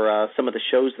DVDs or some of the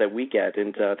shows that we get,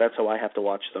 and that's how I have to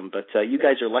watch them. But you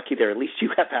guys are lucky there. At least you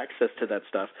have access to that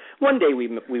stuff. One day we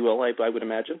will, I would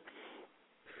imagine.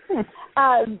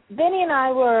 Vinny and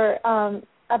I were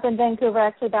up in Vancouver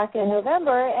actually back in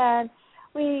November, and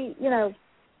we,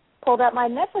 pulled out my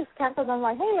Netflix account because I'm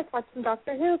like, hey, let's watch some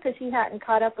Doctor Who, because he hadn't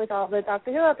caught up with all the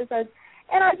Doctor Who episodes.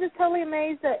 And I was just totally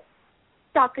amazed that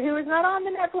Doctor Who is not on the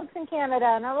Netflix in Canada.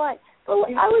 And I'm like, well,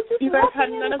 I was just you guys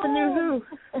had none of the new Who.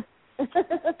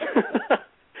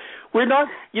 We're not,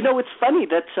 it's funny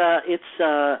that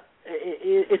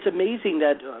it's amazing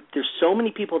that there's so many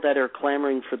people that are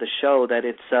clamoring for the show that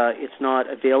it's not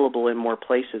available in more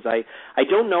places. I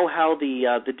don't know how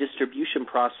the distribution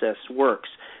process works,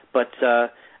 but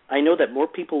I know that more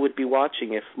people would be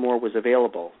watching if more was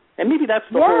available. And maybe that's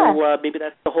the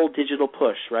whole digital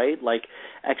push, right? Like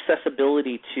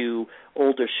accessibility to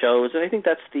older shows. And I think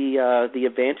that's the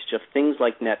advantage of things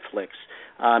like Netflix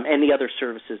and the other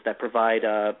services that provide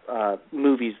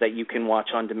movies that you can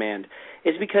watch on demand,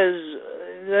 is because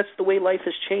that's the way life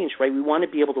has changed, right? We want to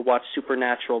be able to watch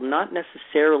Supernatural not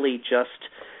necessarily just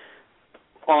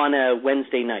on a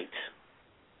Wednesday night.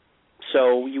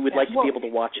 So you would like to be able to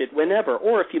watch it whenever,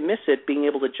 or if you miss it, being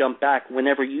able to jump back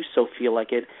whenever you so feel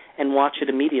like it and watch it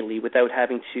immediately without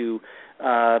having to,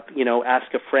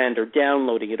 ask a friend or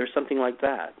downloading it or something like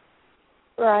that.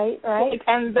 Right.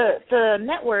 And the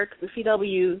network, the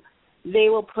CW, they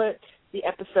will put the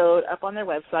episode up on their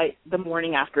website the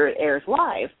morning after it airs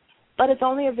live. But it's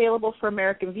only available for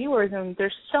American viewers, and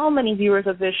there's so many viewers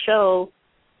of this show,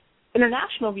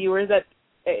 international viewers, that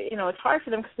it's hard for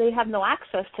them because they have no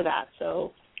access to that.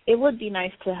 So it would be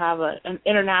nice to have an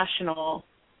international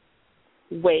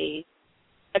way,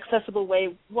 accessible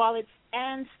way,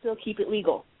 and still keep it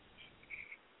legal.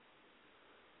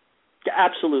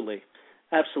 Absolutely.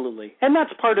 And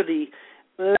that's part of the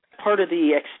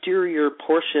exterior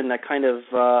portion that kind of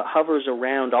hovers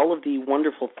around all of the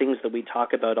wonderful things that we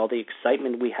talk about, all the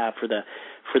excitement we have for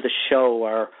the show,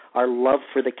 our love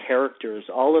for the characters,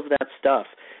 all of that stuff.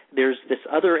 There's this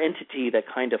other entity that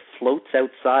kind of floats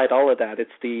outside all of that.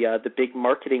 It's the big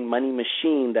marketing money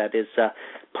machine that is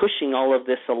pushing all of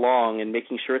this along and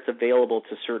making sure it's available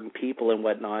to certain people and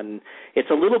whatnot. And it's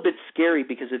a little bit scary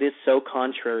because it is so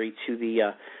contrary to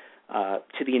the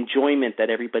enjoyment that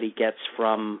everybody gets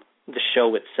from the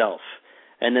show itself.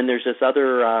 And then there's this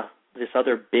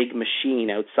other big machine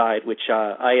outside, which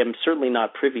I am certainly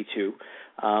not privy to.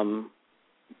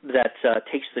 That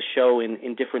takes the show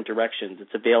in different directions.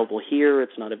 It's available here,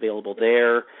 it's not available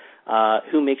there.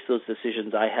 Who makes those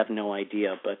decisions? I have no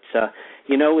idea. But,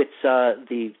 it's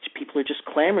the people are just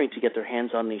clamoring to get their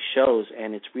hands on these shows,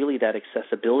 and it's really that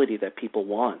accessibility that people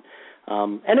want.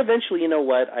 And eventually, you know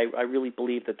what? I really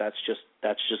believe that's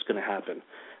just going to happen.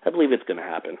 I believe it's going to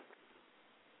happen.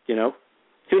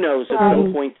 Who knows? At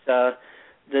some point,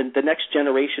 the next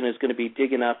generation is going to be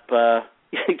digging up.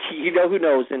 Who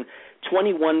knows? In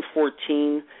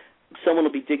 2114, someone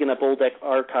will be digging up old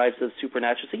archives of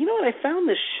Supernatural. So, what? I found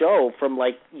this show from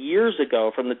years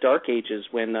ago, from the Dark Ages,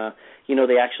 when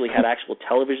they actually had actual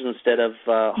television instead of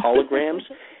holograms,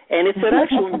 and it's an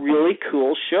actually really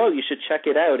cool show. You should check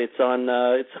it out. It's on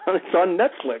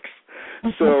Netflix.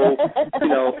 So,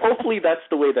 hopefully that's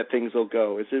the way that things will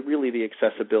go. Is it really the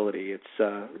accessibility? It's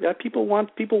people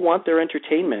want their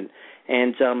entertainment,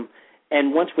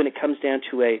 and once when it comes down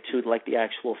to the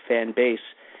actual fan base,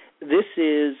 this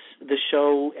is the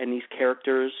show and these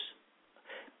characters,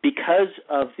 because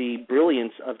of the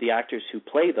brilliance of the actors who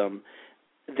play them,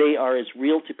 they are as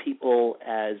real to people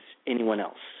as anyone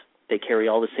else. They carry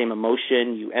all the same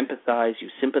emotion. You empathize, you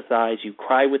sympathize, you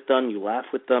cry with them, you laugh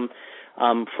with them.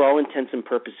 For all intents and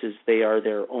purposes, they are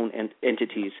their own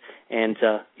entities, and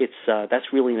that's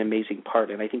really an amazing part,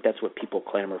 and I think that's what people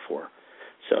clamor for.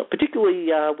 So particularly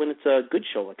when it's a good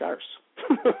show like ours.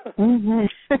 Mm-hmm.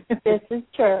 This is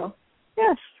true.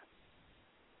 Yes.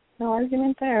 No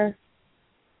argument there.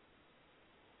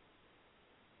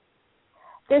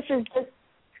 This has just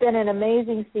been an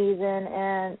amazing season,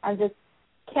 and I just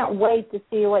can't wait to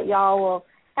see what y'all will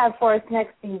have for us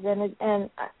next season. And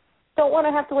I don't want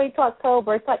to have to wait till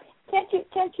October. It's like,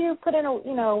 can't you put in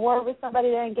a word with somebody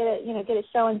there and get it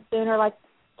showing sooner, like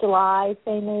July,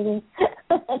 say maybe?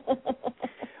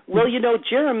 Well,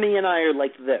 Jeremy and I are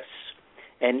like this,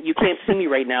 and you can't see me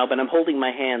right now, but I'm holding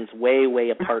my hands way, way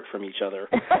apart from each other.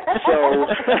 So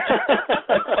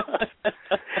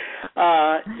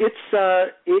I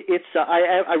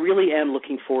really am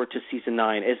looking forward to season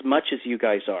 9 as much as you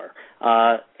guys are,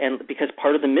 and because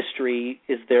part of the mystery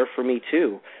is there for me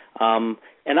too. And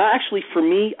for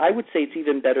me, I would say it's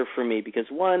even better for me because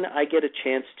one, I get a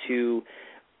chance to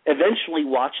eventually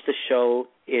watch the show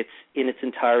in its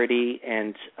entirety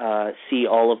and see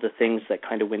all of the things that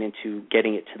kind of went into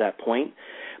getting it to that point.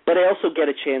 But I also get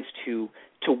a chance to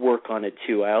work on it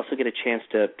too. I also get a chance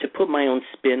to put my own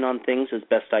spin on things as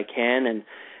best I can, and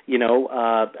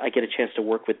I get a chance to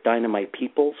work with dynamite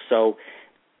people. So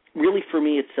really, for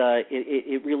me,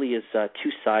 it really is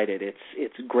two-sided.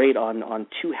 It's great on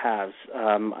two halves.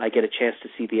 I get a chance to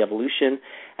see the evolution,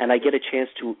 and I get a chance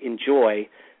to enjoy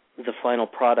the final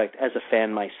product as a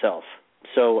fan myself.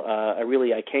 So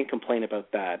I can't complain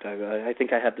about that. I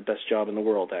think I have the best job in the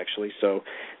world, actually. So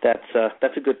that's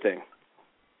a good thing.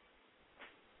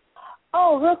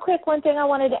 Oh, real quick, one thing I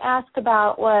wanted to ask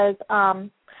about was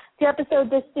the episode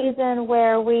this season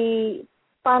where we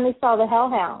finally saw the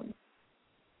Hellhound.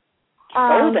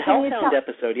 The Hellhound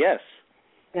episode, yes.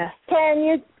 Yes.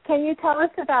 Can you tell us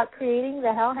about creating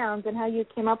the Hellhounds and how you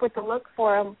came up with the look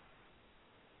for them?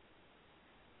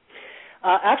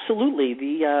 Absolutely.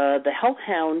 The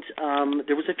Hellhound,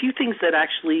 there was a few things that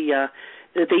actually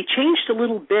they changed a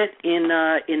little bit in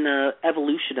the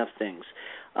evolution of things.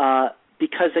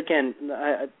 Because, again,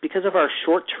 because of our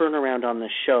short turnaround on the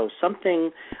show, something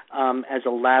as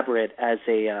elaborate as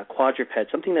a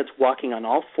quadruped, something that's walking on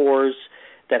all fours,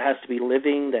 that has to be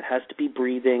living, that has to be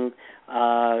breathing,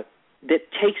 that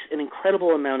takes an incredible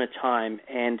amount of time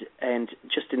and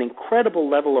just an incredible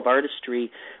level of artistry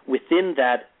within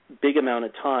that big amount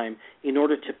of time in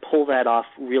order to pull that off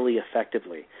really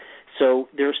effectively. So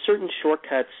there are certain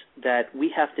shortcuts that we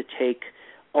have to take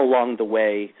along the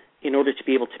way in order to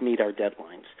be able to meet our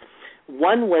deadlines.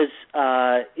 One was,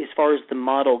 as far as the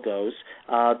model goes,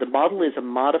 the model is a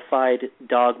modified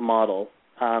dog model,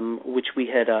 which we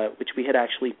had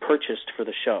actually purchased for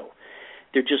the show.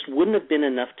 There just wouldn't have been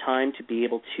enough time to be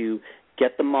able to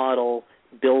get the model,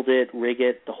 build it, rig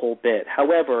it, the whole bit.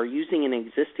 However, using an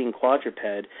existing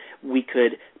quadruped, we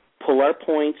could pull our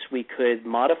points, we could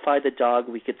modify the dog,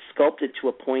 we could sculpt it to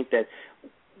a point that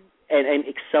and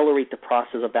accelerate the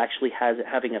process of actually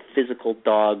having a physical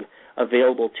dog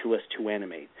available to us to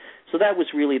animate. So that was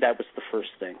the first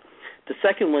thing. The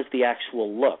second was the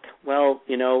actual look. Well,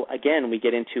 again, we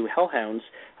get into hellhounds,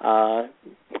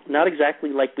 not exactly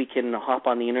like we can hop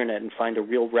on the internet and find a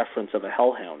real reference of a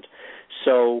hellhound.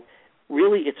 So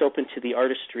really it's open to the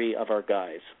artistry of our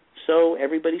guys. So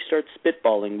everybody starts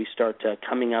spitballing. We start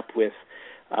coming up with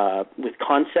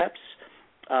concepts.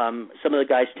 Some of the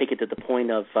guys take it to the point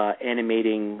of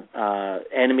animating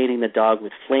the dog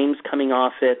with flames coming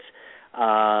off it.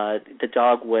 The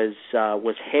dog was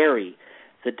hairy.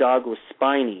 The dog was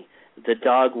spiny. The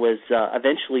dog was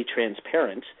eventually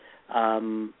transparent.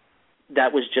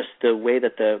 That was just the way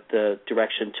that the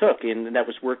direction took, and that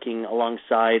was working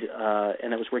alongside,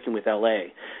 and I was working with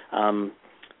LA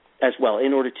as well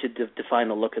in order to define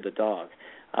the look of the dog.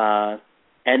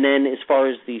 And then as far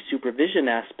as the supervision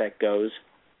aspect goes,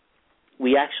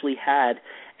 we actually had,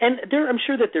 and I'm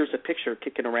sure that there's a picture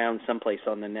kicking around someplace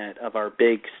on the net of our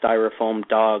big styrofoam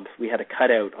dog. We had a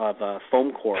cutout of a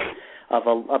foam core of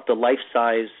the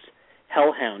life-size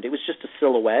hellhound. It was just a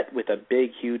silhouette with a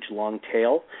big, huge, long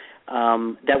tail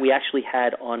that we actually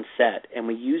had on set, and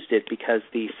we used it because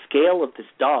the scale of this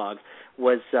dog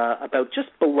was about just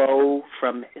below,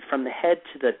 from the head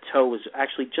to the toe, was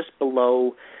actually just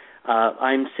below.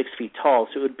 I'm 6 feet tall,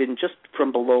 so it would have been just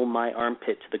from below my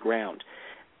armpit to the ground.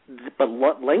 But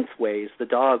lengthways, the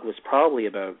dog was probably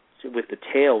about, with the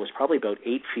tail, was probably about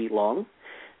 8 feet long.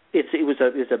 It was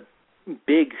a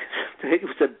big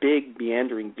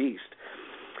meandering beast.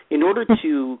 In order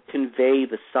to convey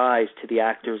the size to the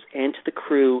actors and to the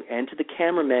crew and to the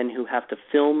cameramen who have to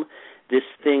film this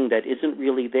thing that isn't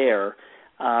really there,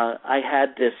 I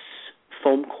had this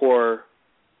foam core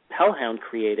hellhound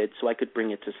created so I could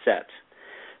bring it to set.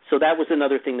 So that was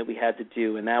another thing that we had to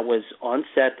do, and that was on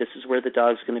set, this is where the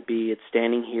dog's going to be, it's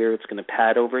standing here, it's going to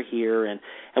pad over here, and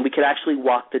we could actually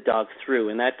walk the dog through,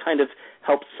 and that kind of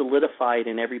helped solidify it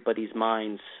in everybody's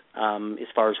minds as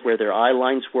far as where their eye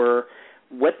lines were,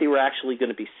 what they were actually going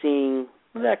to be seeing,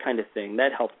 that kind of thing.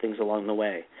 That helped things along the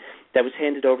way. That was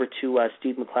handed over to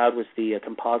Steve McLeod, was the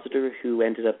compositor who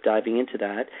ended up diving into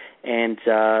that, and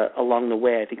along the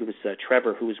way, I think it was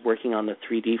Trevor who was working on the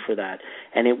 3D for that,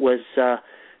 and it was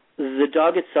the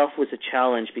dog itself was a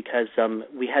challenge because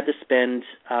we had to spend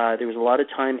there was a lot of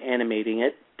time animating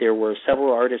it there were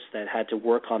several artists that had to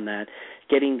work on that.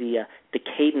 Getting the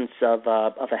cadence of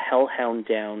a hellhound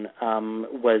down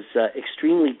was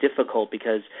extremely difficult,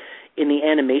 because in the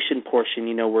animation portion,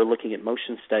 we're looking at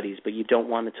motion studies, but you don't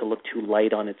want it to look too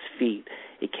light on its feet.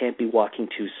 It can't be walking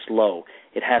too slow.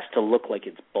 It has to look like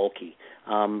it's bulky.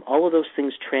 All of those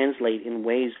things translate in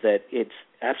ways that it's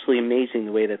absolutely amazing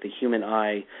the way that the human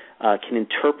eye can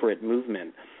interpret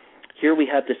movement. Here we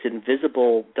have this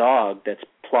invisible dog that's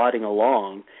plodding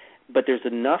along, but there's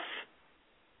enough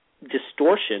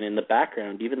distortion in the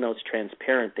background, even though it's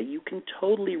transparent, that you can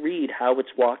totally read how it's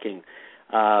walking.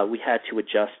 We had to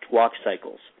adjust walk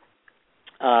cycles.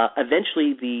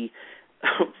 Eventually the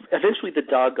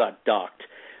dog got docked.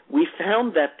 We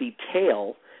found that the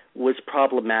tail was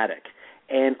problematic,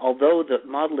 and although the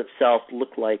model itself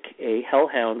looked like a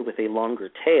hellhound with a longer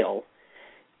tail,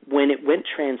 when it went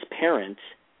transparent,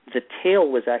 the tail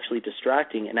was actually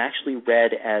distracting and actually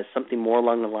read as something more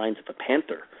along the lines of a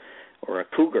panther or a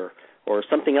cougar or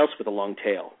something else with a long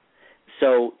tail.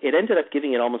 So it ended up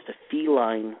giving it almost a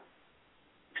feline.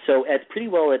 So at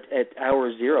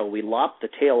hour 0, we lopped the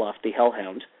tail off the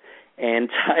hellhound, and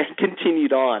I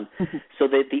continued on. So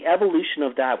the evolution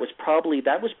of that was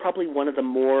probably one of the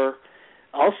more,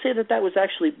 I'll say that was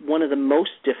actually one of the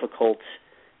most difficult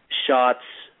shots,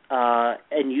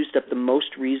 and used up the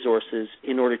most resources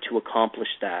in order to accomplish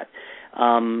that.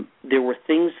 There were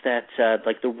things that,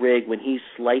 like the rig, when he's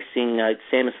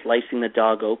Sam is slicing the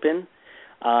dog open,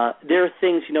 there are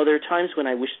things, there are times when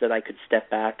I wish that I could step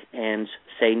back and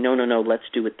say, no, let's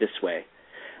do it this way.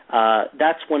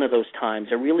 That's one of those times.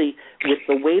 I really, with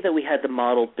the way that we had the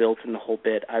model built and the whole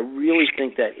bit, I really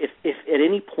think that if at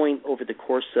any point over the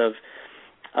course of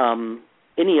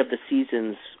any of the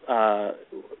seasons,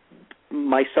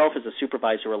 myself as a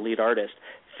supervisor or lead artist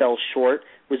fell short,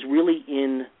 was really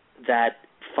in that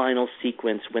final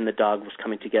sequence when the dog was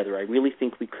coming together. I really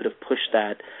think we could have pushed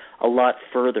that a lot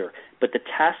further. But the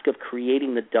task of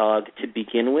creating the dog to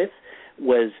begin with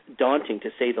was daunting, to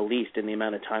say the least, in the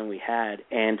amount of time we had.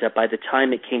 And by the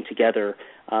time it came together,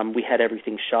 we had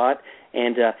everything shot.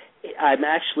 And I'm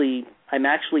actually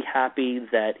happy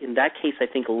that in that case, I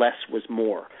think less was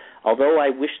more. Although I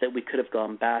wish that we could have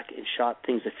gone back and shot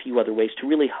things a few other ways to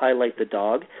really highlight the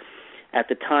dog. At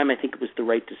the time, I think it was the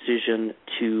right decision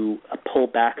to pull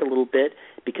back a little bit,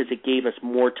 because it gave us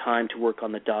more time to work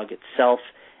on the dog itself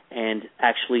and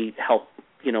actually help,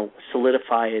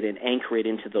 solidify it and anchor it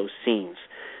into those scenes.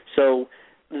 So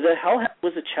the hellhound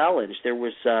was a challenge. There were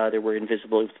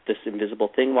this invisible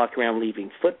thing walking around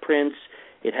leaving footprints.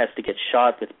 It has to get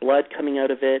shot with blood coming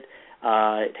out of it.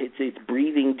 It's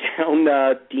breathing down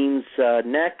Dean's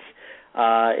neck.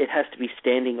 It has to be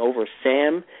standing over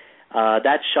Sam.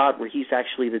 That shot where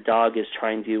the dog is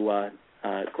trying to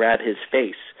grab his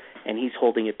face, and he's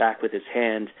holding it back with his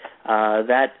hand,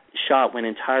 that shot went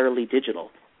entirely digital,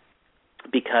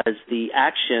 because the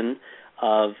action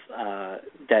of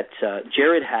that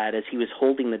Jared had as he was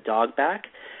holding the dog back,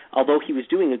 although he was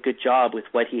doing a good job with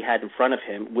what he had in front of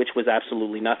him, which was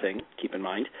absolutely nothing, keep in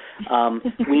mind,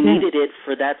 we needed it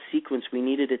for that sequence. We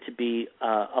needed it to be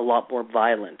a lot more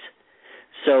violent.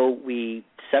 So we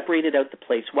separated out the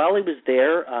plates. While I was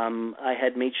there, I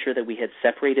had made sure that we had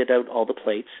separated out all the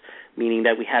plates, meaning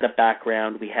that we had a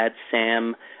background, we had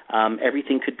Sam,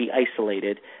 everything could be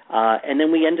isolated. And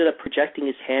then we ended up projecting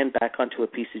his hand back onto a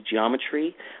piece of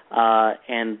geometry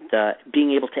and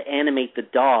being able to animate the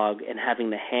dog and having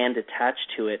the hand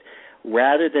attached to it,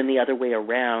 rather than the other way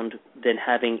around, than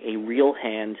having a real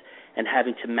hand and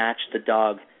having to match the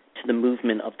dog to the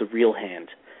movement of the real hand.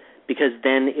 Because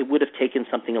then it would have taken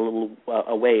something a little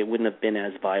away. It wouldn't have been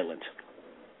as violent.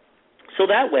 So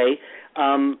that way,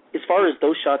 as far as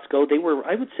those shots go,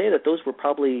 I would say that those were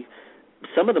probably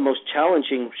some of the most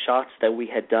challenging shots that we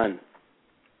had done.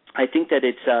 I think that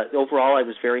it's, overall, I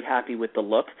was very happy with the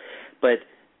look. But,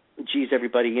 geez,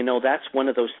 everybody, that's one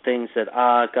of those things that,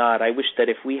 God, I wish that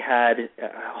if we had,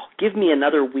 give me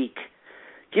another week.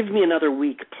 Give me another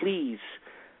week, please.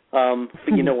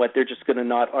 But you know what? They're just going to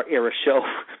not air a show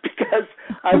because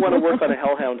I want to work on a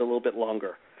hellhound a little bit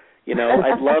longer.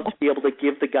 I'd love to be able to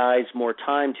give the guys more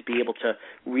time to be able to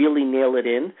really nail it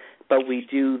in, but we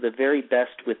do the very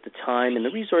best with the time and the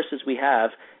resources we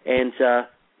have, and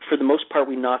for the most part,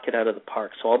 we knock it out of the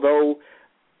park. So although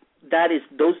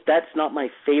that's not my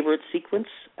favorite sequence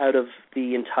out of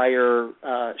the entire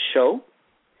show,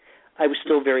 I was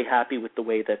still very happy with the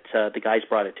way that the guys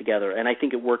brought it together, and I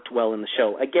think it worked well in the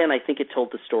show. Again, I think it told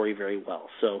the story very well.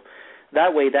 So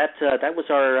that way, that was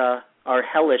our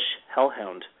hellish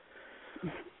hellhound.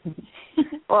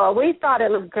 Well, we thought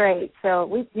it looked great, so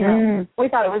we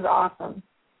thought it was awesome.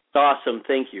 Awesome,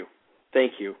 thank you.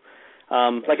 Thank you.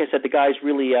 Like I said, the guys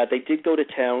really, they did go to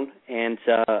town, and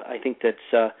I think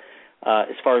that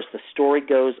as far as the story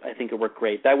goes, I think it worked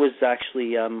great. That was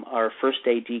actually our first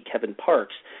AD, Kevin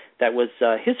Parks. That was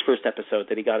his first episode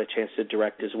that he got a chance to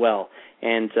direct as well,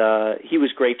 and he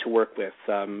was great to work with.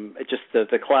 Just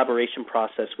the collaboration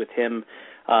process with him,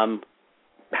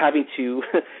 having to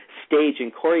stage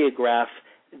and choreograph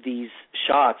these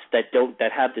shots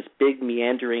that have this big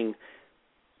meandering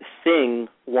thing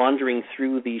wandering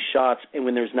through these shots, and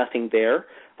when there's nothing there,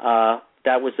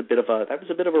 that was a bit of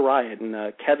a riot.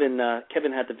 And Kevin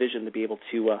had the vision to be able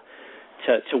to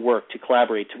work, to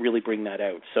collaborate, to really bring that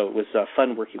out. So it was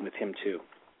fun working with him too.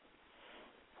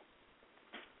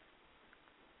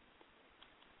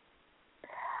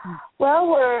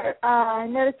 Well, I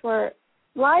noticed we're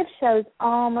live show's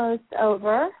almost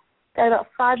over. Got about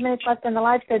 5 minutes left in the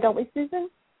live show, don't we, Susan?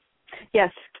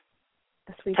 Yes.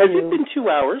 Yes, we Has do. it been 2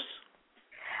 hours?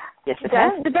 Yes, it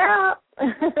has. Just about.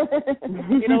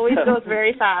 It always goes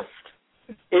very fast.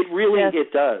 It really, Yes.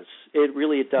 it does. It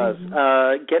really, it does.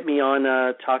 Mm-hmm. Get me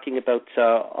on talking about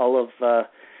all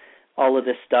of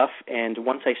this stuff, and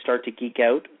once I start to geek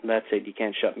out, that's it. You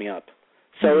can't shut me up.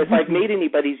 So if I've made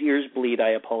anybody's ears bleed, I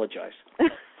apologize.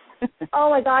 Oh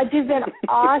my God, you've been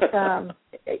awesome.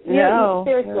 No,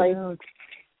 seriously. no.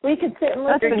 We could sit and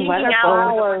That's listen been to wonderful. you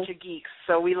Out with a hours. bunch of geeks,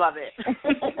 so we love it.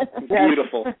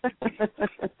 Beautiful.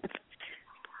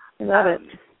 Love it.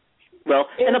 Well,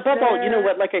 and above all, there- you know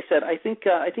what? Like I said, I think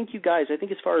you guys. I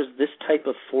think as far as this type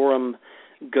of forum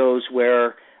goes,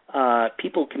 where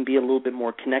people can be a little bit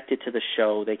more connected to the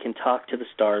show, they can talk to the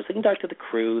stars, they can talk to the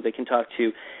crew, they can talk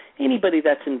to anybody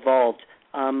that's involved.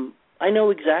 I know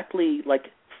exactly.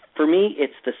 Like for me,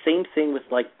 it's the same thing with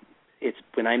it's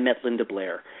when I met Linda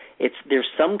Blair. There's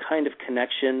some kind of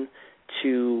connection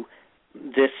to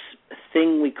this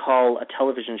thing we call a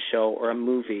television show or a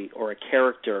movie or a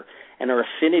character, and our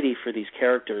affinity for these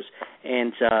characters.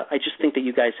 And I just think that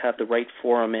you guys have the right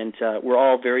forum, and we're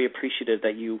all very appreciative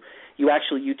that you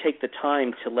take the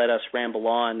time to let us ramble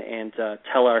on and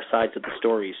tell our sides of the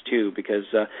stories too, because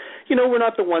we're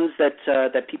not the ones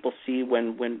that people see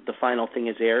when the final thing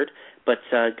is aired, but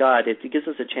God, it gives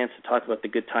us a chance to talk about the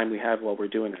good time we have while we're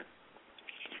doing it.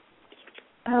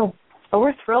 Oh, well,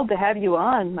 we're thrilled to have you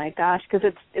on, my gosh,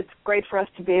 because it's great for us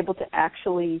to be able to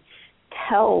actually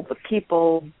tell the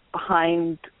people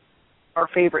behind our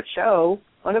favorite show,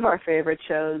 one of our favorite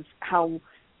shows, how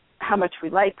much we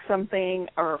like something,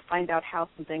 or find out how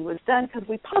something was done, because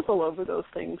we puzzle over those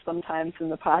things sometimes in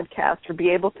the podcast, or be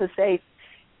able to say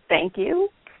thank you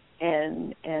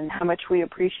and how much we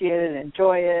appreciate it and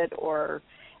enjoy it, or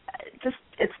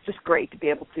it's just great to be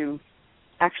able to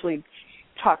actually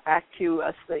talk back to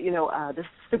us, this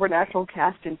supernatural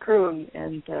cast and crew,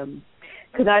 and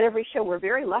because not every show, we're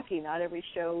very lucky, not every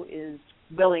show is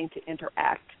willing to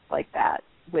interact like that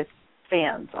with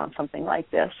fans on something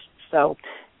like this. So,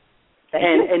 thank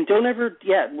you. And don't ever,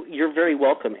 you're very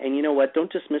welcome. And you know what?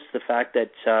 Don't dismiss the fact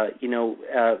that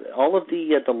all of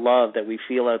the love that we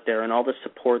feel out there and all the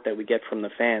support that we get from the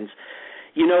fans.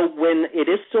 When it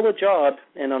is still a job,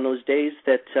 and on those days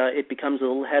that it becomes a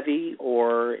little heavy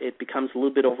or it becomes a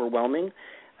little bit overwhelming,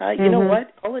 you know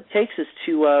what? All it takes is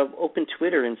to open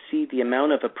Twitter and see the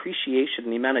amount of appreciation,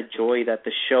 the amount of joy that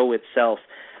the show itself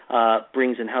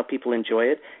brings and how people enjoy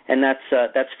it, and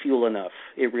that's fuel enough.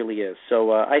 It really is.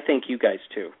 So I thank you guys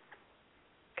too.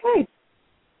 Okay.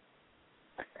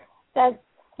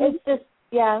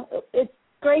 It's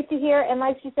great to hear, and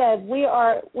like you said, we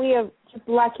are just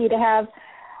lucky to have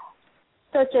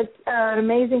such an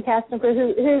amazing cast and crew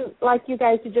who like you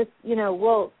guys, who just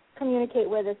will communicate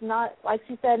with us. Not, like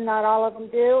she said, not all of them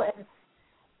do,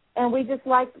 and we just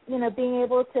like being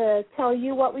able to tell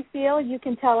you what we feel. You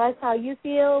can tell us how you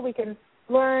feel. We can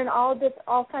learn all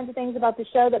kinds of things about the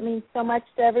show that means so much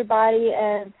to everybody,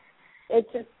 and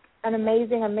it's just an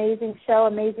amazing show,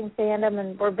 amazing fandom,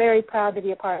 and we're very proud to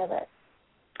be a part of it.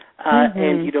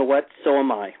 And you know what? So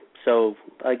am I. So,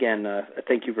 again,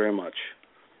 thank you very much.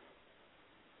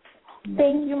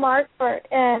 Thank you, Mark.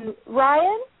 And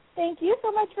Ryan, thank you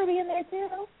so much for being there, too.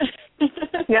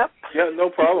 Yep. Yeah, no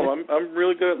problem. I'm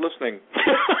really good at listening.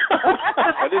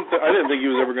 I didn't think he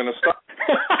was ever going to stop.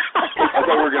 I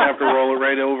thought we were going to have to roll it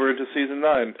right over into season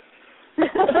 9.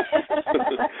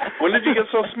 When did you get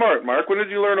so smart, Mark? When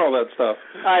did you learn all that stuff?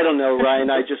 I don't know,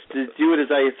 Ryan. I just do it as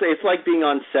I say. It's like being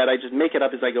on set. I just make it up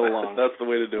as I go along. That's the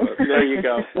way to do it. There you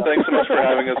go. Thanks so much for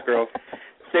having us, girl.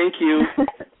 Thank you.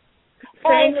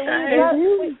 Thanks.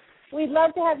 We'd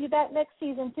love to have you back next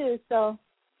season too. So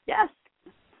Yes.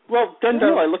 Well, done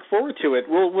deal. I look forward to it.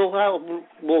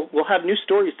 We'll have new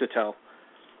stories to tell.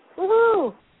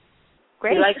 woohoo!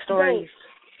 Great. We like stories.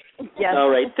 Yes. All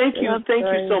right. Thank you. Thank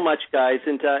stories. you so much, guys,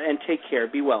 and take care.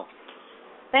 Be well.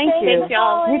 Thank you. Thanks,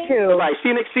 y'all. You too. Bye-bye. See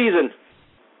you next season.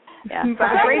 Yeah. Have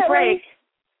a great break.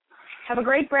 Have a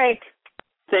great break.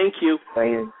 Thank you. Enjoy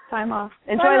your time off.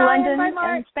 Enjoy Bye, London Ryan.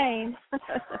 Bye, and Spain.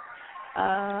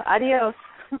 Adios.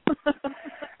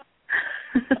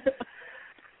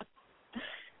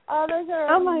 Oh, those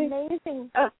are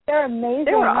amazing. They're amazing.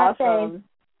 They were awesome.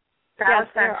 Yes,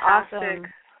 they're awesome.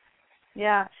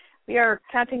 Yeah. We are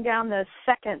counting down the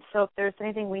seconds, so if there's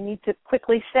anything we need to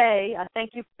quickly say,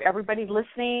 thank you for everybody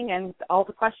listening and all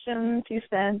the questions you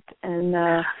sent. And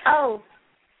well,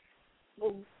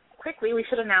 quickly, we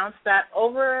should announce that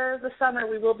over the summer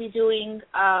we will be doing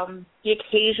the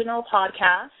occasional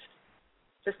podcast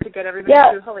just to get everybody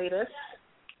through the latest.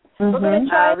 We're going to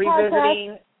try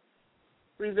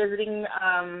revisiting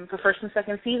the first and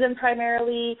second season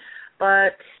primarily,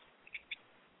 but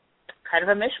kind of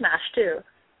a mishmash too.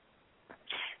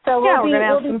 So we're going to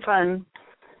have some fun.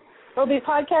 We'll be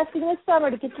podcasting this summer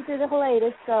to get you through the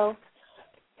hiatus. So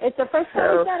it's the first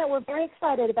time we've done it. We're very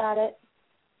excited about it.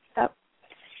 Yep.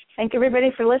 Thank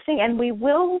everybody for listening. And we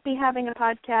will be having a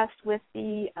podcast with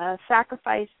the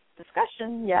sacrifice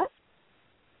discussion, yes?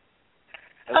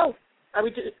 Oh, are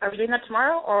we doing that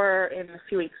tomorrow or in a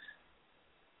few weeks?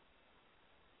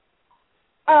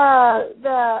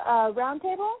 The round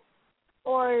table?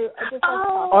 Or just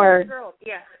or girls,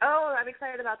 yes. Oh, I'm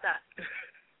excited about that.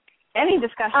 Any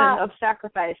discussion of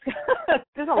sacrifice.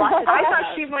 There's a lot to I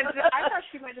thought she meant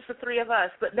just the three of us,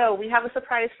 but no, we have a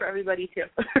surprise for everybody too.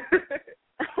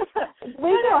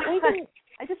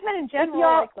 I just meant in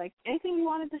general, like anything you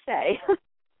wanted to say.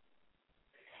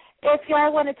 If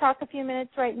y'all want to talk a few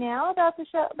minutes right now about the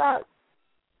show, about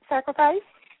sacrifice.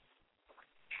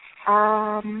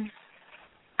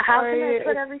 How can I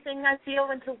put everything I feel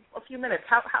into a few minutes?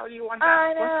 How do you want that?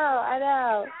 I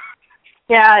know.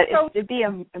 Yeah, it'd be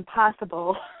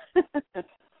impossible.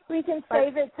 We can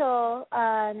save it till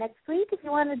next week if you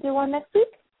want to do one next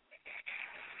week.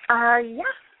 Yeah.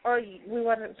 Or we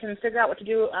can figure out what to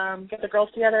do. Get the girls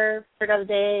together, figure out a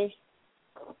day.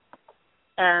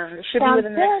 It should be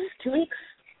within the next 2 weeks.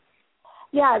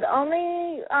 Yeah, the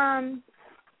only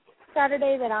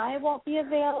Saturday that I won't be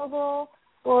available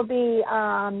will be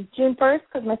June 1st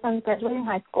because my son's graduating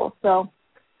high school. So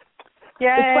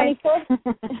Yay. The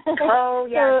 25th. Oh,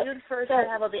 yeah, June 1st I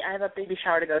have a baby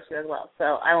shower to go to as well.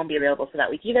 So I won't be available for that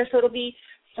week either. So it'll be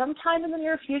sometime in the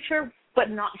near future,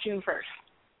 but not June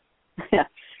 1st. Yeah.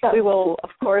 We will, of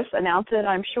course, announce it,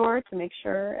 I'm sure, to make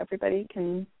sure everybody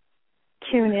can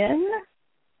tune in.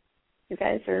 You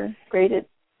guys are great at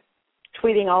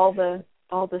tweeting all the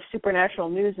supernatural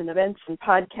news and events and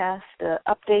podcast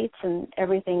updates and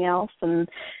everything else, and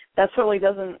that certainly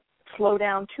doesn't slow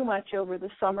down too much over the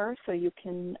summer, so you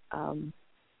can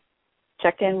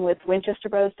check in with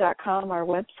WinchesterBros.com, our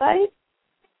website,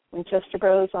 Winchester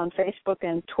Bros on Facebook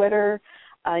and Twitter.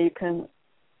 You can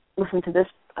listen to this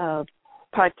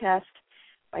podcast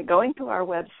by going to our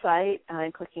website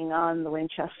and clicking on the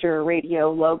Winchester Radio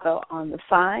logo on the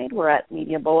side. We're at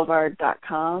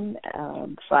MediaBoulevard.com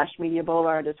 /Media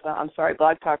Boulevard as well.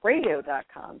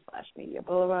 BlogTalkRadio.com /Media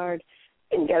Boulevard.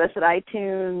 You can get us at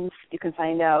iTunes. You can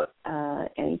find out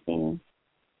anything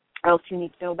else you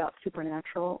need to know about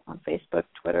Supernatural on Facebook,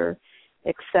 Twitter,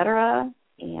 etc.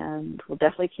 And we'll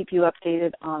definitely keep you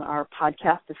updated on our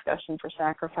podcast discussion for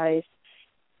Sacrifice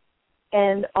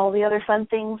and all the other fun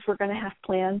things we're going to have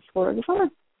planned for the summer.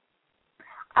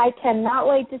 I cannot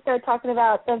wait to start talking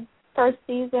about the first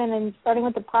season and starting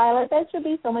with the pilot. That should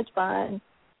be so much fun.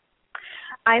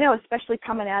 I know, especially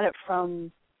coming at it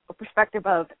from a perspective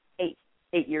of eight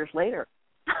years later.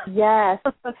 Yes.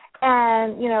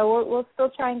 And, we'll still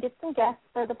try and get some guests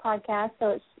for the podcast, so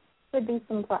it should be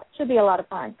should be a lot of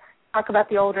fun. Talk about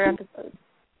the older episodes.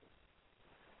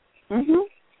 Mhm.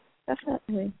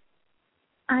 Definitely.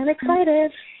 I'm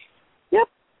excited. Yep.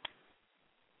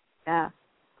 Yeah.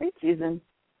 Great season.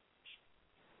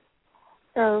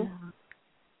 So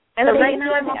right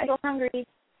now I'm also hungry.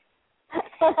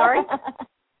 Sorry?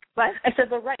 What? I said,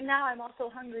 but right now I'm also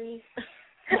hungry.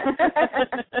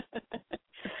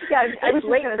 Yeah, I was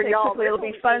late going for to say y'all. quickly,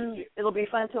 it'll be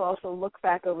fun to also look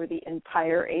back over the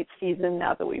entire 8th season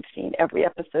now that we've seen every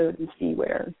episode and see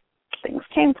where things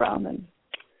came from and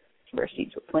where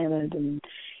seeds were planted and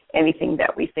anything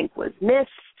that we think was missed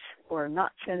or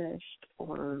not finished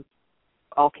or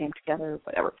all came together,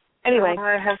 whatever. Anyway.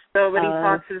 I have so many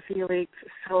thoughts and feelings,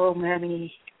 so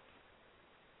many.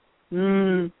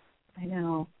 I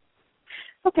know.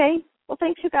 Okay. Well,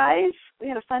 thanks, you guys. We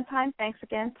had a fun time. Thanks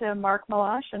again to Mark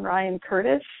Meloche and Ryan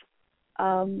Curtis.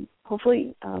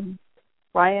 Hopefully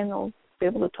Ryan will be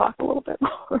able to talk a little bit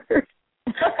more.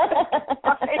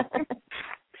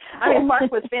 I mean, Mark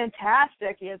was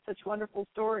fantastic. He had such wonderful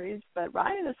stories, but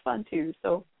Ryan is fun too.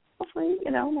 So hopefully,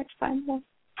 next time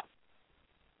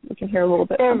we can hear a little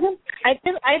bit from him. I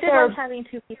did love having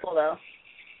two people though.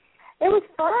 It was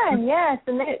fun, yes,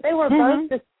 and they were both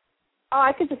just. Oh,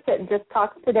 I could just sit and just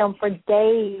talk to them for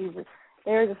days.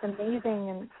 They were just amazing,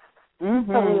 and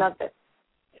so we loved it.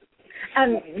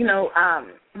 And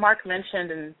Mark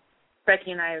mentioned, and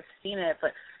Becky and I have seen it,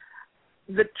 but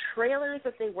the trailers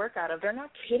that they work out of, they're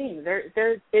not kidding.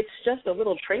 It's just a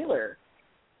little trailer.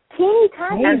 Teeny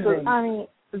tiny. I mean,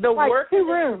 the work that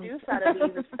they produce out of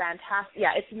these is fantastic.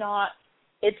 Yeah, it's not.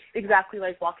 It's exactly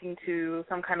like walking to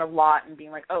some kind of lot and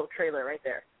being like, oh, trailer right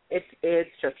there. It's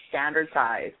just standard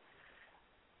size.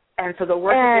 And so the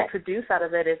work that they produce out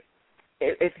of it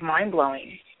it's mind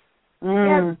blowing.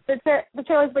 Yeah, the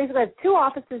trailers basically have 2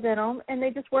 offices in them, and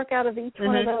they just work out of each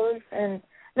one of those, and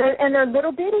they're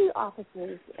little bitty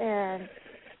offices, and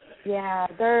yeah,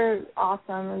 they're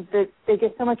awesome. They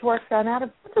get so much work done out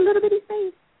of such a little bitty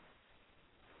space.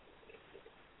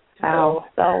 Wow,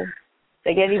 so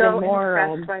they get even more.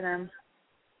 Impressed by them.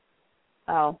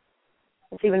 Oh,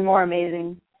 it's even more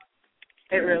amazing.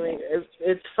 It really is.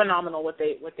 It's phenomenal what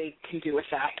they can do with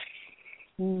that.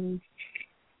 All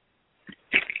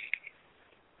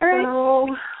right.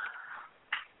 So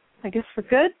I guess we're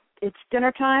good. It's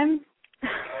dinner time.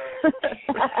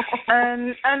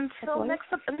 and until next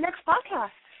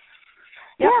podcast.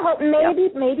 Yeah,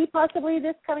 maybe possibly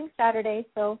this coming Saturday.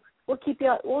 So we'll keep you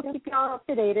all up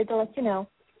to date to let you know.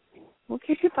 We'll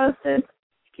keep you posted.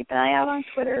 Keep an eye out on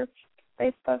Twitter,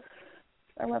 Facebook,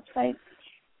 our website.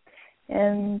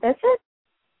 And that's it.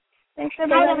 Thanks,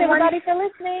 everybody. Thanks, everybody, for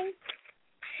listening.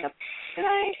 Yep. Good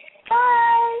night.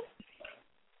 Bye.